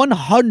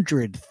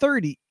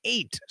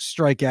 138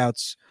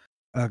 strikeouts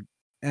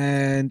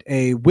and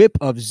a whip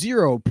of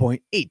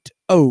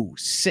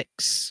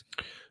 0.806.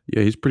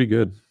 Yeah, he's pretty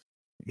good.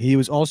 He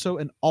was also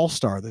an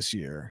all-star this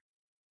year.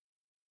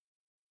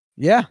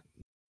 Yeah.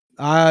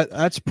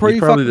 That's pretty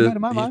fucking good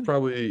in my mind.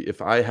 Probably,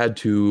 if I had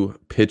to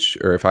pitch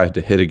or if I had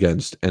to hit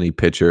against any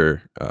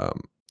pitcher,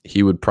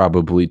 he would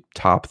probably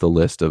top the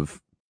list of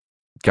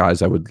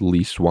guys I would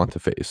least want to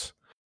face.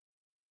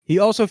 He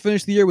also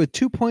finished the year with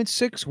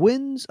 2.6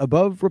 wins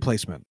above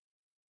replacement.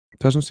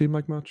 Doesn't seem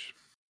like much.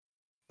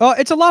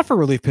 It's a lot for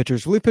relief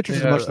pitchers. Relief pitchers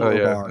is much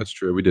lower bar. That's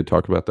true. We did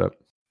talk about that.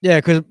 Yeah,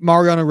 because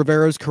Mariano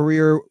Rivera's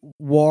career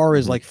WAR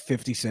is like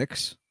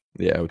 56.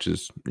 Yeah, which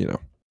is,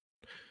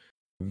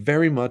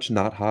 very much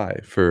not high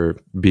for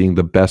being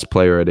the best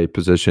player at a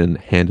position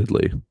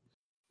handedly.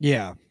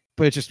 Yeah,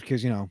 but it's just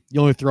because, you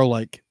only throw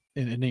like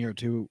an inning or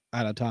two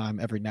at a time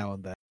every now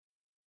and then.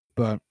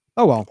 But,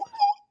 oh well.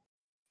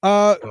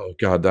 Oh,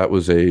 God, that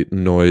was a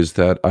noise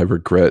that I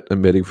regret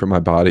emitting from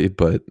my body,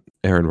 but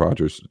Aaron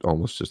Rodgers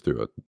almost just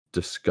threw a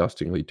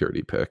disgustingly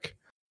dirty pick.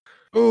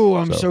 Oh,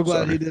 I'm so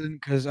glad he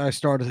didn't, because I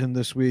started him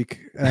this week,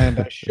 and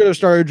I should have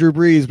started Drew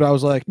Brees, but I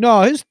was like,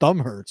 no, his thumb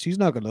hurts. He's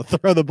not going to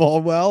throw the ball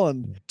well,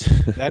 and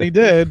then he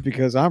did,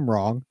 because I'm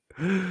wrong.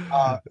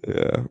 Yeah.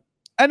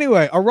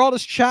 Anyway,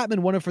 Aroldis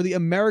Chapman won it for the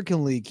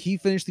American League. He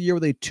finished the year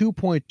with a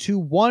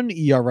 2.21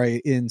 ERA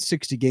in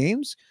 60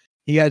 games.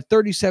 He had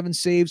 37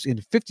 saves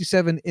in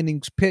 57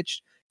 innings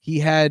pitched. He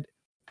had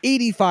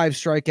 85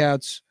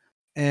 strikeouts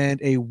and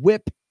a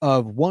whip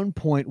of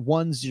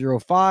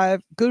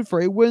 1.105, good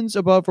for a wins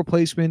above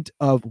replacement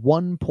of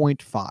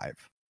 1.5.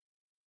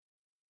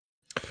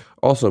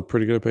 Also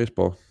pretty good at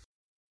baseball.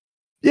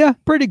 Yeah,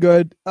 pretty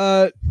good.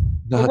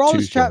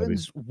 Aroldis Chapman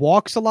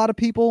walks a lot of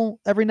people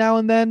every now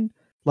and then.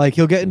 Like,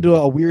 he'll get into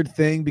a weird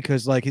thing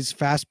because, like, his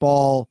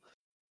fastball,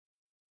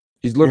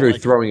 he's literally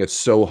throwing it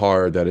so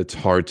hard that it's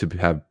hard to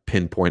have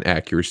pinpoint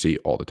accuracy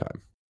all the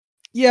time.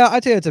 Yeah,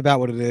 I'd say that's about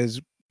what it is.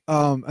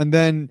 And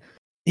then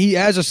he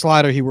has a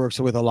slider he works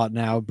with a lot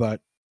now,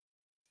 but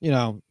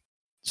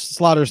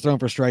sliders thrown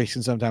for strikes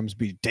can sometimes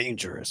be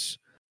dangerous.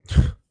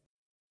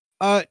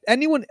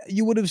 Anyone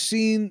you would have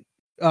seen?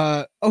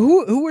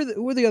 Who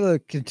were the other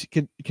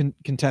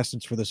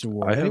contestants for this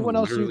award? Anyone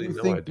else you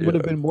think would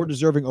have been more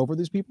deserving over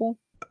these people?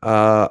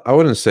 I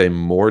wouldn't say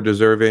more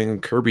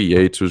deserving. Kirby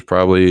Yates was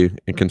probably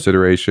in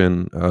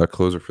consideration.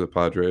 Closer for the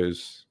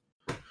Padres.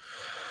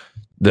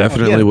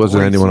 Definitely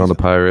wasn't anyone on the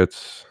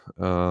Pirates.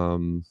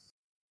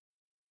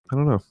 I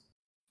don't know.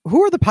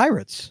 Who are the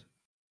Pirates?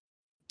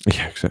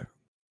 Yeah, exactly.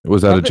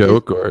 Was that a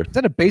joke or is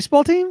that a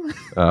baseball team?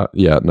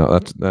 Yeah, no,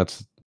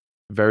 that's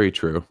very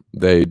true.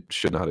 They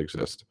should not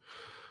exist.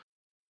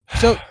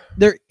 So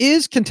there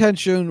is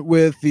contention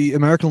with the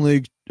American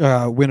League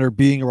winner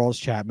being Aroldis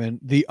Chapman.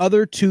 The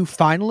other two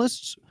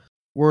finalists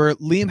were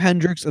Liam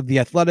Hendriks of the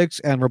Athletics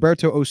and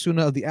Roberto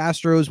Osuna of the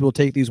Astros. We'll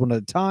take these one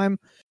at a time.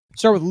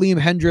 Start with Liam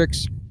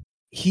Hendriks.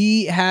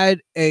 He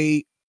had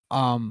a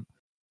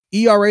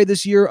ERA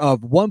this year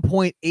of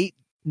 1.8,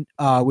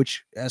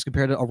 which as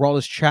compared to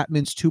Aroldis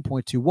Chapman's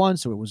 2.21,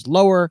 so it was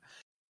lower.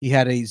 He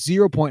had a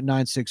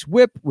 0.96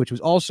 whip, which was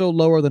also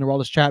lower than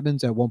Aroldis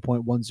Chapman's at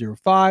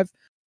 1.105.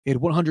 He had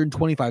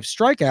 125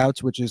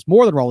 strikeouts, which is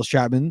more than Aroldis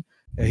Chapman.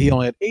 He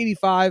only had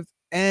 85,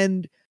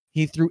 and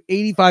he threw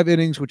 85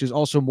 innings, which is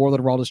also more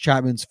than Aroldis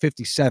Chapman's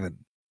 57.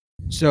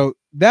 So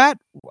that,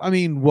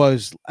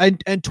 was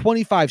and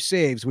 25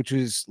 saves, which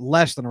is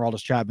less than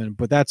Aroldis Chapman,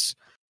 but that's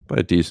by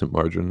a decent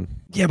margin.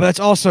 Yeah, but that's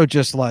also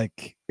just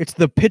like it's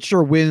the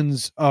pitcher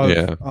wins of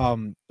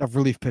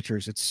relief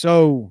pitchers. It's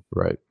so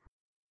right.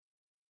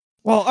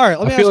 Well, all right.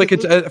 I feel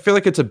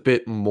like it's a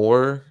bit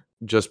more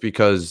just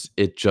because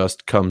it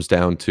just comes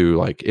down to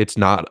like it's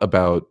not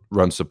about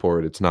run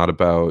support. It's not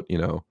about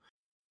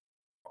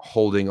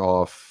holding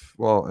off.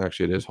 Well,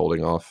 actually, it is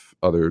holding off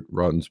other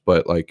runs,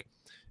 but like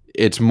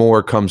it's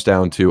more comes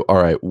down to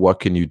all right. What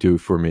can you do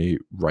for me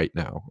right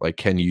now? Like,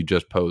 can you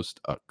just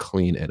post a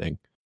clean inning?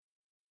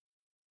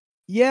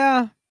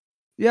 Yeah.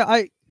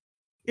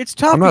 It's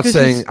tough. I'm not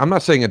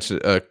saying it's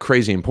a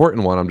crazy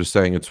important one. I'm just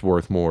saying it's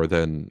worth more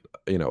than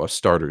a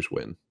starter's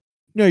win.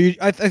 No,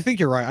 I think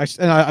you're right.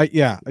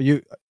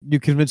 You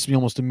convinced me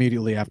almost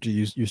immediately after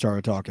you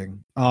started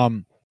talking.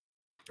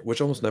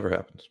 Which almost never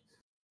happens.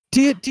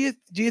 Do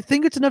you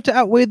think it's enough to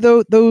outweigh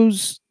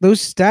those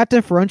stat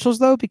differentials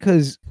though?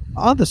 Because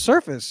on the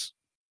surface,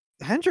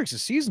 Hendriks'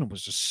 season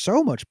was just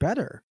so much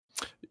better.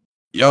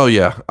 Oh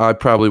yeah, I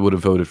probably would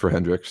have voted for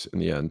Hendriks in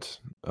the end.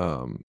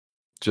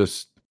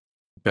 Just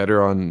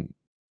better on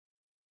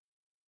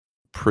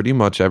pretty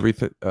much every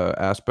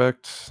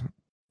aspect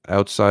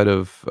outside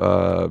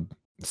of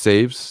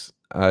saves.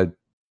 I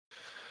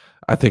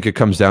think it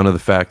comes down to the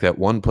fact that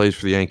one plays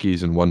for the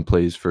Yankees and one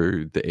plays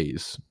for the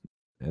A's,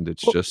 and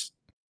it's just.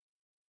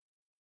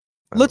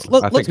 Let's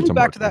move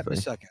back to that in a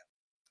second.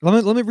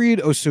 Let me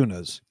read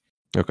Osuna's.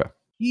 Okay.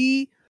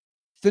 He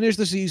finished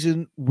the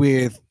season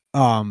with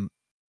a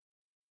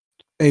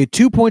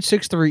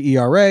 2.63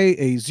 ERA,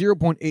 a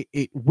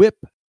 0.88 WHIP,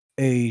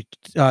 a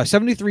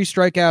 73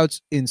 strikeouts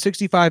in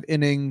 65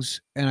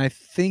 innings, and I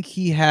think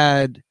he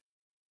had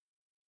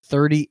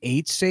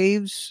 38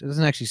 saves. It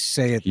doesn't actually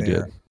say it there. He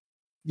did.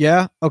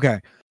 Yeah? Okay.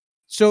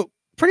 So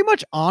pretty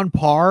much on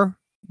par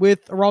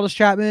with Aroldis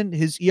Chapman.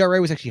 His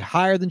ERA was actually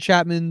higher than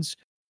Chapman's.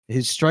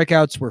 His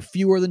strikeouts were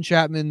fewer than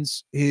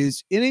Chapman's.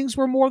 His innings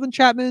were more than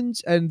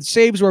Chapman's, and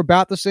saves were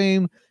about the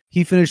same.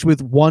 He finished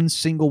with one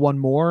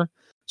more.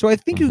 So I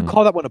think you could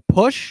call that one a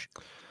push.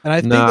 And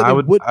I think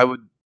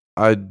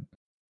I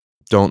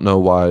don't know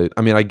why.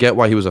 I mean, I get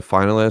why he was a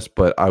finalist,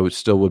 but I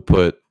would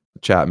put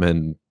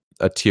Chapman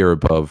a tier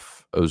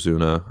above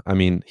Ozuna. I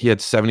mean, he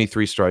had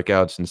 73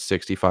 strikeouts in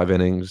 65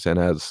 innings, and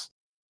as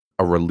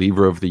a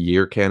reliever of the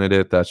year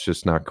candidate, that's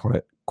just not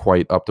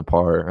quite up to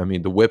par. I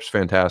mean, the WHIP's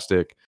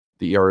fantastic.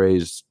 The ERA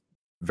is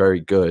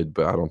very good,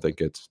 but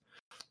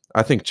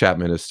I think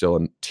Chapman is still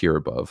a tier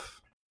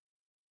above.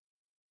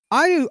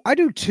 I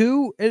do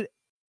too.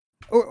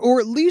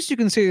 Or at least you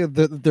can say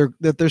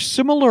that they're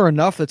similar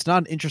enough that's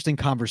not an interesting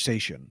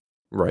conversation.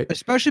 Right.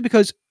 Especially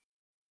because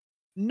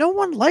no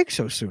one likes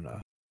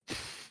Osuna.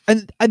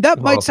 And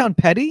that might sound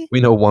petty.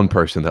 We know one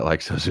person that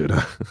likes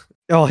Osuna.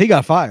 Oh, he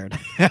got fired.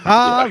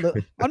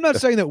 I'm not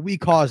saying that we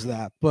caused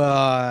that,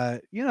 but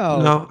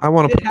No, I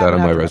want to put that on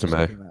my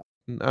resume.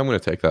 I'm going to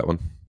take that one.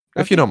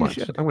 If you don't mind,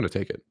 I'm going to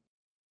take it.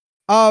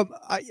 I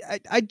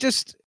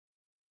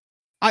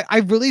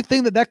really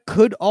think that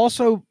could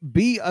also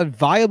be a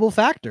viable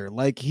factor.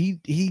 Like he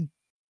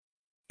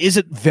is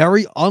a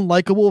very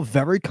unlikable,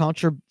 very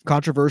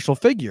controversial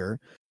figure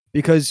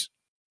because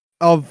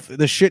of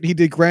the shit he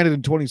did, granted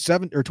in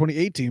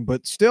 2018,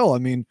 but still, I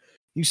mean,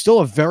 he's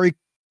still a very,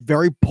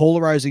 very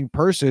polarizing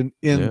person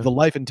in the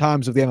life and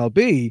times of the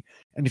MLB.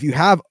 And if you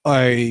have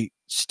a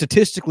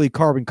statistically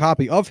carbon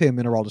copy of him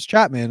in Aroldis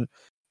Chapman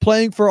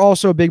playing for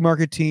also a big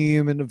market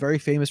team and a very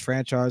famous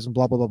franchise and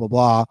blah, blah, blah, blah,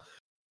 blah,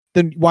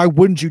 then why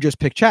wouldn't you just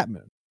pick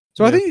Chapman?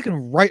 So I think you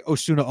can write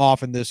Osuna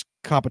off in this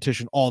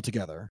competition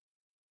altogether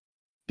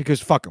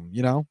because fuck him,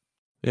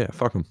 Yeah,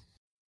 fuck him.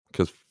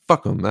 Because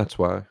fuck him, that's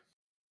why.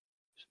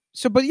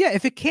 So, but yeah,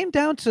 if it came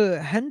down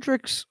to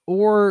Hendriks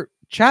or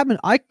Chapman,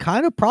 I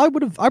probably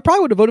would have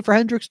voted for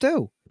Hendriks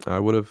too. I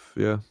would have,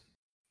 yeah.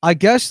 I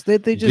guess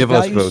that they just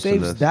value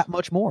saves that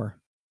much more.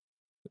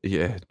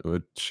 Yeah,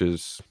 which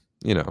is,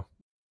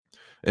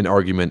 an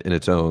argument in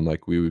its own,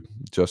 like we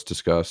just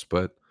discussed,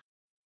 but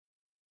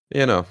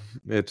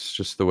it's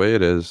just the way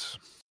it is.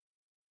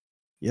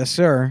 Yes,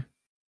 sir.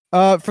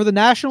 For the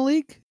National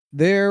League,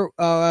 there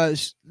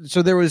was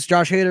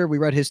Josh Hader. We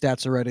read his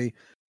stats already.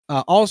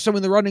 Also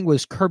in the running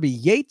was Kirby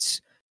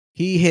Yates.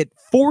 He hit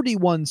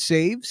 41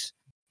 saves.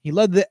 He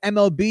led the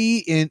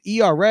MLB in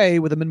ERA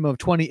with a minimum of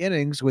 20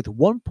 innings with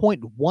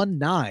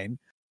 1.19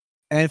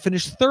 and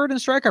finished third in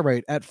strikeout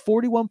rate at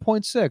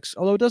 41.6,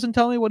 although it doesn't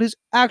tell me what his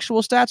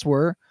actual stats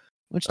were,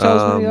 which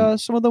tells me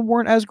some of them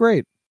weren't as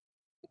great.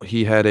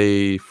 He had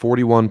a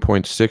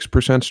 41.6%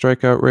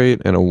 strikeout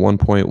rate and a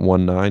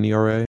 1.19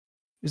 ERA.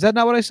 Is that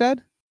not what I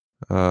said?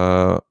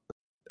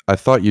 I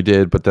thought you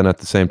did, but then at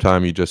the same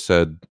time, you just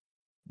said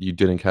you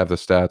didn't have the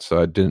stats,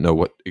 so I didn't know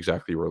what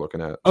exactly you were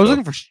looking at. I was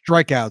looking for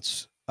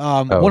strikeouts.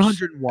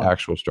 101.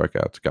 Actual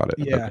strikeouts. Got it.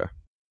 Yeah. Okay.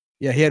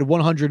 Yeah, he had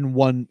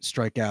 101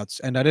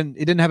 strikeouts, and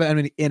he didn't have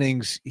any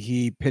innings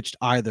he pitched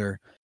either,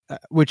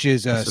 which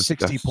is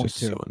 60.2.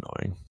 So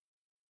annoying.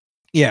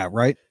 Yeah,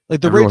 right.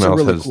 Like the rates are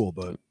really cool,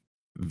 but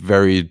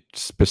very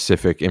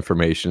specific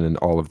information in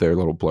all of their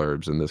little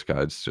blurbs, and this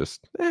guy's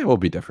just, we'll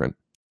be different.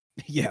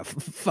 Yeah,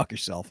 fuck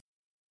yourself.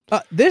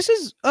 This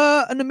is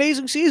an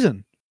amazing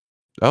season.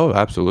 Oh,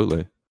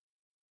 absolutely.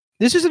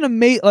 This is an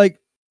amazing,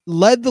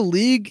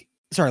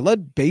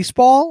 led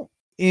baseball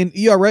in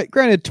ERA.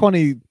 Granted,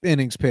 20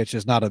 innings pitched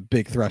is not a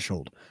big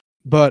threshold,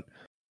 but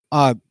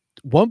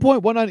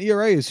 1.19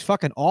 ERA is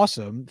fucking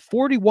awesome.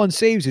 41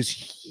 saves is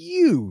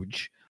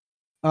huge.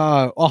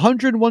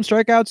 101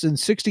 strikeouts in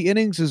 60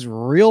 innings is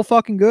real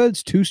fucking good.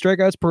 It's 2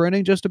 strikeouts per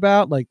inning, just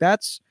about. Like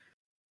that's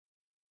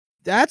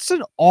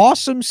an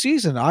awesome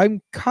season.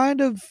 I'm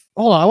kind of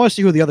hold on. I want to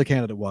see who the other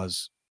candidate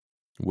was.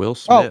 Will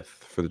Smith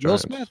for the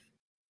Giants. Will Smith.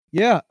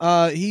 Yeah.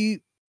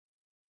 He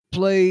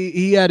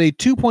had a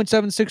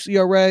 2.76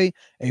 ERA,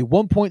 a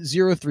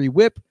 1.03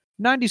 WHIP,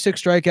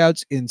 96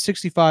 strikeouts in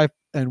 65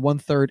 and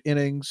 1/3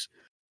 innings.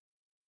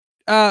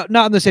 Not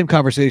in the same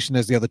conversation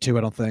as the other two,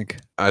 I don't think.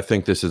 I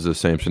think this is the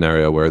same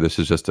scenario where this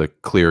is just a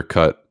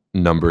clear-cut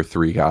number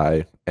 3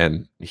 guy,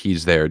 and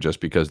he's there just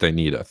because they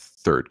need a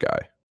third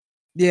guy.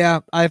 Yeah,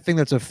 I think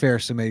that's a fair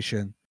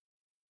summation.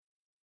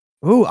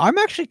 Ooh, I'm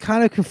actually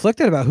kind of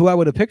conflicted about who I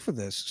would have picked for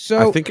this.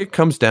 So I think it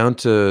comes down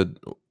to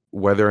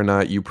whether or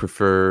not you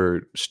prefer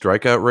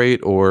strikeout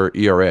rate or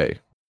ERA.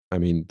 I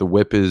mean, the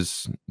WHIP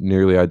is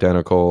nearly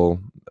identical.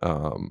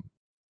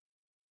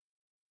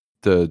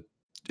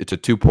 It's a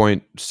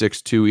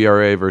 2.62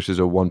 ERA versus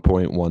a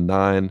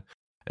 1.19,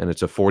 and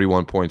it's a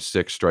 41.6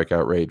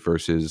 strikeout rate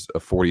versus a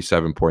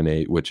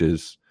 47.8, which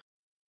is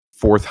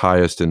 4th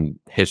highest in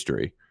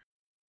history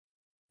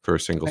for a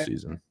single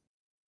season.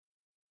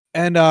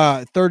 And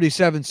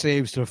 37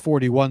 saves to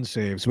 41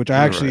 saves, which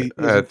I think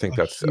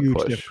that's a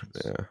push.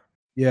 Difference.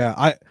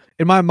 Yeah.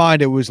 In my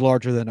mind, it was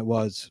larger than it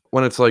was.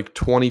 When it's like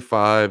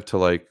 25 to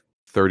like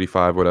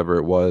 35, whatever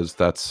it was,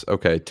 that's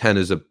okay. 10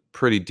 is a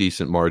pretty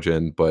decent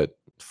margin, but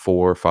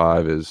 4 or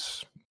 5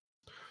 is,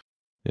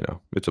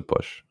 it's a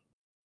push.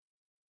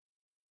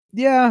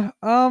 Yeah.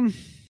 Why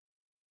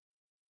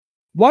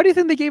do you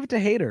think they gave it to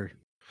Hader?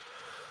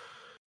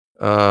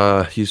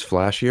 He's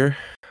flashier,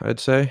 I'd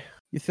say.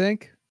 You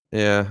think?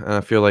 Yeah, and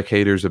I feel like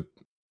Hader's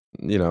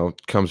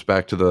comes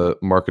back to the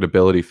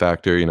marketability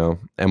factor.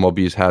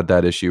 MLB's had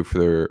that issue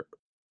for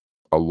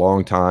a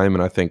long time,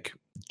 and I think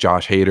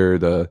Josh Hader,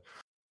 the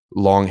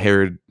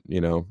long-haired,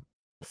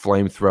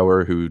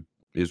 flamethrower who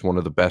is one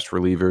of the best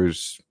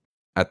relievers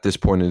at this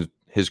point in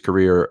his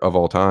career of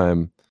all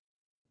time,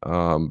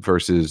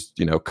 versus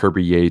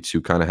Kirby Yates,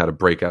 who kind of had a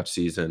breakout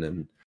season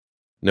and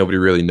nobody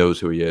really knows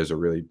who he is or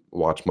really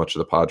watched much of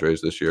the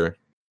Padres this year.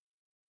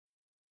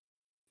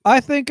 I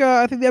think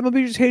the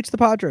MLB just hates the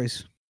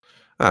Padres.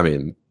 I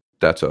mean,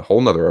 that's a whole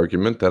nother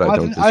argument that I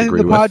don't disagree with. I think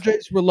the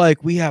Padres were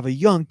like, we have a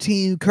young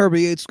team.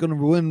 Kirby Yates is going to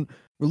win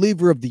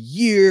reliever of the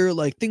year.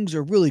 Like, things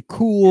are really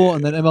cool.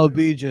 And then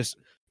MLB just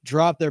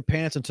dropped their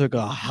pants and took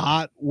a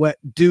hot, wet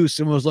deuce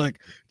and was like,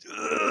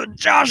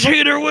 Josh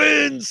Hader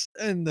wins.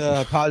 And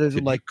the Padres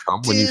were like,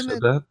 come when you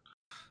said that?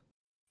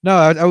 No,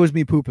 I was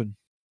me pooping.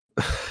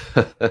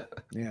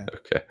 Yeah.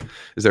 Okay.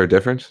 Is there a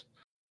difference?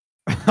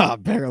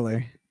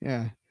 Barely.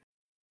 Yeah.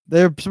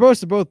 They're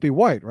supposed to both be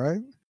white,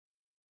 right?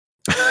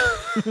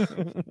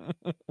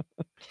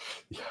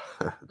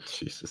 Yeah,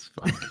 Jesus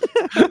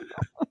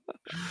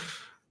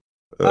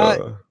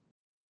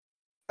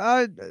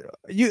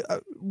you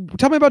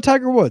tell me about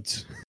Tiger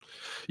Woods.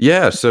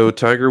 Yeah, so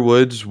Tiger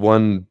Woods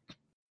won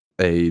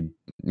a,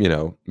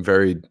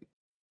 very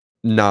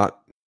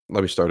not.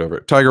 Let me start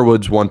over. Tiger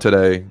Woods won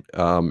today.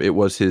 It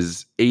was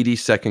his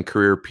 82nd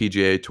career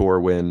PGA Tour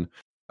win,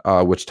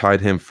 which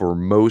tied him for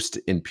most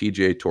in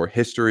PGA Tour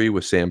history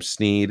with Sam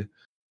Snead.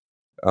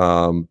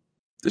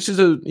 This is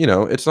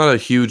it's not a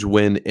huge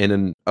win in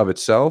and of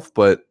itself,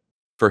 but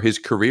for his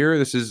career,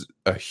 this is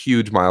a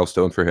huge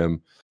milestone for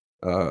him,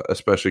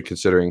 especially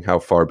considering how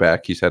far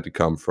back he's had to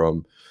come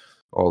from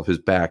all of his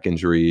back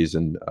injuries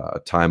and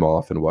time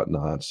off and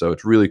whatnot. So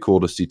it's really cool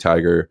to see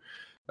Tiger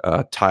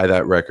tie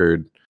that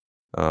record.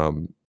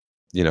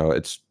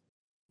 It's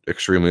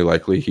extremely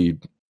likely he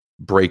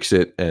breaks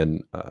it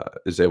and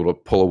is able to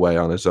pull away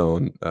on his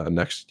own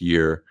next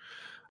year.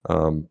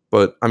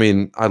 But I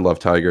mean, I love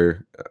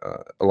Tiger.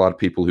 A lot of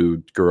people who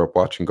grew up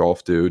watching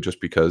golf do,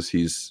 just because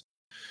he's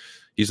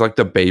like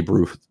the Babe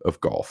Ruth of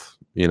golf.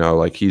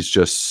 Like he's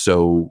just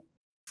so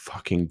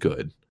fucking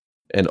good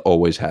and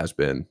always has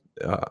been.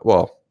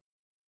 Quote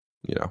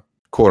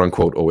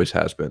unquote, always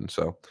has been.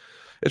 So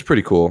it's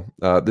pretty cool.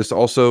 This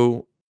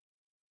also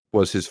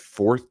was his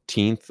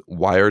 14th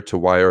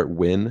wire-to-wire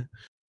win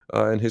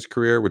in his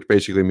career, which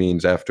basically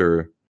means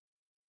after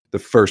the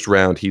first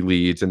round he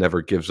leads and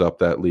never gives up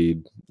that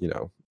lead,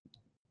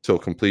 till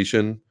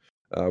completion.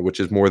 which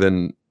is more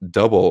than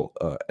double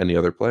any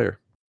other player,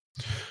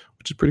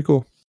 which is pretty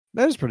cool.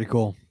 That is pretty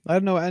cool. I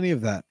didn't know any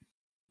of that.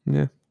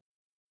 Yeah.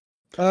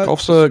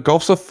 Golf's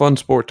a fun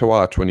sport to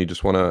watch when you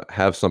just want to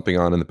have something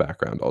on in the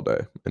background all day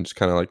and just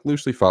kind of like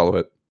loosely follow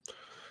it.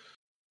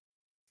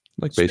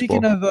 Like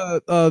Speaking baseball.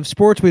 of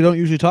sports we don't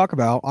usually talk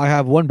about, I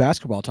have one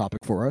basketball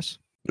topic for us.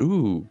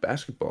 Ooh,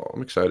 basketball.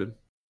 I'm excited.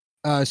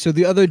 So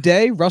the other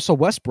day, Russell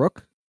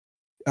Westbrook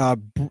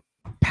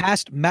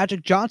passed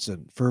Magic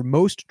Johnson for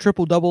most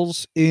triple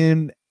doubles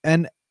in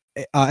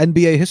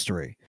NBA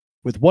history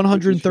with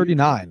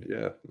 139.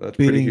 Yeah, that's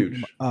beating, pretty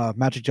huge.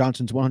 Magic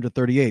Johnson's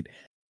 138.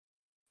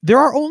 There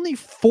are only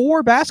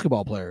 4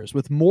 basketball players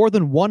with more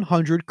than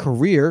 100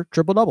 career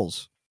triple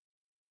doubles.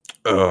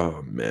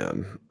 Oh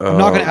man, I'm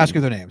not going to ask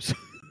you their names.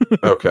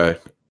 Okay.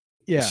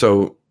 Yeah.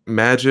 So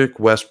Magic,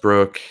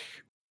 Westbrook.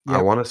 Yep.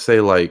 I want to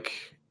say like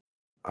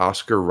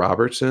Oscar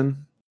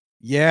Robertson.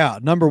 Yeah,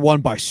 number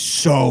 1 by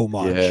so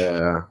much.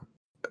 Yeah.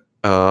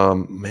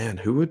 Man,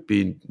 who would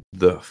be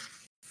the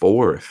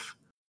 4th?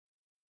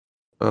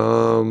 I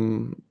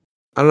don't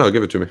know.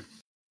 Give it to me.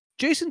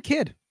 Jason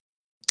Kidd.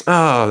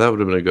 Oh, that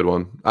would have been a good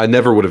one. I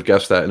never would have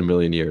guessed that in a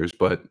million years,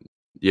 but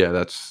yeah,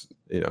 that's,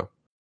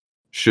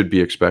 should be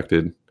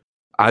expected.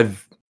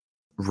 I've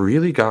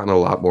really gotten a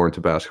lot more into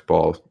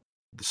basketball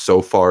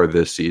so far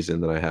this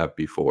season than I have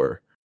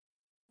before.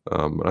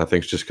 And I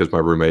think it's just because my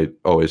roommate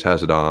always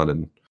has it on,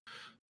 and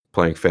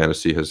playing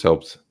fantasy has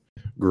helped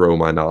grow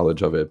my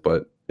knowledge of it.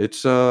 But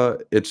it's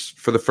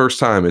for the first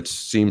time, it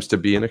seems to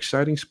be an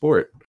exciting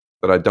sport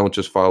that I don't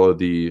just follow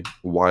the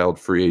wild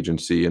free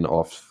agency and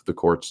off the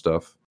court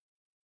stuff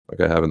like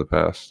I have in the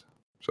past.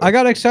 So. I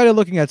got excited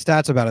looking at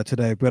stats about it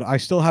today, but I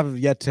still haven't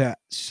yet to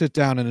sit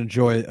down and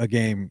enjoy a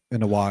game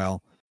in a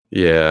while.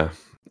 Yeah.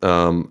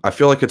 I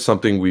feel like it's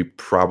something we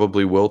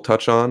probably will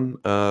touch on,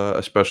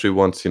 especially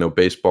once,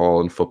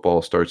 baseball and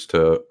football starts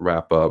to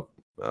wrap up.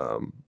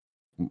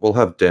 We'll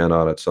have Dan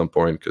on at some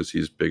point because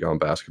he's big on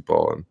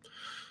basketball, and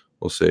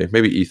we'll see.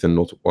 Maybe Ethan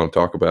will want to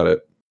talk about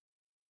it.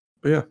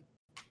 But yeah.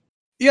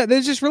 Yeah,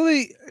 there's just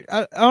really,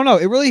 I don't know.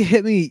 It really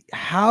hit me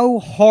how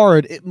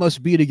hard it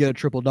must be to get a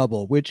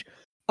triple-double, which,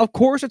 of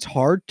course, it's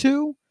hard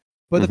to.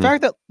 But the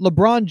fact that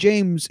LeBron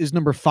James is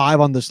number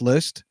 5 on this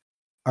list,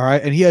 all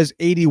right, and he has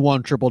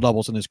 81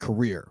 triple-doubles in his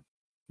career,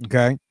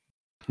 okay?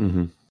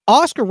 Mm-hmm.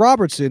 Oscar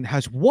Robertson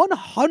has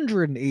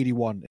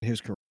 181 in his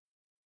career.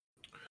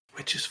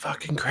 Which is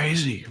fucking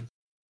crazy.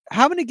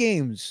 How many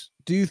games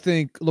do you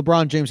think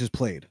LeBron James has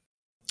played?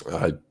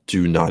 I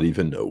do not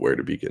even know where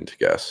to begin to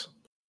guess.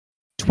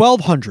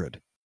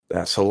 1,200.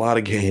 That's a lot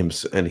of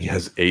games, and he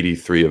has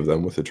 83 of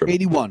them with a triple.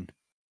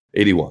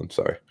 81,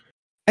 sorry.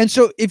 And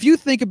so if you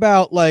think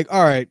about, like,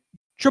 all right,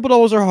 triple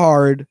doubles are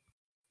hard.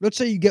 Let's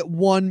say you get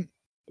one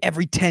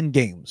every 10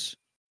 games.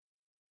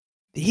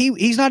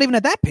 He's not even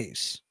at that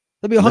pace.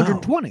 That'd be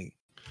 120.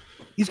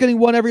 No. He's getting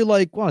one every,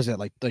 like, what is that,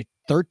 like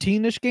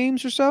 13-ish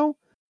games or so?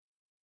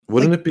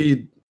 Wouldn't it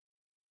be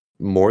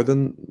more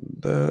than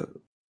the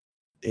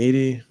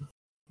 80?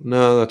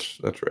 No, that's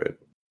right.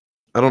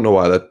 I don't know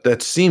why.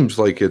 That seems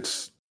like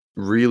it's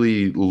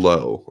really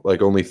low,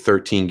 like only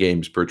 13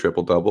 games per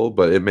triple-double,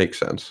 but it makes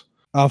sense.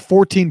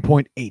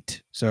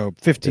 14.8, so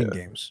 15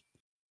 games.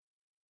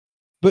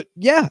 But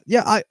yeah,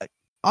 I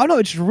don't know.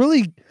 It's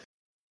really,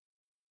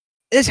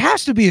 it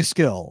has to be a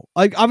skill.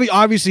 Like, I mean,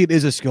 obviously it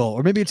is a skill,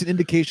 or maybe it's an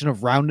indication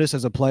of roundness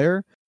as a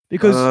player,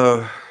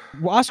 because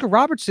Oscar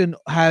Robertson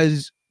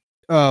has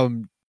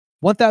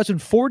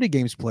 1,040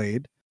 games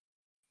played,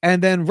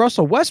 and then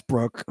Russell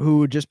Westbrook,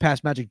 who just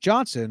passed Magic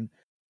Johnson,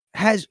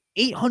 has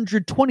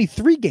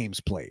 823 games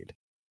played.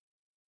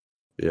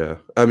 Yeah.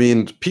 I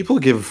mean, people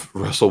give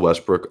Russell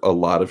Westbrook a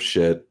lot of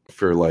shit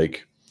for,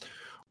 like,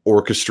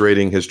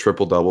 orchestrating his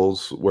triple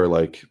doubles, where,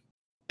 like,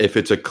 if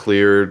it's a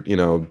clear,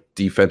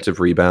 defensive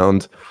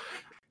rebound,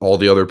 all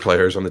the other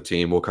players on the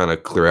team will kind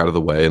of clear out of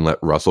the way and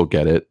let Russell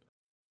get it.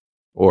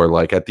 Or,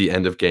 like, at the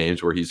end of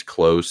games where he's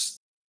close,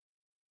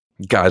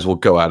 guys will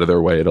go out of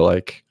their way to,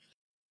 like,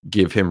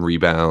 give him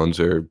rebounds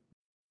or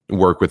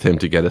work with him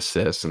to get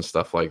assists and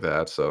stuff like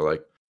that. So,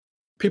 like,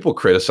 people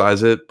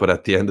criticize it, but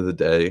at the end of the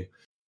day,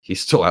 he's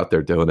still out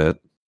there doing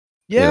it.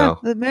 Yeah,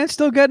 the man's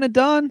still getting it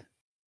done.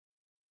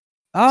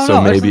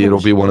 So maybe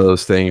it'll be one of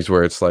those things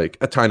where it's like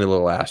a tiny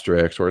little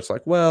asterisk, where it's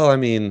like, well, I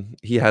mean,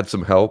 he had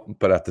some help,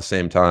 but at the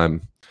same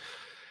time,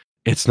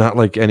 it's not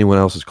like anyone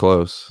else is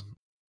close.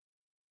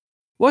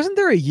 Wasn't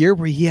there a year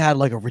where he had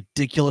like a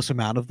ridiculous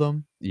amount of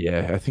them?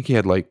 Yeah, I think he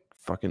had like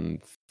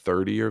fucking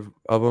 30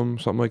 of them,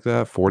 something like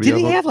that. 40 of them.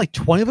 Didn't he have like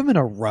 20 of them in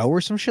a row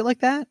or some shit like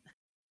that?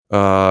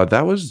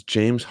 That was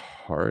James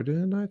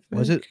Harden, I think.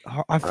 Was it?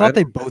 I thought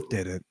they both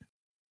did it.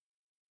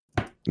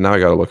 Now I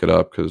gotta look it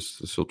up because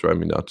this will drive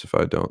me nuts if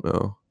I don't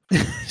know.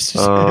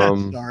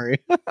 Sorry.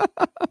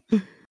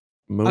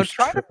 Most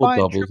triple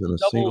doubles in a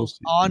single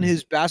season on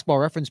his Basketball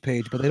Reference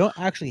page, but they don't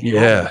actually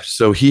have it.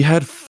 So he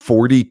had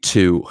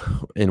 42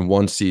 in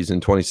one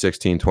season,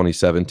 2016,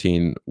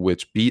 2017,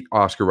 which beat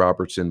Oscar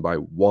Robertson by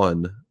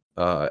 1.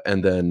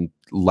 And then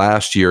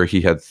last year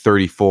he had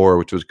 34,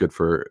 which was good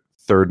for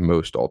third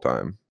most all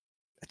time.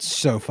 It's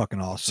so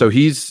fucking awesome. So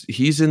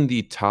he's in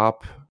the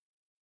top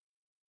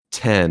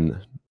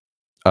 10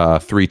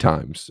 3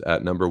 times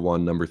at number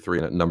 1, number 3,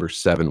 and at number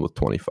 7 with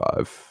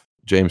 25.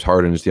 James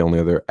Harden is the only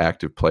other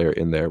active player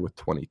in there with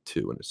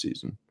 22 in a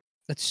season.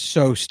 That's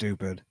so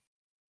stupid.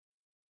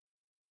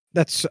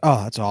 That's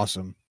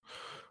awesome.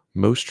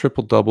 Most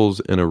triple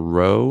doubles in a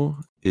row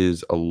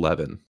is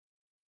 11.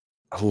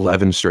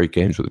 11 straight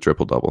games with a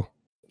triple double.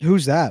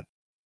 Who's that?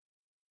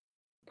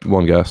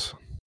 One guess.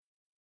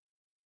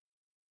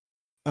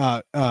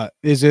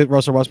 Is it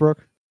Russell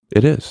Westbrook?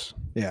 It is.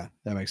 Yeah,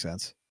 that makes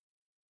sense.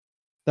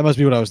 That must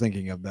be what I was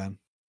thinking of then.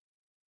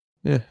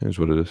 Yeah, here's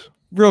what it is.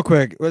 Real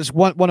quick, there's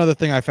one other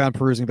thing I found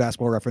perusing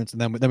Basketball Reference, and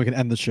then we can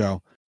end the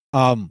show.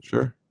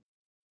 Sure.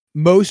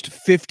 Most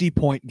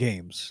 50-point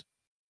games.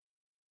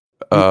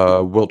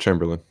 Wilt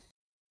Chamberlain.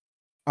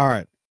 All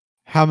right.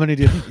 How many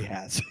do you think he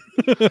has?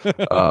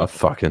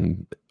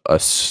 Fucking a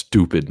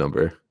stupid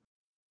number.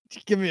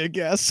 Give me a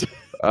guess.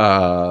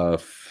 I'll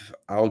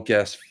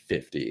guess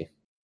 50.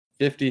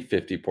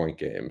 50-point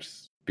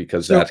games,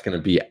 because that's going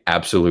to be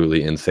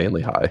absolutely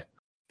insanely high.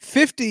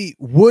 50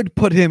 would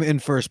put him in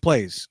first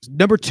place.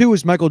 Number 2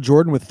 is Michael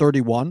Jordan with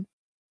 31.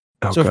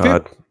 Oh, so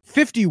God.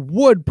 50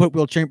 would put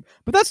Wilt Chamberlain,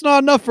 but that's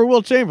not enough for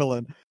Wilt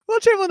Chamberlain.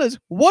 Wilt Chamberlain has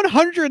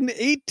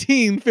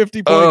 118 50-point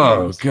games.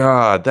 Oh,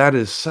 God. That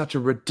is such a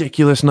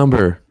ridiculous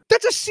number.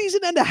 That's a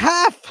season and a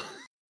half.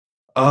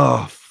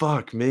 Oh,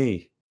 fuck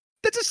me.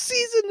 That's a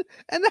season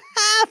and a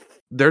half.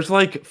 There's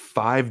like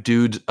 5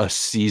 dudes a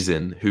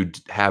season who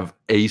have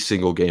a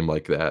single game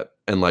like that.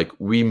 And like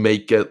we may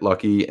get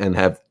lucky and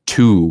have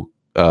 2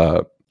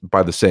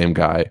 by the same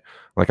guy.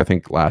 Like I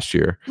think last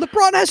year.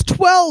 LeBron has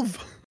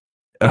 12.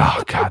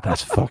 Oh, God,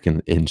 that's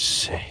fucking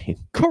insane.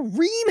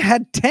 Kareem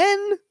had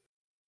 10.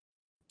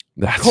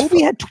 Kobe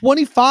had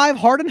 25.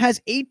 Harden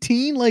has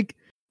 18. Like,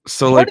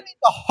 so Harden needs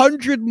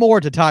 100 more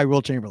to tie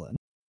Wilt Chamberlain.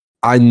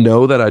 I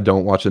know that I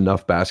don't watch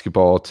enough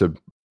basketball to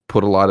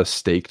put a lot of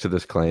stake to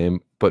this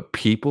claim, but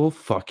people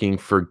fucking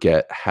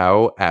forget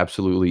how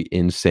absolutely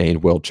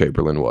insane Wilt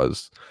Chamberlain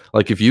was.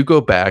 Like, if you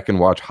go back and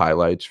watch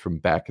highlights from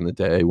back in the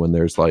day when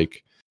there's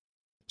like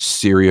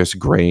serious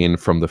grain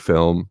from the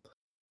film,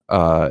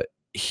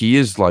 he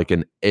is like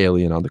an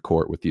alien on the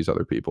court with these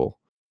other people.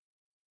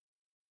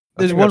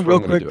 There's one real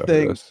quick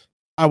thing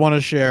I want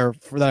to share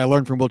that I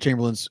learned from Wilt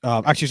Chamberlain's.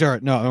 Actually, sorry,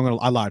 no,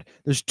 I lied.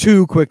 There's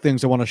 2 quick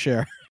things I want to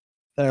share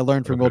that I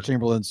learned from Wilt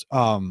Chamberlain's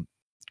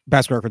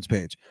Basketball Reference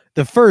page.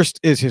 The first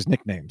is his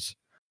nicknames,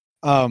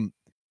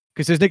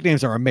 because his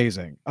nicknames are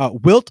amazing.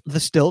 Wilt the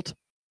Stilt,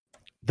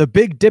 the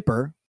Big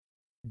Dipper,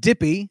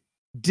 Dippy,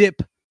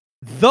 Dip,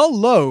 the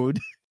Load,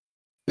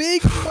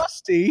 Big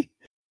Musty,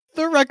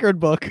 the Record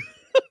Book.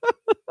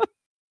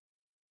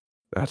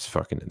 That's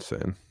fucking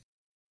insane.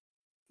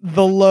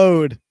 The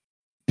Load,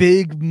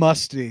 Big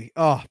Musty.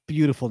 Oh,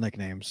 beautiful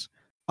nicknames.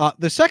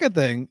 The second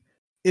thing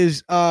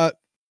is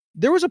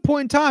there was a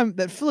point in time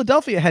that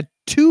Philadelphia had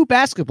 2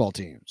 basketball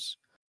teams.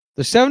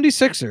 The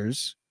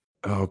 76ers.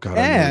 Oh, God.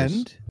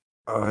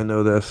 I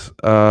know this.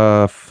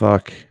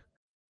 Fuck.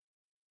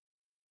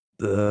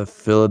 The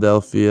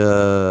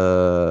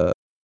Philadelphia.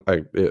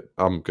 I'm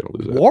going to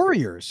lose it.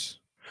 Warriors.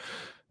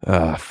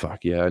 Fuck.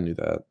 Yeah, I knew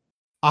that.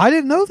 I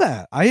didn't know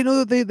that. I didn't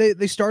know that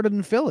they started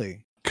in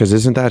Philly. Because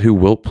isn't that who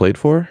Wilt played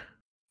for?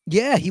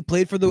 Yeah, he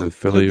played for the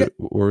Philly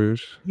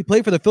Warriors. He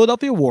played for the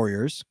Philadelphia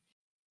Warriors.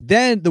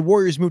 Then the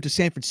Warriors moved to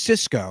San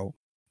Francisco,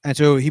 and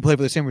so he played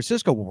for the San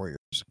Francisco Warriors.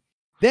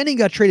 Then he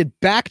got traded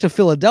back to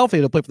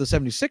Philadelphia to play for the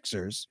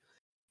 76ers,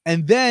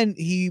 and then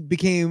he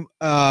became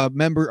a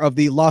member of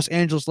the Los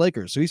Angeles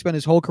Lakers. So he spent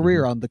his whole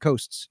career on the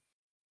coasts.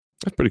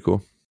 That's pretty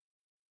cool.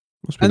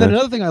 And then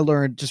another thing I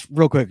learned, just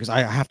real quick, because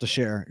I have to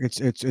share,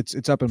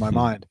 it's up in my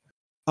mind.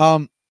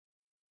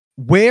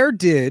 Where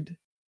did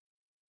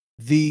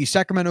the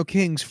Sacramento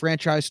Kings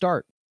franchise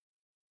start?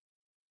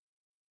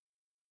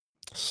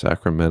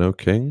 Sacramento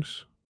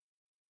Kings?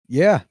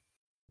 Yeah.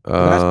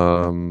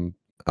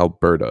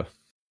 Alberta.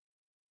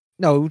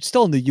 No, it's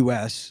still in the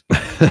U.S.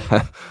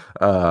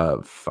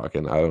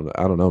 Fucking, I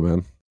don't know,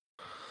 man.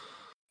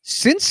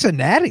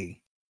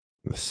 Cincinnati.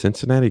 The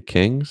Cincinnati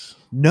Kings?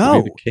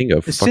 No, the king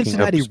of the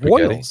Cincinnati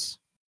Royals.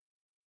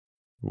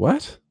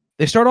 What?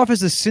 They start off as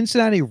the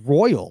Cincinnati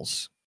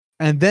Royals,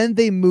 and then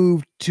they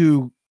moved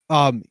to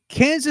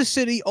Kansas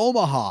City,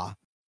 Omaha,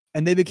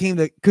 and they became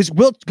not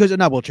Wilt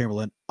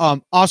Chamberlain.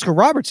 Oscar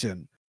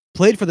Robertson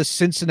played for the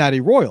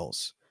Cincinnati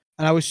Royals,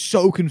 and I was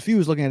so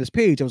confused looking at his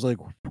page. I was like,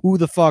 "Who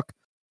the fuck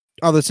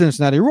are the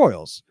Cincinnati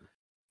Royals?"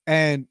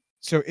 And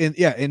so in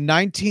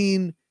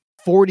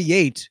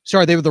 1948,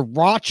 they were the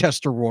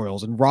Rochester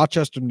Royals in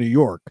Rochester, New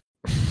York.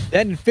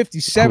 Then in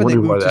 57, they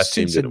moved to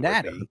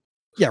Cincinnati.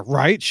 Yeah,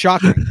 right.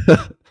 Shocking.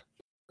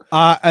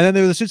 And then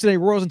they were the Cincinnati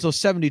Royals until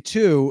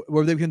 72,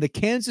 where they became the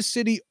Kansas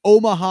City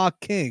Omaha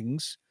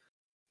Kings.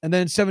 And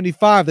then in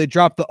 75, they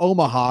dropped the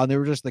Omaha, and they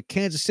were just the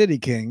Kansas City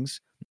Kings.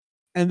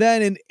 And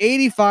then in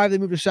 85, they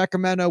moved to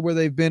Sacramento, where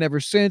they've been ever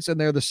since, and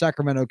they're the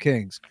Sacramento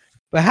Kings.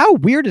 But how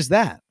weird is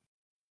that?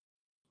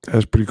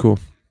 That's pretty cool.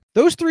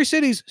 Those 3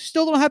 cities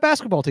still don't have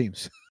basketball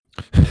teams.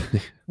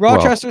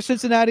 Rochester, well,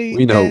 Cincinnati,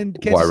 we know and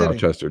Kansas why City.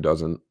 Rochester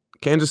doesn't.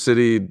 Kansas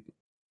City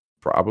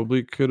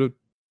probably could have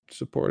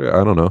supported.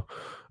 I don't know.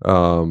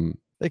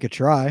 They could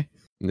try.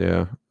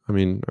 Yeah, I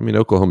mean,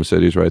 Oklahoma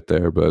City's right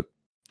there, but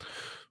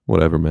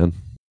whatever, man.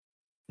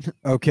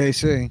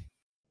 OKC.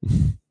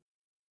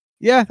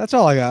 Yeah, that's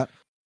all I got.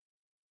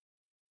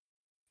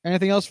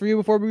 Anything else for you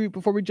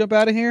before we jump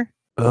out of here?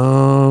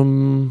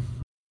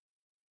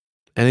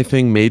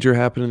 Anything major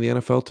happened in the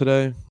NFL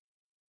today?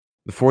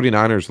 The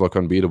 49ers look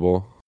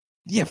unbeatable.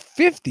 Yeah,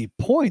 50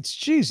 points.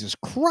 Jesus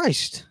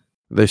Christ.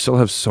 They still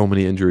have so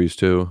many injuries,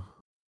 too.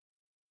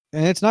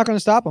 And it's not going to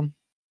stop them.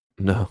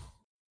 No.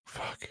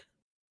 Fuck.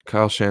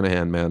 Kyle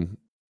Shanahan, man.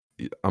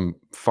 I'm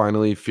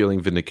finally feeling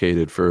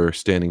vindicated for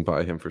standing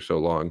by him for so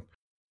long.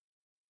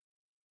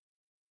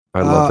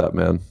 I love that,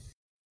 man.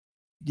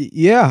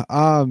 Yeah.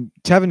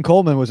 Tevin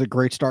Coleman was a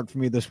great start for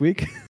me this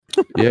week.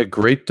 Yeah,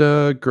 great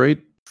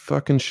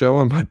fucking show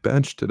on my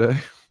bench today.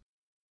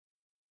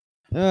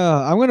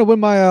 I'm going to win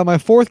my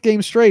fourth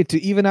game straight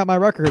to even out my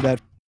record.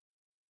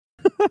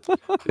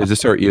 Is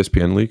this our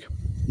ESPN league?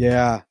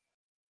 Yeah.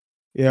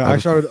 Yeah, I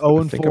started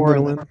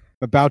 0-4 and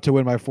about to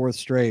win my fourth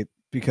straight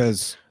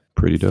because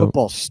pretty dope.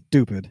 Football's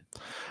stupid.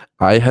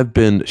 I have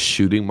been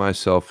shooting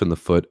myself in the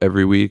foot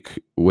every week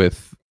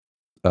with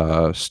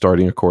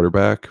starting a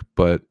quarterback,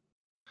 but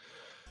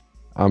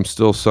I'm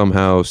still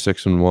somehow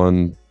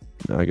 6-1.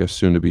 I guess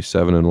soon to be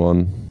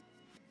 7-1.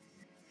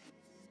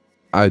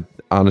 I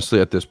honestly,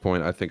 at this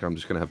point, I think I'm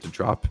just gonna have to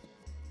drop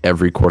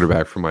every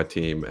quarterback from my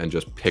team and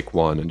just pick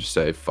one and just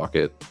say fuck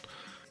it,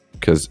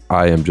 because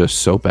I am just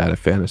so bad at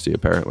fantasy.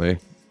 Apparently,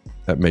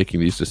 at making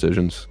these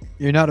decisions.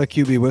 You're not a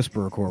QB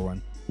whisperer,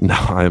 Corwin. No,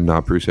 I am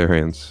not Bruce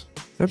Arians.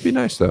 That'd be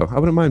nice though. I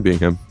wouldn't mind being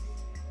him.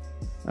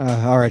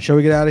 All right, shall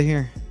we get out of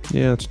here?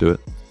 Yeah, let's do it.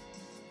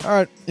 All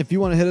right, if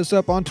you want to hit us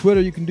up on Twitter,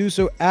 you can do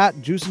so at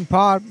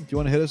JuicingPod. If you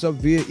want to hit us up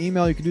via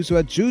email, you can do so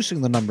at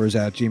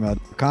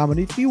juicingthenumbers@gmail.com. And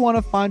if you want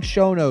to find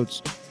show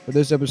notes for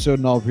this episode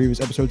and all previous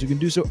episodes, you can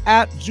do so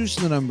at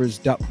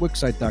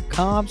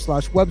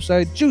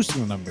juicingthenumbers.wixsite.com/website,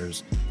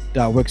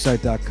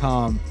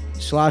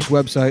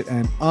 juicingthenumbers.wixsite.com/website.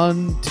 And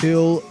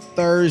until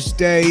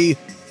Thursday,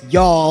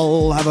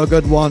 y'all have a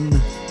good one.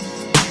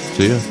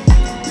 See ya.